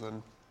AAA with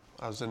Cleveland.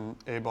 I was in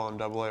A-ball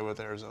and AA with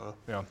Arizona.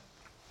 Yeah.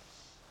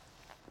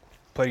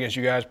 Played against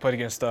you guys. Played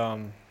against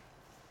trying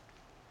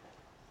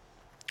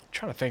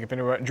to think if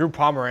anyone. Drew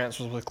Pomerantz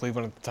was with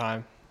Cleveland at the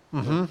time.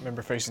 Mm-hmm.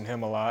 Remember facing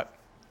him a lot.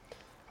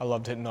 I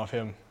loved hitting off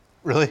him.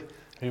 Really?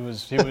 He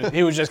was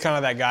just kind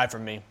of that guy for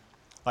me.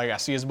 Like, I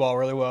see his ball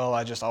really well.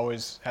 I just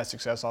always had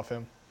success off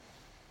him.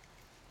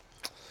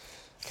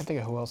 Can't think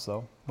of who else,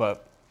 though.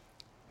 But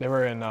they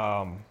were in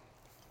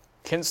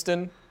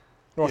Kinston,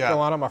 North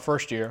Carolina, my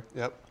first year.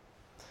 Yep.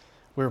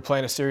 We were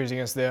playing a series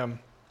against them,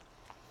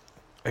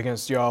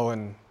 against y'all,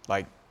 and,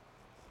 like,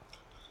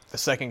 the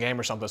second game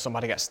or something,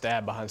 somebody got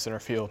stabbed behind center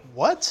field.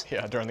 What?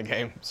 Yeah, during the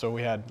game. So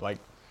we had, like,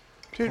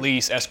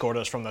 police escort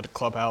us from the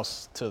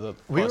clubhouse to the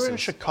We buses. were in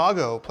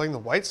Chicago playing the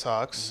White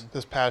Sox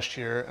this past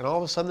year, and all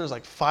of a sudden there's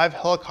like 5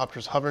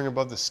 helicopters hovering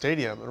above the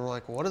stadium, and we're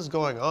like, what is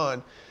going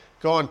on?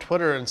 Go on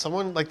Twitter, and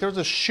someone, like, there was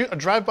a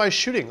drive-by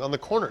shooting on the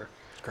corner.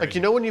 Like,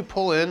 you know when you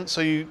pull in,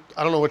 so I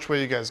don't know which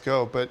way you guys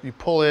go, but you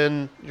pull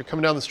in, you're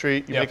coming down the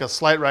street, you make a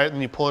slight right, and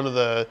then you pull into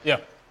the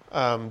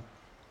parking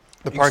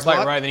lot.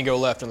 Slight right, then you go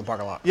left in the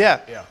parking lot.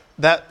 Yeah. Yeah.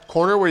 That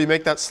corner where you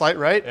make that slight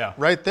right, Yeah.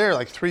 right there,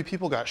 like 3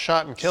 people got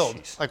shot and killed.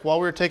 Jeez. Like while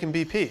we were taking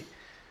BP.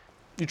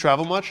 You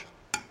travel much?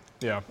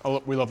 Yeah,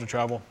 we love to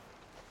travel.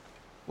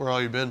 Where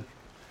all you been?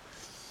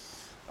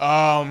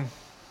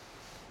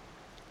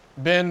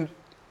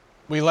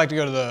 We like to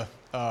go to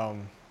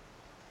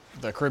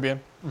the Caribbean.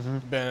 Mm-hmm.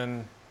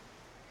 Been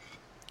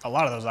a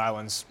lot of those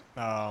islands.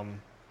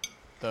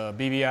 The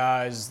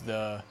BVI's,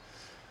 the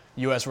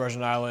U.S.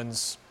 Virgin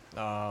Islands,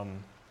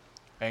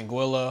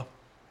 Anguilla,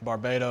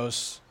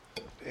 Barbados,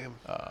 Damn.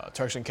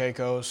 Turks and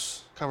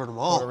Caicos, Covered them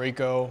all. Puerto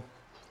Rico.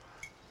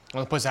 The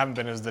only place I haven't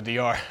been is the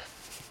DR.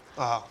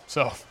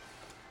 So.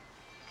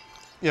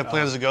 You have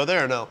plans to go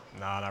there or no?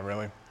 No, not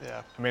really.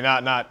 Yeah. I mean,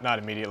 not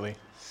immediately.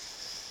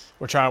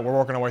 We're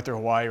working our way through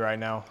Hawaii right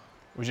now.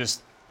 I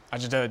just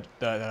did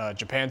the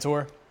Japan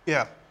tour.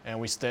 Yeah. And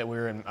we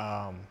were in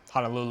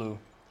Honolulu.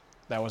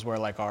 That was where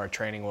like our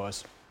training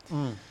was.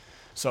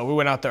 So we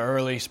went out there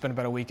early, spent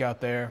about a week out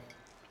there.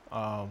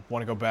 Want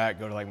to go back,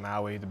 go to like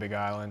Maui, the Big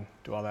Island,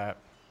 do all that.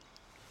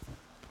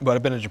 But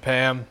I've been to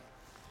Japan.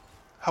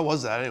 How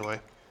was that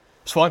anyway?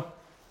 It's fun.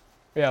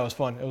 Yeah, it was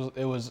fun.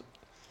 It was.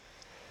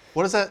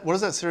 What is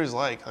that series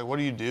like? Like, what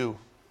do you do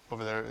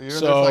over there? You're there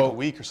for like a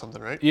week or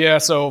something, right? Yeah.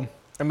 So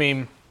I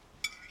mean,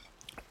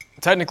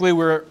 technically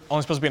we're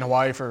only supposed to be in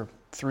Hawaii for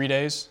 3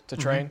 days to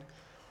train,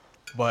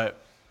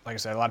 but like I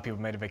said, a lot of people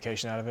made a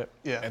vacation out of it.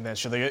 Yeah. And then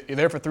so you're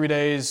there for 3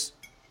 days,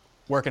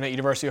 working at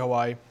University of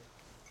Hawaii,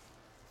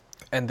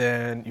 and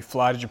then you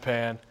fly to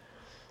Japan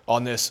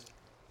on this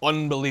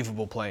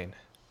unbelievable plane.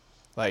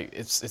 Like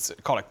it's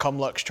called a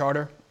Cumlux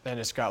charter, and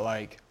it's got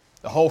like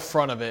the whole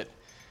front of it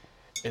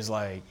is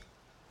like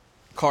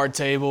card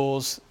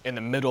tables. In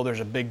the middle, there's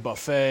a big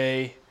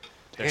buffet.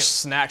 There's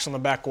snacks on the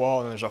back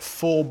wall, and there's a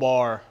full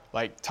bar,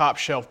 like top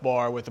shelf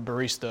bar with a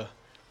barista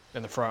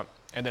in the front.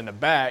 And then the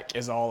back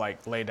is all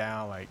like laid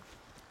down, like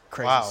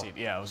crazy seat.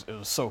 Yeah, it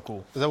was so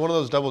cool. Is that one of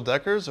those double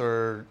deckers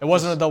or? It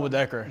wasn't a double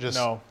decker.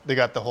 No. They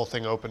got the whole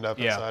thing opened up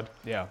inside.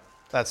 Yeah.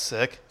 That's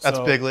sick. That's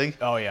big league.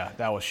 Oh yeah,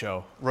 that was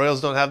show. Royals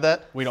don't have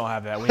that? We don't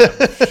have that. We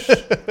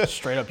have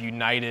straight up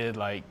United,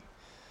 like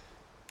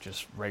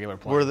just regular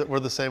plane. We're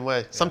the same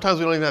way. Yeah. Sometimes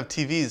we don't even have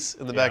TVs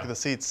in the back of the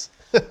seats.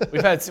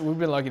 We've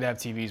been lucky to have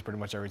TVs pretty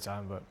much every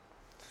time, but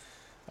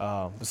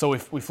so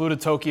we flew to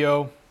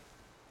Tokyo,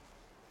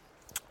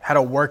 had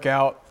a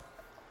workout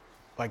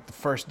like the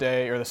first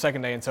day or the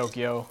second day in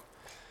Tokyo,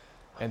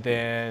 and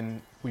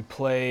then we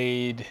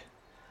played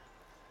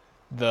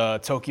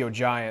the Tokyo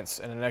Giants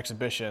in an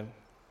exhibition,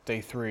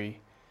 day 3,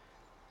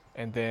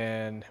 and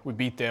then we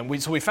beat them.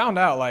 So we found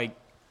out, like,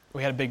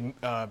 we had a big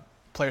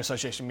player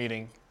association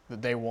meeting the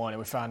day 1, and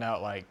we found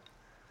out, like,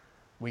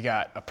 we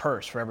got a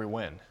purse for every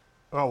win.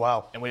 Oh,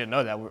 wow. And we didn't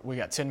know that. We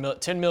got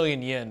 10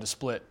 million yen to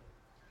split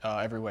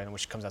every win,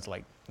 which comes out to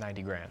like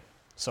 90 grand.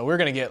 So we're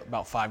going to get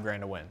about 5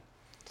 grand to win.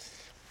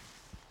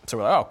 So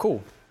we're like, oh,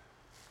 cool.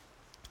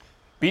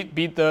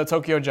 Beat the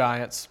Tokyo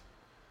Giants.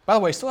 By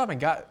the way, still haven't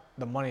got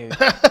the money.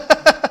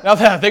 Now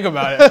that I think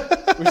about it,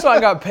 we still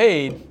haven't got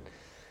paid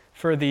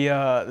for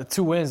the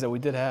 2 wins that we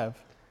did have.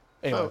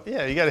 Anyway. Oh,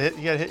 yeah, you gotta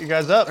hit your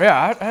guys up.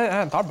 Yeah, I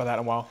hadn't thought about that in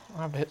a while.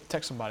 I'll have to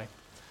text somebody.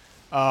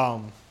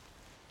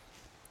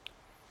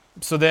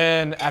 So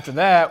then after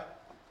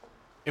that,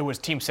 it was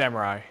Team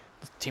Samurai,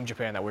 Team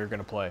Japan that we were going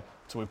to play.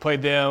 So we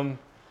played them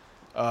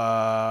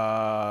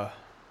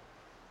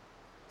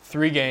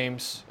 3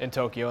 games in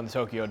Tokyo, in the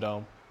Tokyo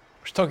Dome.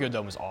 Which Tokyo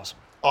Dome is awesome.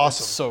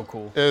 Awesome. It's so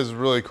cool. It is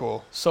really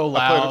cool. So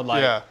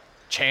loud,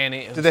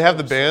 chanting. Did they have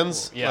the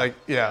bands? Cool. Yeah. Like,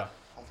 yeah.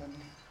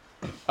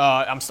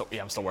 I'm still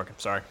working.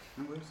 Sorry.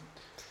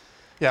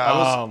 Yeah,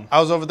 I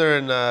was over there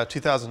in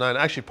 2009.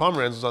 Actually,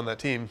 Pomeranz was on that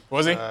team.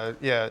 Was he?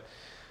 Yeah.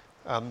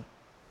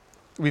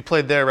 We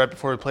played there right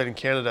before we played in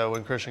Canada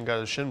when Christian got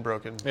his shin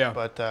broken. Yeah.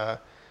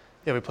 But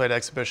we played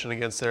exhibition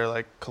against their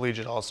like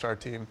collegiate all-star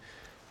team.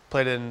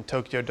 Played in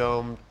Tokyo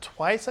Dome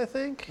twice, I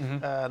think,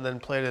 and then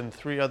played in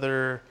 3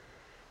 other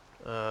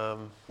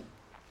spots.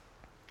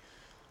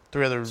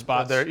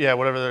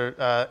 Whatever their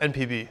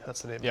NPB.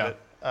 That's the name Yeah. of it.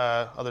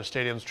 Other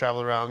stadiums,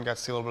 traveled around, got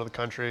to see a little bit of the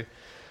country.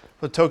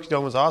 But Tokyo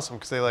Dome was awesome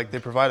because they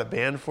provide a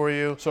band for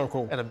you. So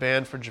cool. And a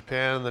band for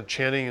Japan, and they're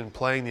chanting and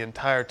playing the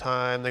entire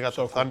time. They got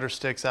the thunder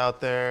sticks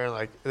out there.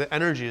 Like, the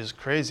energy is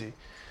crazy.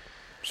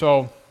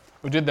 So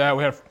we did that.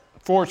 We had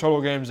 4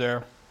 total games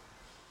there.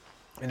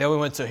 And then we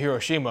went to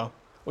Hiroshima,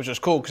 which was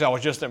cool because I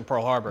was just in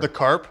Pearl Harbor. The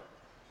Carp?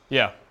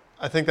 Yeah.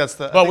 I think that's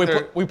the... But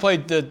we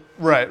played the...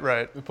 Right.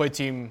 We played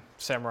Team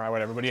Samurai,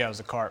 whatever. But yeah, it was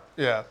the Carp.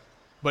 Yeah.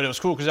 But it was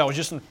cool because I was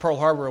just in Pearl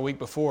Harbor a week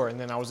before, and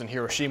then I was in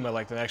Hiroshima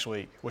like the next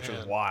week, which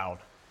was wild.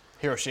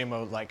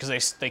 Hiroshima, like,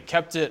 because they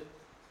kept it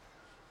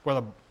where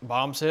the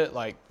bombs hit.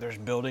 Like, there's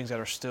buildings that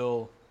are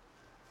still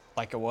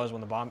like it was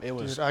when the bomb. It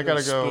was. Dude, I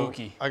gotta go.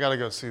 Spooky. I gotta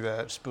go see that.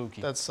 It was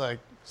spooky. That's like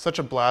such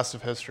a blast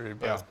of history.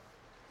 But yeah.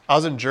 I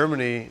was in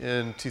Germany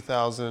in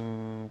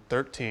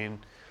 2013,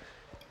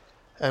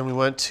 and we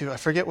went to, I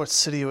forget what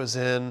city it was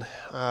in,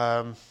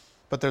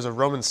 but there's a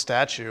Roman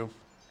statue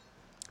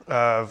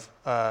of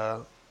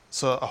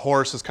so a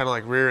horse is kind of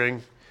like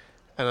rearing,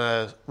 and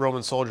a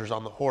Roman soldier's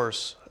on the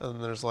horse,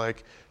 and there's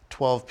like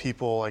 12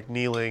 people like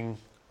kneeling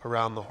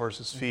around the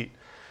horse's feet.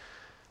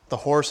 The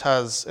horse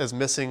is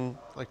missing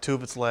like 2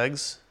 of its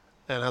legs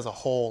and has a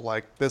hole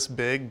like this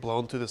big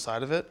blown through the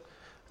side of it,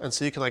 and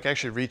so you can like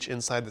actually reach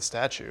inside the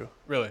statue.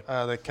 Really?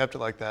 They kept it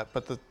like that,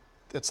 but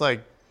it's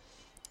like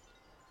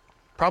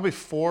probably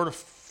 4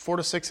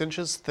 to 6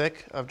 inches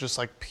thick of just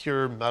like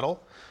pure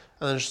metal,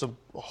 and then just a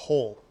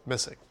hole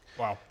missing.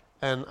 Wow.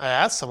 And I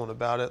asked someone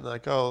about it, and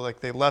like, like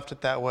they left it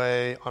that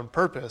way on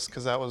purpose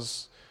because that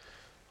was,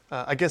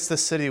 I guess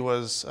this city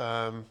was,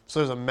 so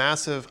there's a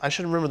massive, I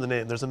should remember the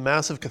name, there's a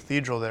massive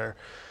cathedral there,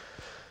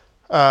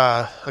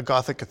 a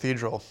Gothic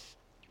cathedral.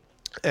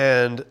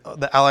 And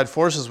the Allied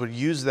forces would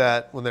use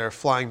that when they were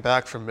flying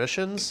back from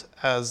missions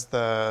as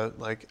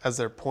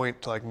their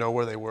point to like know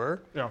where they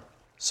were. Yeah.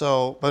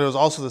 So, but it was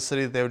also the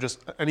city they would just,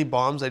 any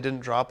bombs they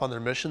didn't drop on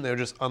their mission, they would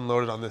just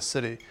unload it on this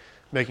city,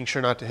 making sure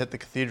not to hit the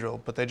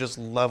cathedral, but they just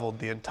leveled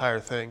the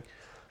entire thing.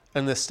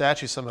 And this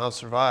statue somehow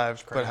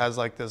survived, but has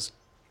like this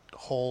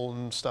hole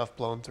and stuff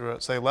blown through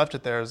it. So they left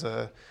it there as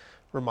a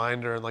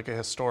reminder and like a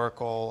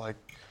historical like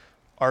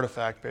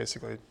artifact,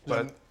 basically.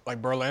 But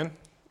like Berlin?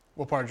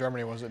 What part of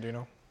Germany was it, do you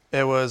know?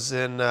 It was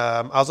in,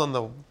 I was on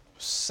the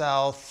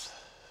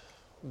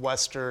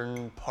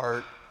southwestern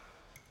part,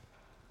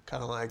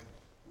 kind of like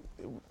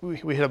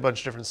we hit a bunch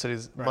of different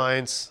cities. Right.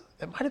 Mainz.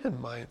 It might have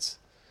been Mainz.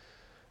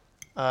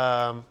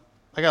 I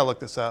gotta look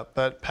this up.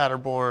 But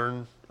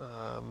Paderborn,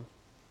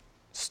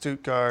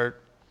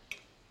 Stuttgart,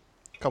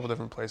 a couple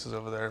different places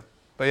over there.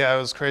 But yeah, it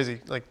was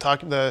crazy. Like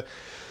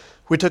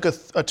we took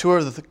a tour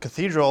of the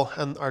cathedral,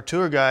 and our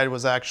tour guide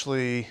was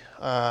actually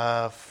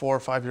 4 or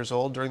 5 years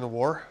old during the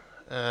war.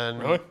 And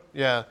Really?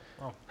 yeah,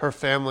 Wow. her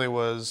family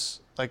was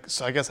like,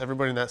 so I guess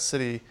everybody in that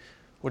city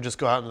would just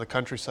go out into the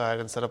countryside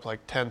and set up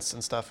like tents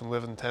and stuff and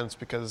live in tents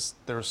because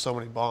there were so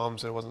many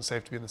bombs, it wasn't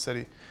safe to be in the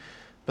city.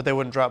 But they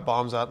wouldn't drop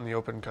bombs out in the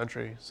open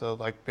country. So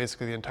like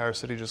basically the entire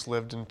city just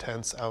lived in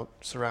tents out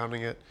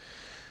surrounding it.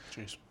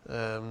 Jeez.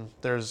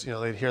 There's,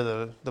 they'd hear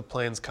the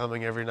planes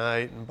coming every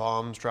night and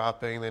bombs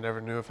dropping. They never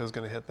knew if it was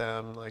going to hit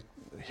them. Like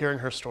hearing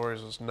her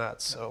stories was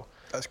nuts. So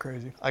That's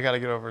crazy. I got to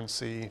get over and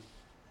see.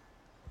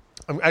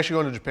 I'm actually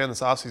going to Japan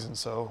this off season,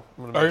 so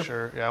I'm going to make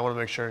sure. Yeah, I want to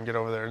make sure and get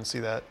over there and see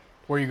that.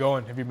 Where are you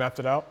going? Have you mapped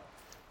it out?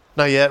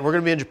 Not yet. We're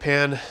going to be in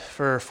Japan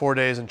for 4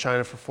 days and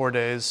China for 4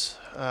 days.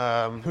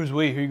 Who's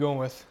we? Who are you going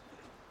with?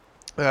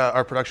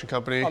 Our production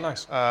company. Oh,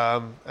 nice.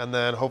 And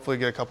then hopefully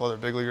get a couple other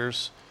big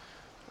leaguers.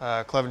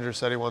 Clevenger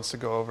said he wants to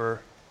go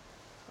over.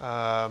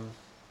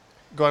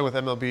 Going with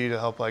MLB to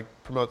help like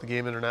promote the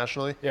game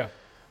internationally. Yeah.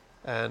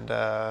 And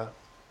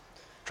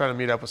trying to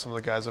meet up with some of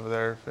the guys over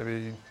there.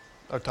 Maybe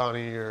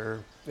Otani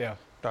or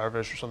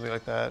Darvish or something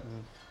like that.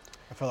 And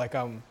I feel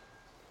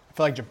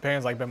like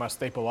Japan's like been my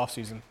staple off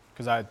season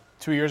because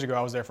 2 years ago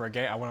I was there for a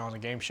game. I went on a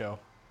game show.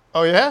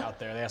 Oh yeah. Out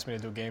there, they asked me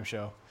to do a game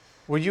show.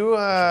 Were you? Which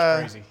was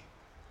crazy.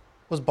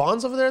 Was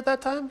Bonds over there at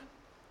that time?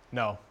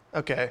 No.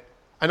 Okay.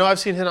 I know I've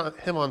seen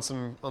him on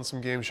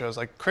some game shows,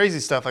 like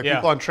crazy stuff, like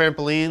people on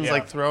trampolines,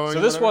 like throwing.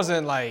 So this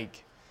wasn't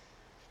like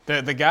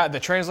the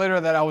translator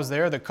that I was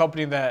there, the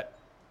company that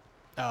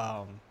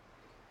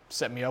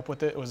set me up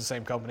with it was the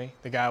same company.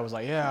 The guy was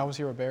like, yeah, I was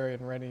here with Barry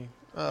and Rennie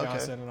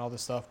Johnson and all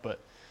this stuff, but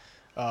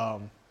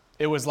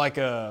it was like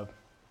a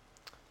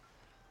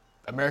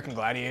American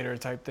Gladiator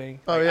type thing.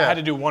 Oh like, yeah. I had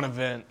to do one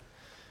event,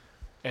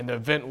 and the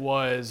event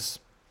was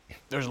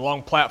there's a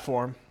long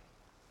platform,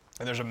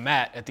 and there's a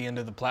mat at the end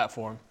of the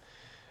platform,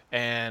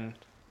 and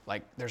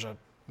like there's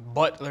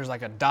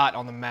like a dot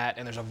on the mat,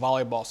 and there's a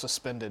volleyball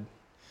suspended,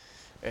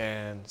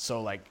 and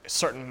so like a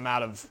certain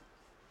amount of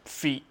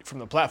feet from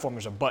the platform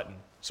there's a button.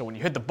 So when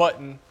you hit the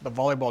button, the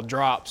volleyball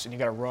drops, and you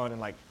got to run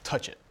and like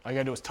touch it. All you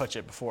got to do is touch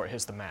it before it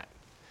hits the mat.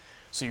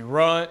 So you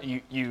run,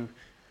 you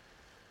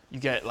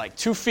get like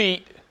 2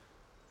 feet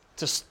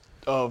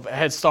of a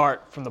head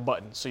start from the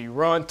button. So you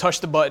run, touch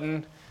the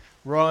button,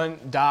 run,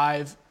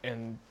 dive,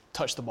 and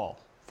touch the ball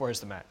before it hits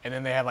the mat. And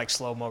then they have like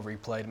slow-mo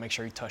replay to make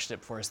sure you touched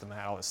it before it hits the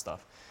mat, all this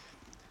stuff.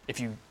 If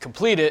you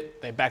complete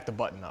it, they back the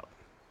button up,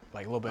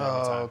 like a little bit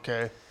every time. Oh,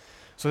 okay.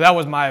 So that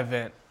was my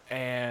event.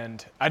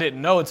 And I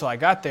didn't know until I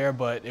got there,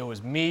 but it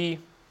was me.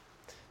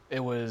 It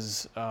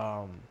was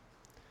a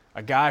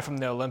guy from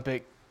their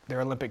Olympic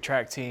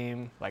track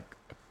team, like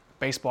a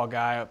baseball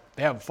guy.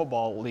 They have a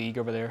football league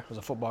over there. It was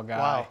a football guy.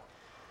 Wow.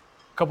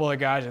 A couple other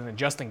guys, and then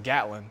Justin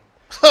Gatlin,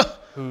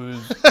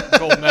 who's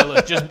gold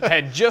medalist,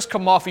 had just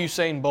come off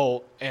Usain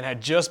Bolt and had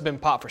just been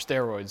popped for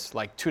steroids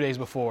like 2 days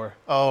before.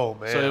 Oh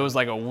man. So it was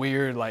like a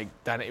weird, like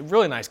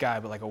really nice guy,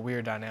 but like a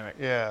weird dynamic.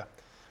 Yeah.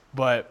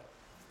 But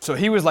so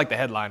he was like the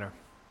headliner.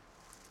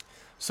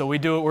 So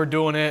we're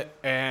doing it,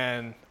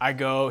 and I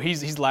go,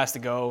 he's last to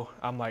go.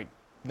 I'm like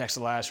next to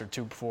last or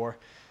 2 before.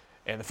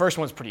 And the first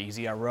one's pretty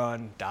easy. I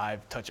run,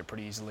 dive, touch it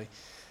pretty easily.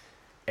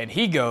 And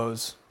he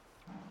goes,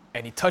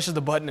 and he touches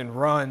the button and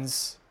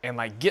runs, and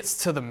like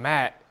gets to the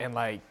mat and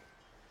like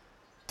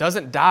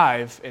doesn't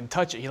dive and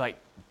touch it. He like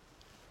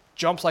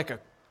jumps like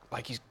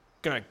he's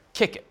gonna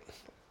kick it,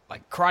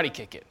 like karate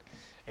kick it,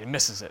 and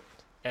misses it.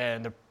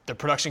 And the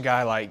production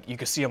guy, like you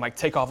could see him like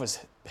take off his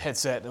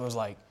headset and was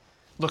like,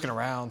 looking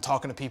around,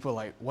 talking to people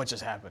like, what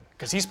just happened?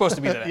 Because he's supposed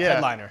to be the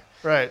headliner.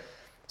 Right.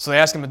 So they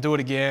asked him to do it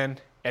again.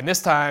 And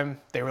this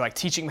time, they were like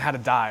teaching him how to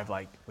dive.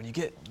 Like, when you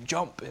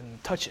jump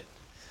and touch it.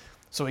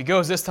 So he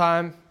goes this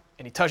time,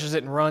 and he touches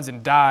it and runs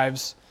and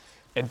dives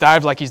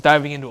like he's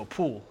diving into a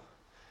pool.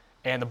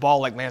 And the ball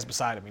like lands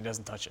beside him. He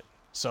doesn't touch it.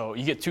 So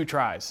you get 2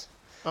 tries.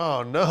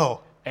 Oh, no.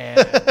 And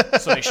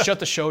so they shut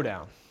the show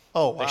down.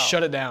 Oh, wow. They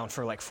shut it down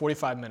for like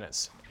 45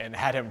 minutes and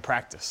had him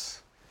practice.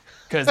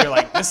 Because they're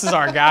like, this is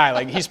our guy.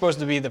 Like, he's supposed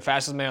to be the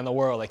fastest man in the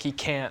world. Like, he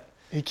can't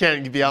be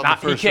out in the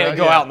first round. He can't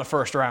go out in the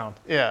first round.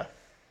 Yeah.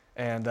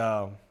 And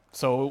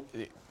so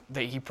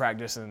he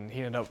practiced, and he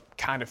ended up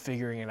kind of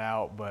figuring it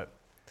out. But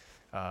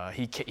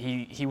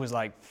he was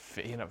like,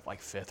 he ended up like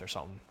 5th or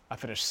something. I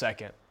finished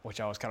 2nd, which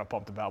I was kind of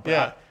pumped about.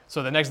 But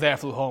so the next day I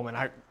flew home, and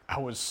I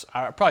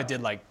probably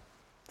did like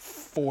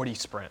 40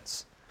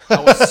 sprints.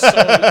 I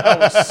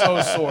was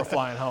so sore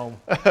flying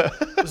home.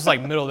 It was like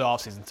middle of the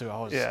off season too.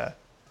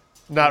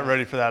 Not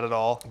ready for that at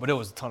all. But it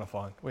was a ton of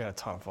fun. We had a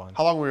ton of fun.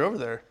 How long were you over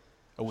there?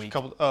 A week.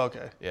 Oh,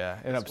 okay. Yeah,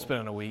 ended up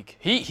spending a week.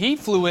 He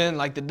flew in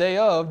like the day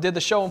of, did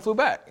the show, and flew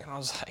back. And I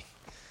was like,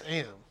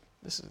 damn.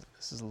 This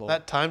is a little.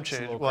 That time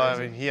change. Well, I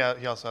mean, he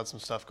also had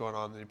some stuff going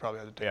on that he probably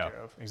had to take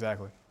care of.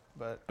 Exactly.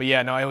 But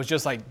yeah, no, it was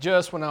just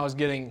when I was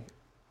getting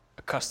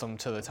accustomed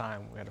to the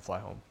time we had to fly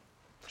home.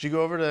 did you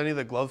go over to any of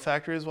the glove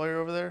factories while you were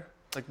over there?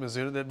 Like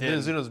Mizuno?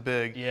 Mizuno's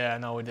big. Yeah,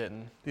 no, we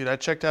didn't. Dude, I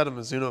checked out a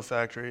Mizuno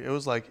factory. It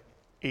was like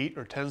 8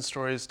 or 10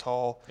 stories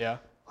tall. Yeah.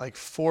 Like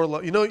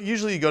 4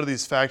 usually you go to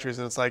these factories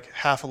and it's like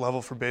half a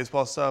level for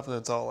baseball stuff and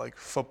it's all like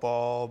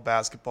football,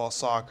 basketball,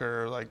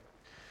 soccer, like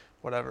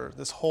whatever.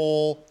 This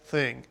whole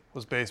thing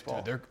was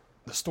baseball. Dude,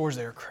 the stores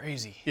there are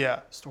crazy.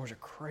 Yeah. The stores are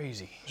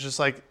crazy. It's just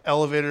like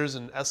elevators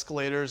and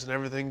escalators and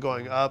everything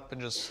going up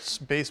and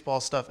just baseball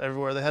stuff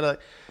everywhere. They had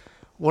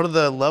one of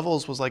the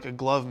levels was like a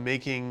glove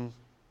making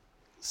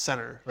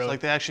center. Really? So like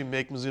they actually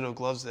make Mizuno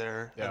gloves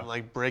there Yeah. and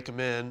like break them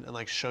in and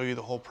like show you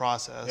the whole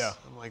process. Yeah.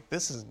 I'm like,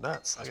 this is nuts. Like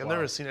That's I've wild.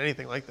 never seen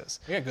anything like this.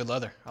 We got good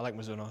leather. I like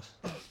Mizunos.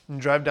 You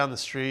drive down the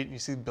street and you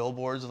see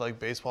billboards of like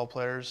baseball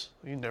players.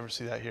 You never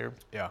see that here.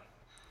 Yeah.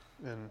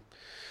 And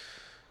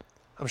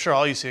I'm sure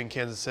all you see in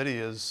Kansas City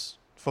is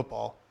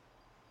football.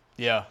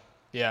 Yeah.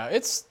 Yeah.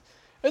 It's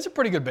a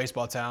pretty good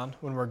baseball town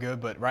when we're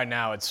good, but right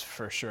now it's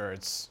for sure.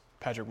 It's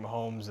Patrick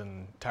Mahomes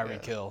and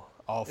Tyreek Hill,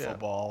 all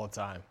football all the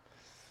time.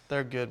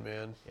 They're good,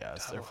 man. Yeah,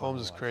 God, they're fun Mahomes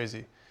to is watch.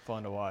 crazy.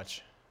 Fun to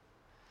watch.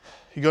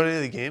 You go to any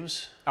of the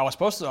games? I was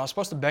supposed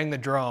to bang the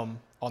drum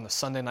on the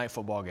Sunday night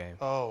football game.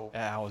 Oh.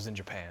 Yeah, I was in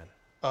Japan.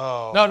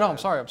 Oh. No, I'm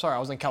sorry. I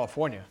was in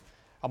California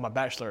on my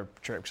bachelor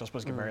trip because I was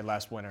supposed to get married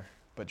last winter,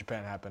 but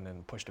Japan happened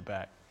and pushed it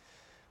back.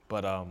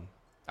 But I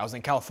was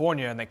in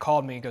California and they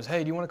called me and goes,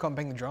 "Hey, do you want to come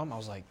bang the drum?" I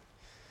was like,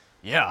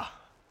 "Yeah."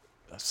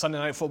 Sunday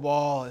night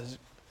football is,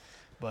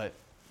 but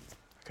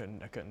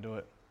I couldn't do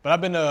it. But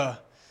I've been to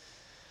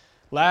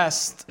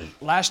last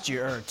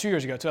year or 2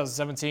 years ago,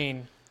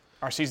 2017.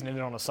 Our season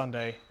ended on a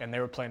Sunday and they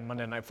were playing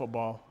Monday night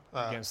football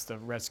against the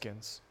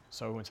Redskins.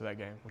 So we went to that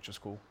game, which was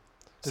cool.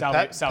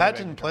 Pat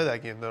didn't play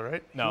that game though,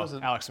 right? No,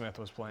 Alex Smith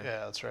was playing.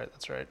 Yeah, that's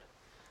right.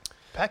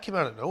 Pat came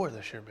out of nowhere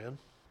this year, man.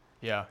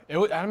 Yeah,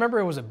 I remember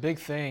it was a big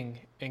thing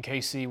in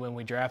KC when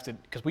we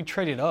drafted because we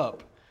traded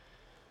up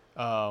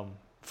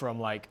from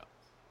like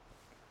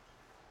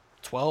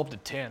 12 to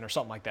 10 or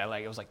something like that.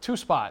 Like it was like 2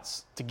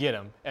 spots to get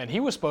him, and he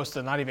was supposed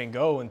to not even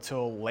go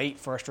until late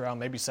first round,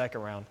 maybe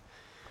second round.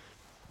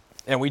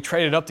 And we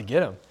traded up to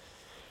get him,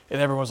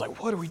 and everyone was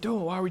like, "What are we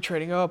doing? Why are we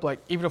trading up? Like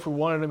even if we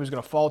wanted him, he was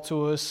going to fall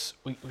to us.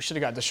 We should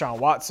have got Deshaun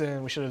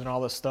Watson. We should have done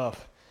all this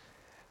stuff."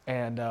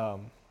 And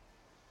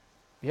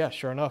yeah,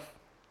 sure enough.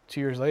 2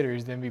 years later,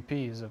 he's the MVP.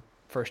 He's a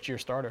first-year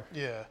starter.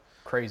 Yeah.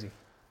 Crazy.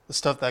 The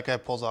stuff that guy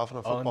pulls off on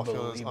a football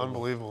field is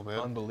unbelievable, man.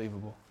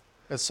 Unbelievable.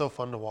 It's so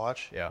fun to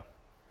watch. Yeah.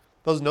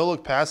 Those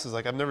no-look passes,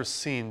 like I've never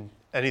seen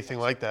anything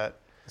like that.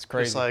 It's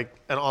crazy. Just like,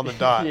 and on the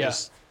dot. Yeah.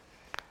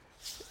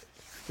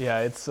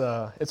 Yeah,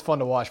 it's fun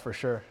to watch for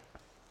sure.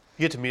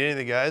 You get to meet any of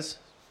the guys?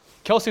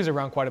 Kelsey's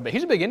around quite a bit.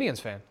 He's a big Indians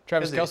fan.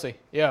 Travis Is he? Kelsey.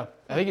 Yeah.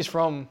 I think he's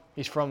from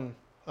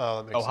Oh,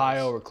 that makes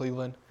Ohio sense. or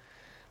Cleveland.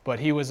 But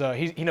he was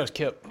he knows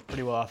Kip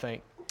pretty well, I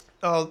think.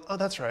 Oh,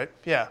 that's right.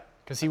 Yeah.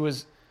 Because he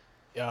was,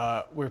 we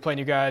were playing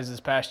you guys this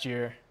past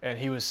year, and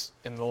he was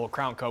in the little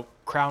Crown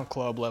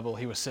Club level.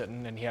 He was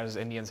sitting, and he had his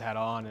Indians hat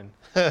on, and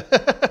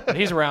but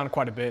he's around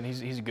quite a bit. And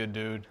he's a good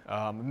dude.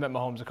 I met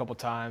Mahomes a couple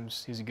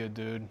times. He's a good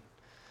dude.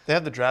 They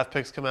have the draft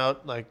picks come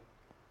out, like,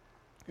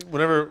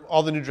 whenever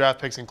all the new draft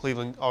picks in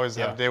Cleveland always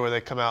have a day where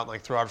they come out and,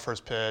 like, throw out a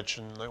first pitch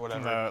and, like,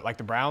 whatever. Like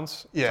the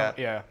Browns? Yeah.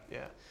 Yeah.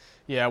 Yeah.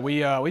 Yeah,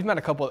 we've met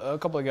a couple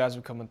of guys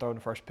who come and throw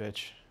the first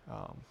pitch.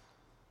 A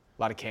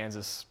lot of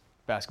Kansas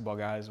basketball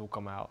guys will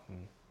come out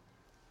and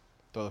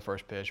throw the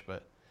first pitch,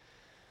 but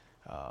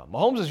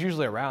Mahomes is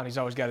usually around. He's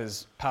always got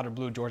his powder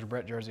blue Georgia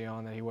Brett jersey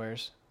on that he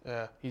wears.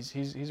 Yeah.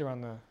 He's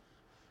around the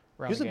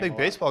around He's the a game big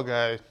baseball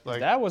guy. Like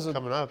that was a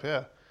coming up,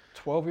 yeah.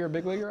 12-year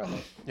big leaguer, I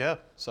think. Yeah.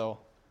 So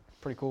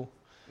pretty cool.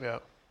 Yeah.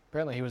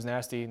 Apparently he was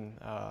nasty in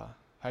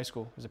high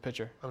school as a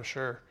pitcher. I'm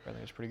sure.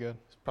 Apparently he was pretty good.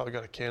 He's probably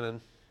got a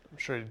cannon. I'm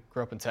sure he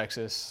Grew up in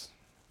Texas.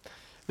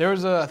 There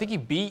was I think he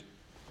beat,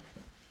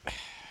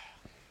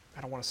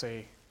 I don't want to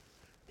say,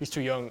 he's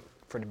too young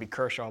for it to be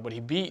Kershaw, but he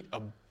beat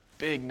a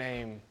big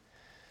name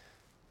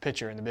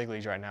pitcher in the big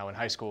leagues right now in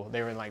high school.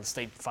 They were in like the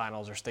state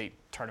finals or state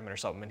tournament or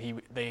something,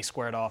 and they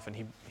squared off, and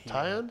he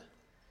Tyon?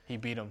 He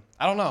beat him.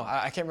 I don't know.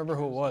 I can't remember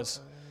who it was,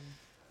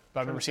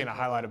 but I remember seeing a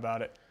highlight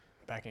about it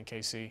back in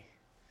KC.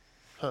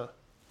 Huh.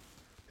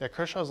 Yeah,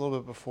 Kershaw's a little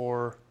bit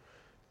before.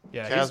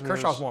 Yeah, Casimir's-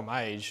 Kershaw's more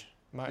my age,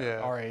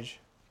 our age.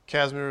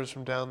 Casimir was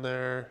from down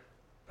there,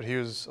 but he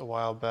was a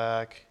while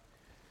back.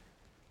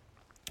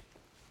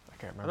 I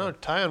can't I remember. know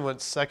Tyon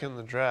went second in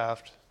the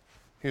draft.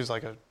 He was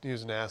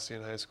nasty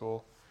in high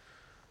school.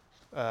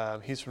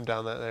 He's from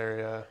down that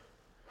area.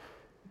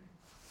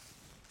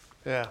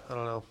 Yeah, I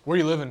don't know. Where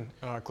do you live in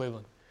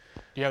Cleveland?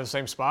 Do you have the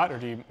same spot, or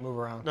do you move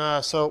around?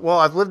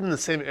 I've lived in the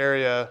same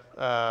area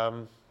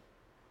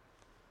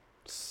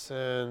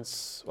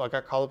since I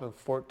got called up in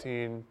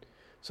 14.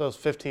 So I was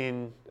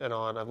 15 and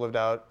on. I've lived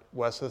out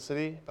west of the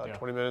city, about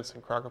 20 minutes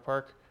in Crocker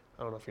Park.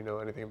 I don't know if you know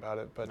anything about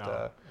it,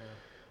 but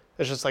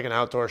it's just like an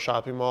outdoor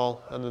shopping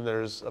mall, and then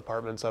there's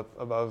apartments up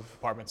above.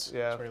 Apartments.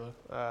 Yeah. That's where you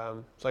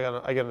live.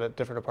 So I get a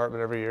different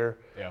apartment every year.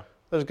 Yeah.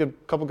 There's a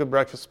couple good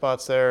breakfast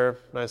spots there.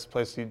 Nice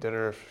place to eat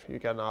dinner if you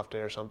got an off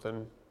day or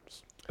something.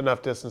 Just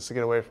enough distance to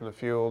get away from the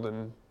field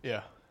and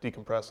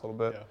decompress a little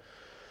bit. Yeah.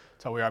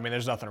 That's how we are. I mean,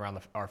 there's nothing around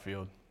our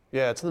field.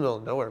 Yeah, it's in the middle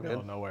of nowhere, man.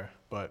 Middle of nowhere.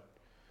 But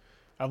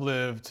I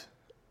lived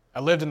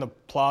in the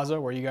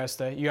plaza where you guys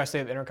stay. You guys stay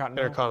at the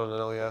Intercontinental?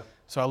 Intercontinental, yeah.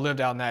 So I lived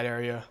out in that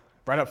area,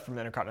 right up from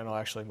the Intercontinental,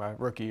 actually, my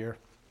rookie year.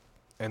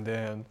 And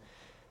then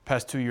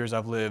past 2 years,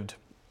 I've lived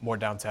more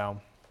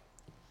downtown.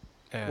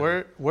 And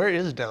Where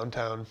is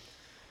downtown?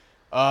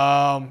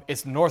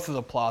 It's north of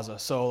the plaza.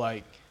 So,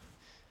 like,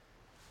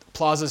 the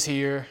plaza's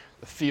here,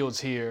 the field's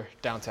here,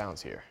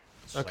 downtown's here.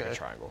 It's like a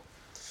triangle.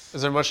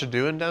 Is there much to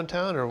do in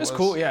downtown? Or it's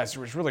cool. Yeah, it's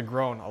really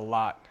grown a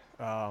lot.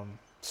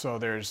 So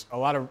there's a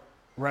lot of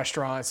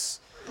restaurants.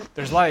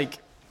 There's like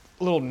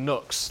little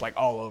nooks like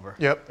all over.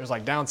 Yep. There's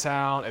like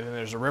downtown, and then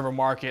there's a river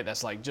market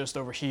that's like just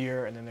over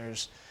here, and then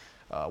there's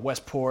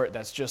Westport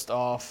that's just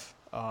off.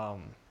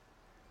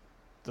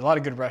 There's a lot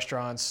of good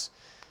restaurants.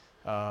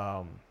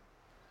 Some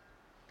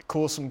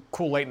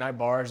cool late night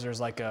bars.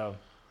 There's like a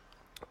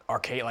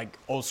arcade, like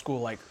old school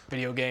like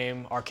video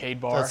game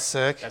arcade bar. That's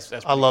sick. That's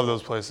I love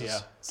those places. Yeah,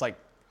 it's like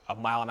a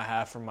mile and a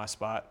half from my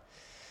spot.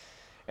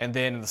 And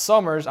then in the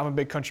summers, I'm a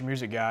big country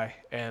music guy,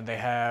 and they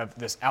have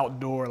this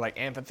outdoor like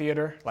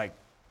amphitheater, like,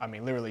 I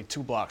mean, literally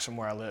 2 blocks from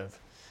where I live.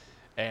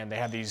 And they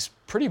have these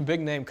pretty big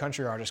name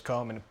country artists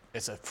come, and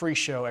it's a free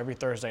show every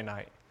Thursday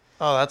night.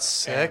 Oh, that's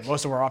sick. And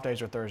most of our off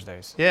days are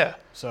Thursdays. Yeah.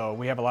 So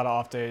we have a lot of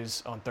off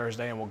days on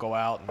Thursday, and we'll go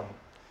out. And,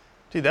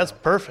 dude, that's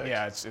perfect.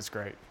 Yeah, it's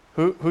great.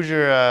 Who's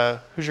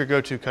your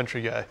go-to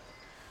country guy?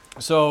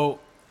 So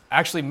I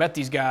actually met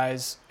these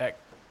guys at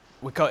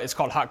it's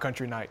called Hot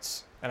Country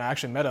Nights, and I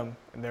actually met them,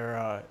 and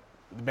the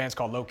band's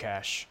called Low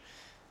Cash.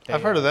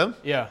 I've heard of them.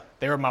 Yeah,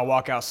 they were my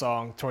walkout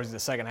song towards the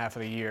second half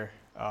of the year,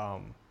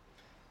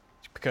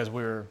 because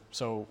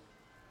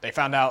they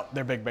found out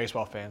they're big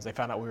baseball fans. They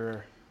found out we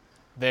were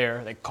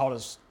there. They called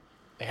us.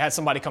 They had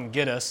somebody come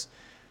get us.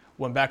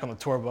 Went back on the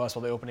tour bus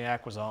while the opening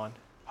act was on.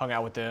 Hung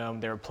out with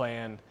them. They were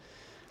playing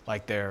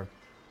like their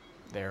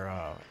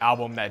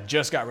album that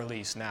just got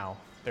released. Now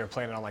they were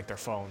playing it on like their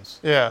phones.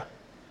 Yeah.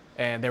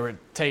 And we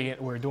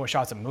were doing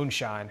shots of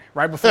moonshine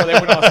right before they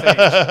went on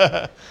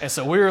stage. And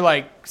so we were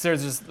like,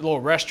 there's this little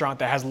restaurant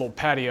that has a little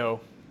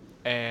patio,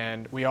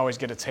 and we always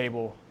get a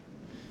table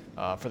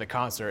for the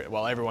concert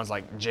while everyone's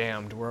like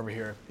jammed. We're over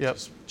here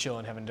just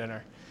chilling, having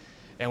dinner.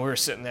 And we were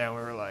sitting there and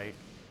we were like,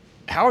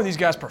 how are these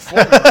guys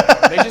performing?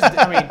 They just,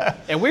 I mean,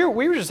 and we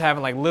were just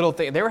having like little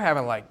things. They were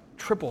having like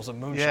triples of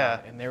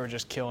moonshine, and they were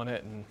just killing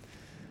it. And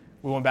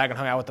we went back and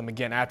hung out with them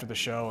again after the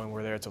show, and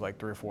we're there till like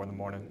 3 or 4 in the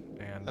morning.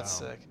 And that's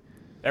sick.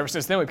 Ever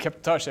since then, we've kept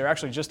in touch. They were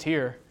actually just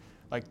here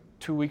like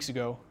 2 weeks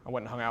ago. I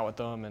went and hung out with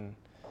them, and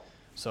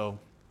so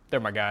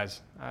they're my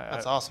guys.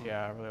 That's awesome.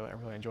 Yeah, I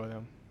really enjoy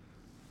them.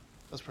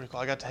 That's pretty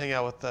cool. I got to hang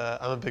out with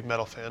I'm a big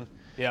metal fan.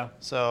 Yeah.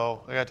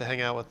 So I got to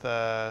hang out with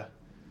the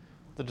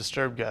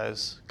Disturbed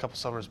guys a couple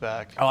summers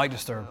back. I like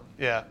Disturbed.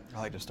 Yeah. I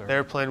like Disturbed. They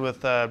were playing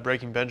with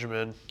Breaking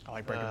Benjamin. I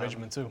like Breaking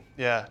Benjamin too.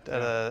 Yeah,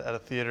 at a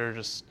theater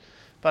just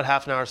about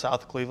half an hour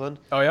south of Cleveland.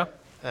 Oh yeah.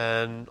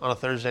 And on a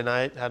Thursday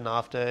night, had an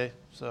off day,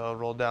 so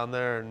rolled down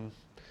there, and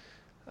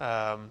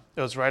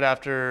it was right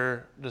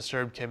after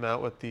Disturbed came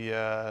out with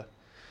the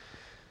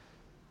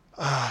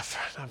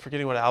I'm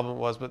forgetting what album it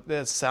was, but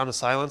it's Sound of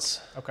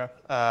Silence. Okay.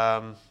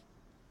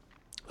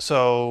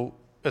 So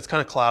it's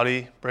kind of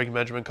cloudy. Breaking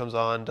Benjamin comes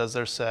on, does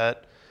their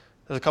set.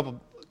 There's a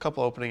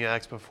couple opening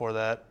acts before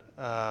that.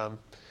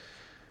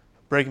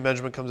 Breaking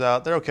Benjamin comes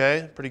out. They're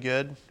okay, pretty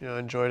good.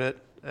 Enjoyed it.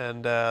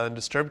 And then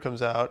Disturbed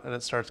comes out, and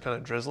it starts kind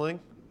of drizzling.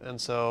 And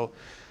so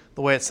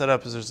the way it's set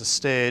up is there's a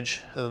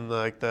stage and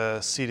like the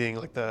seating,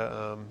 like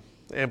the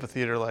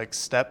amphitheater, like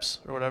steps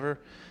or whatever,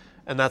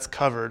 and that's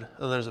covered.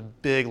 And there's a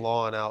big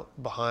lawn out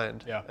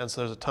behind. Yeah. And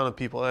so there's a ton of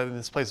people. I mean,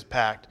 this place is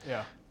packed.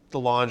 Yeah. The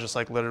lawn's just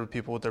like littered with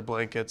people with their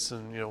blankets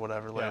and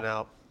whatever laying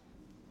out.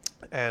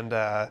 And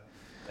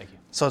thank you.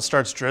 So it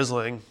starts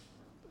drizzling,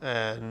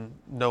 and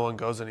no one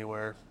goes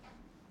anywhere.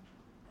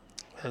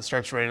 And it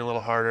starts raining a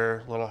little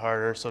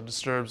harder. So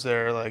Disturbed's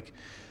there, like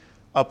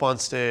up on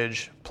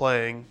stage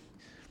playing,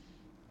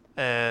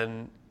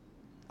 and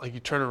like you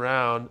turn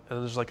around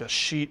and there's like a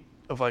sheet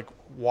of like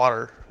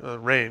water,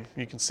 rain.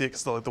 You can see it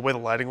because the way the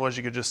lighting was,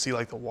 you could just see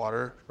like the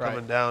water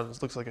coming down.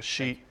 It looks like a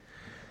sheet,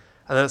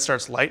 and then it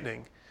starts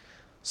lightning.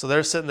 So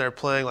they're sitting there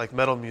playing like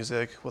metal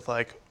music with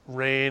like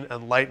rain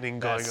and lightning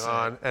going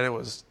on, and it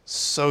was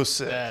so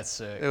sick. That's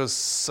sick. It was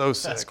so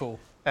sick. That's cool.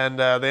 And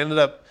they ended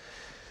up,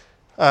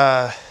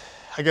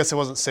 I guess it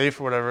wasn't safe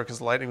or whatever because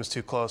the lightning was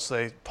too close. So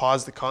they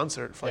paused the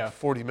concert for like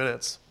 40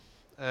 minutes,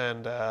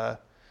 and I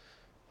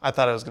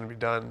thought it was going to be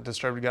done.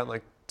 Disturbed had gotten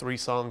like 3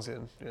 songs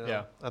in.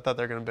 Yeah. I thought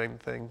they were going to bang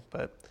the thing,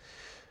 but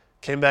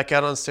came back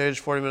out on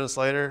stage 40 minutes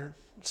later.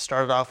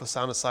 Started off with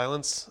Sound of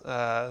Silence.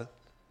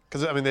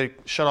 Because, I mean, they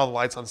shut all the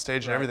lights on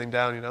stage and everything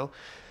down,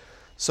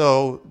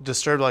 So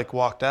Disturbed, like,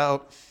 walked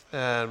out,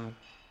 and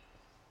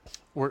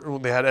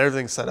they had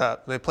everything set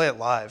up. They play it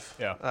live.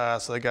 Yeah.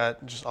 So they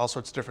got just all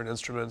sorts of different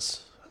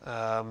instruments,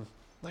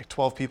 like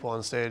 12 people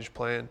on stage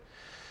playing.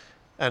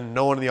 and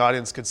no one in the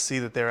audience could see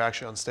that they were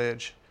actually on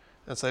stage.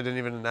 And so they didn't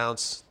even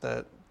announce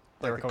that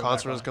the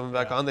concert was coming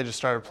back on. They just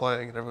started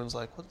playing, and everyone's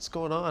like, "What's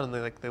going on?"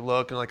 And they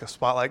look, and like a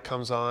spotlight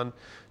comes on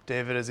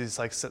David as he's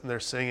like sitting there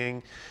singing.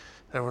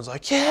 And everyone's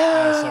like,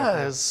 "Yeah!" So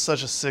cool. It's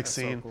such a sick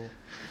scene. So cool.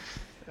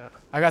 Yeah.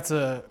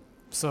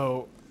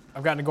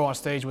 I've gotten to go on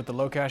stage with the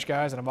Low Cash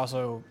guys, and I've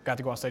also got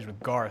to go on stage with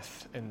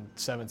Garth in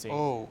 17.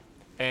 Oh.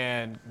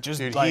 And just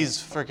dude, like, he's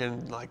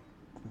freaking like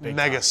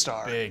mega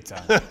star. Big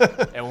time.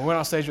 And we went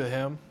on stage with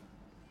him.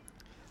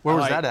 Where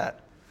was that at?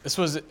 This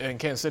was in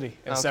Kansas City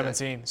in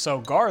 17. So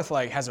Garth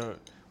like has a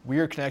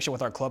weird connection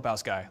with our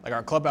clubhouse guy. Like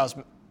our clubhouse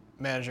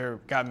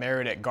manager got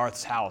married at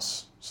Garth's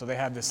house. So they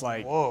have this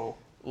like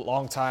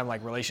long time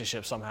like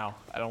relationship somehow.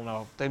 I don't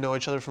know. They know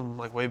each other from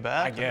like way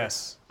back? I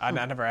guess. I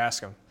never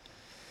asked him.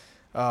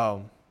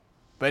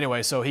 But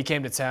anyway, so he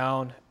came to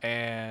town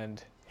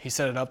and he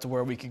set it up to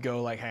where we could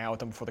go like hang out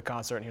with him before the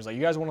concert. And he was like,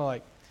 you guys want to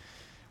like,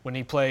 when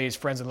he plays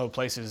Friends in Low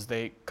Places,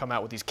 they come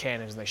out with these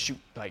cannons and they shoot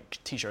like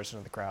t-shirts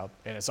into the crowd.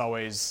 And it's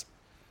always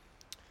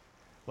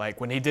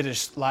like when he did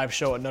his live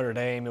show at Notre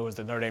Dame, it was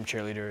the Notre Dame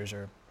cheerleaders.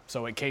 Or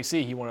so at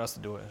KC, he wanted us to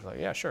do it. I was like,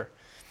 yeah, sure.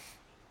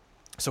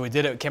 So we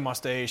did it, came on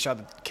stage, shot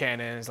the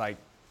cannons, like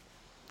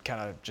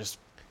kind of just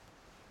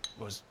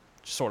was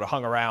sort of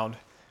hung around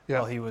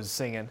while he was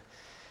singing.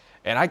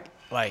 And I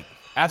like,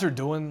 after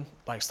doing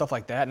like stuff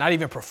like that, not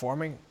even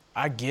performing,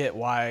 I get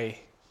why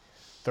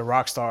the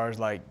rock stars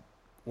like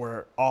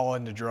were all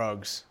into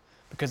drugs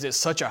because it's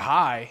such a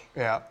high.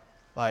 Yeah.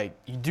 Like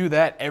you do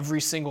that every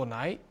single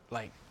night,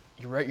 like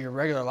your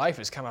regular life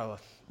is kind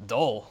of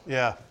dull.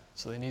 Yeah.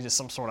 So they needed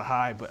some sort of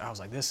high, but I was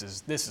like, this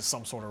is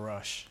some sort of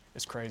rush.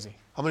 It's crazy.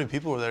 How many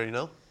people were there, you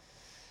know?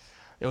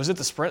 It was at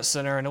the Sprint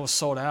Center and it was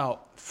sold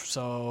out,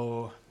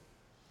 so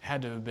it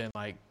had to have been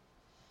like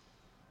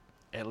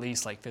at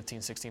least like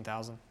 15,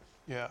 16,000.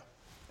 Yeah.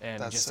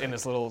 And that's just sick. In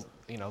this little,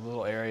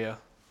 little area.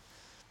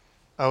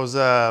 It was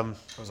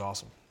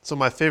awesome. So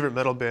my favorite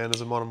metal band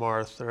is Amon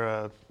Amarth. They're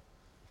a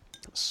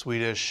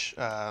Swedish,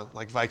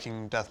 like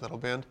Viking death metal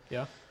band.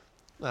 Yeah.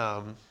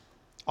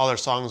 All their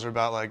songs are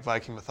about like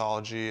Viking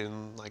mythology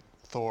and like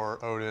Thor,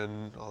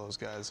 Odin, all those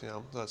guys.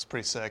 So that's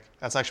pretty sick.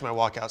 That's actually my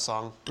walkout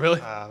song. Really?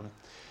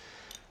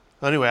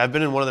 Anyway, I've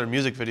been in one of their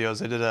music videos.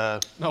 They did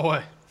No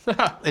way.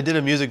 They did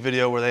a music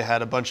video where they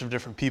had a bunch of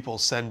different people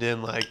send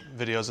in like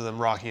videos of them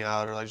rocking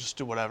out or like just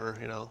do whatever,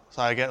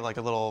 So I get like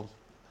a little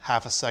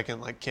half a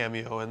second like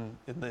cameo in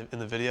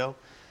the video.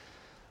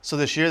 So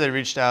this year they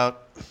reached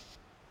out.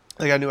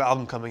 They got a new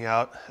album coming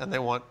out, and they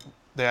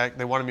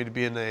wanted me to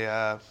be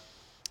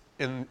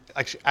in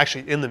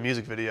actually in the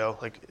music video,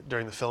 like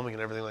during the filming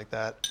and everything like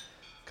that,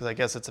 because I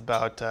guess it's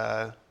about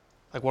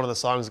like one of the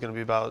songs is going to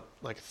be about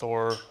like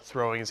Thor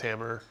throwing his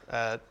hammer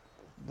at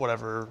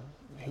whoever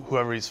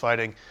he's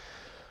fighting.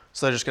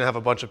 So they're just going to have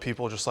a bunch of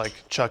people just like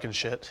chucking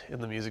shit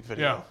in the music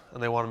video,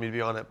 and they wanted me to be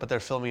on it, but they're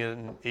filming it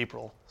in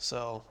April,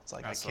 so it's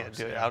like I can't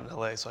do it out in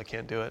LA, so I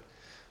can't do it.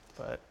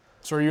 But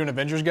so are you an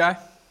Avengers guy?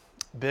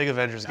 Big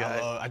Avengers guy.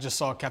 I just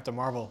saw Captain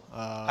Marvel.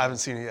 I haven't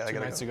seen it yet. 2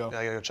 nights ago. Yeah,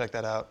 I gotta go check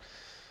that out.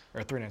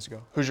 Or 3 nights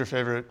ago. Who's your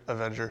favorite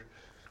Avenger?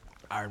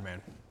 Iron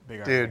Man. Big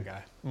Iron Man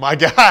guy. My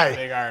guy.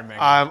 Big Iron Man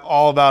guy. I'm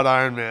all about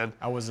Iron Man.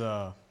 I was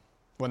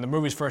when the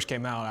movies first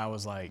came out, I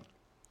was like,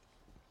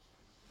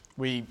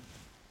 we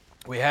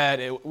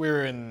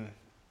were in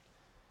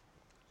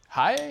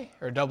high A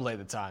or double A at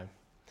the time,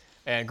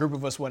 and a group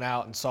of us went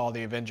out and saw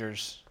the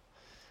Avengers,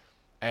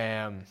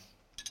 and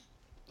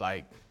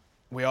like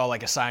we all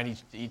like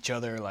assigned each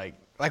other like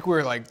we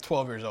were like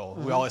 12 years old.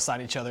 Mm-hmm. We all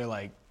assigned each other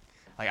like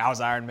I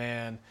was Iron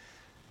Man,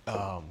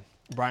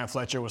 Brian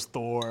Fletcher was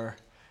Thor,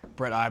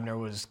 Brett Eibner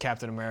was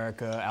Captain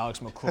America,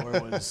 Alex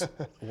McClure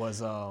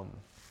was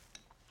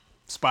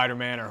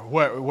Spider-Man or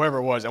whoever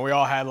it was, and we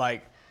all had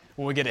like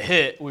when we get a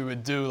hit, we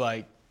would do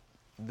like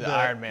the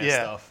Iron Man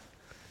stuff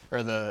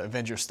or the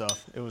Avenger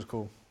stuff. It was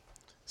cool.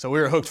 So we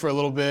were hooked for a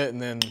little bit,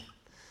 and then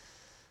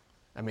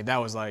that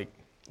was like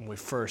when we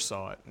first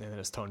saw it, and then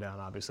it's toned down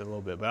obviously a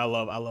little bit. But I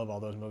love all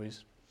those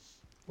movies.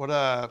 What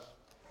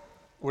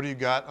do you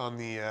got on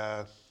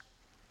the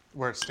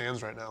where it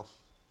stands right now?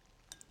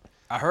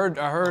 I heard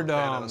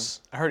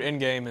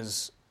Endgame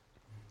is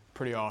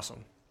pretty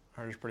awesome.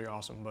 I heard it's pretty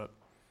awesome, but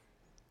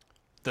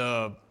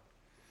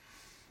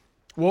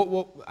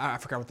I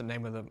forgot what the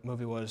name of the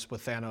movie was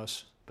with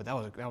Thanos, but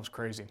that was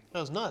crazy. That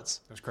was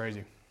nuts. It was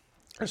crazy.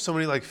 There's so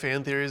many like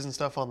fan theories and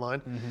stuff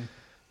online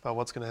about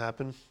what's going to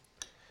happen.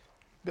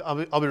 I'll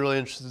be really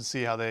interested to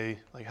see how they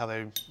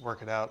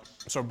work it out.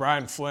 So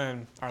Brian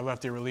Flynn, our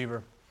lefty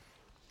reliever,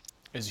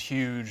 is a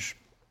huge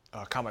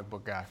comic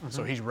book guy. Mm-hmm.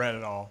 So he's read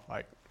it all,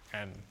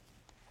 and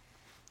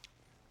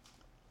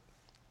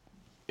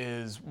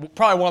is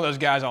probably one of those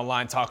guys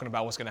online talking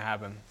about what's going to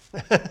happen.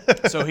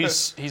 So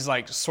he's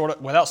like sort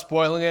of, without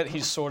spoiling it,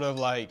 he's sort of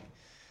like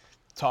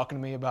talking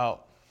to me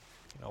about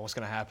what's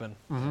going to happen.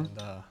 Mm-hmm.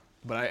 And,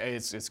 but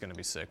it's going to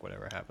be sick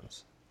whatever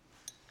happens.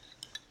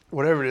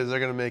 Whatever it is, they're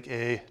going to make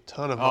a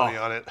ton of money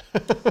on it.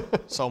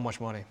 So much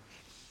money.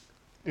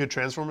 You a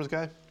Transformers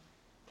guy?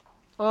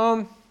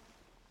 I've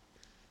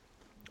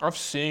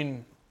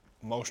seen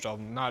most of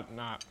them. Not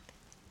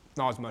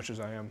as much as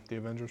I am the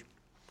Avengers.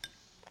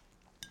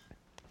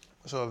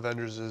 So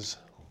Avengers is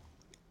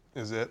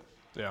it?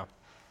 Yeah,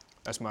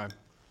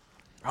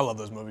 I love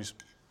those movies.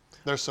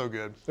 They're so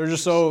good. They're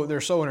so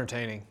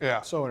entertaining.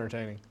 Yeah. So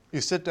entertaining.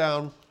 You sit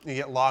down, you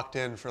get locked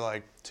in for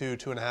like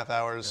 2.5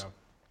 hours.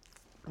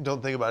 Yeah.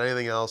 Don't think about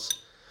anything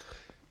else.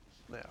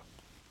 Yeah.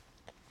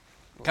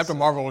 Captain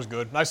Marvel was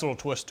good. Nice little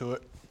twist to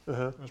it.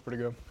 It was pretty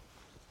good.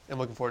 I'm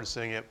looking forward to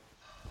seeing it.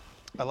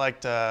 I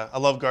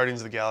love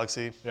Guardians of the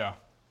Galaxy. Yeah.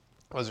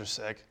 Those are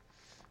sick.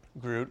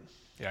 Groot.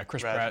 Yeah,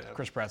 Chris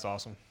Pratt's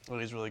awesome. Oh,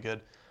 he's really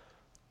good.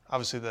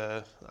 Obviously,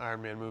 the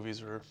Iron Man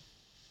movies were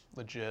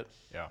legit.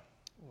 Yeah.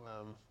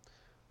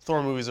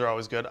 Thor movies are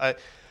always good.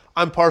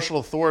 I'm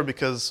partial to Thor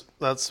because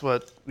that's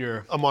what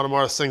Amon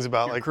Amarth sings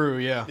about. Your like crew,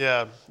 yeah.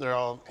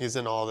 Yeah, he's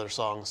in all their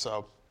songs.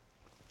 So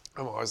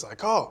I'm always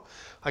like,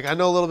 I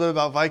know a little bit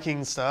about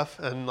Viking stuff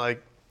and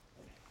like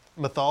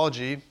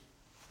mythology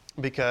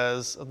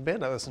because of the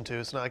band I listen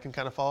to, so now I can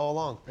kind of follow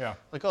along. Yeah.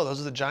 Like,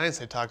 those are the giants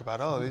they talk about.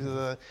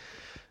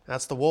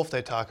 That's the wolf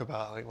they talk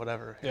about. Like,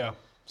 whatever. Yeah. Know?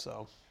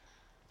 So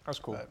that's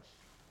cool. But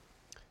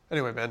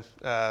anyway, man,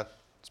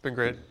 it's been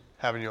great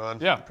having you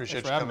on. Yeah.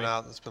 Appreciate you coming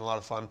out. It's been a lot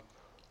of fun.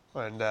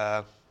 And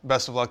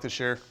best of luck this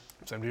year.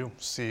 Same to you.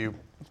 See you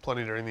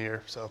plenty during the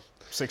year. So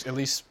at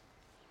least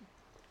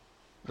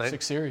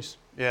 6 series.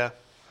 Yeah.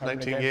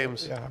 19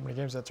 games. Yeah, how many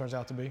games that turns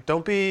out to be.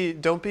 Don't be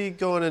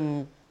going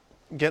and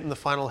getting the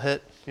final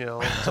hit,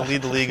 to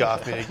lead the league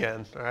off me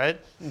again. All right?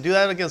 Do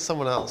that against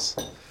someone else.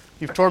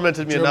 You've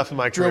tormented me enough in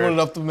my career. Dribbling it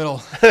up the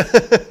middle.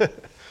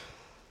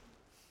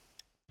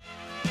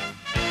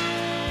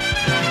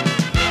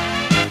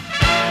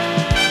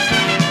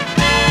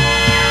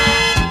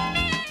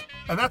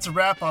 And that's a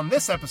wrap on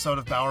this episode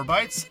of Bauer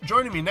Bytes.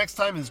 Joining me next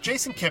time is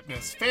Jason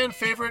Kipnis, fan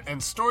favorite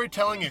and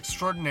storytelling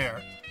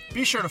extraordinaire.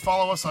 Be sure to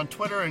follow us on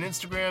Twitter and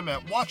Instagram at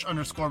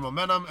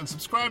watch_momentum and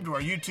subscribe to our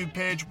YouTube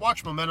page,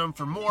 Watch Momentum,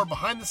 for more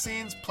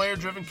behind-the-scenes,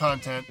 player-driven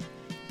content.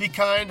 Be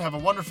kind, have a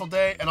wonderful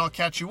day, and I'll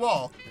catch you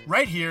all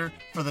right here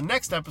for the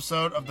next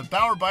episode of the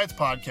Bauer Bytes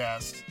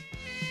podcast.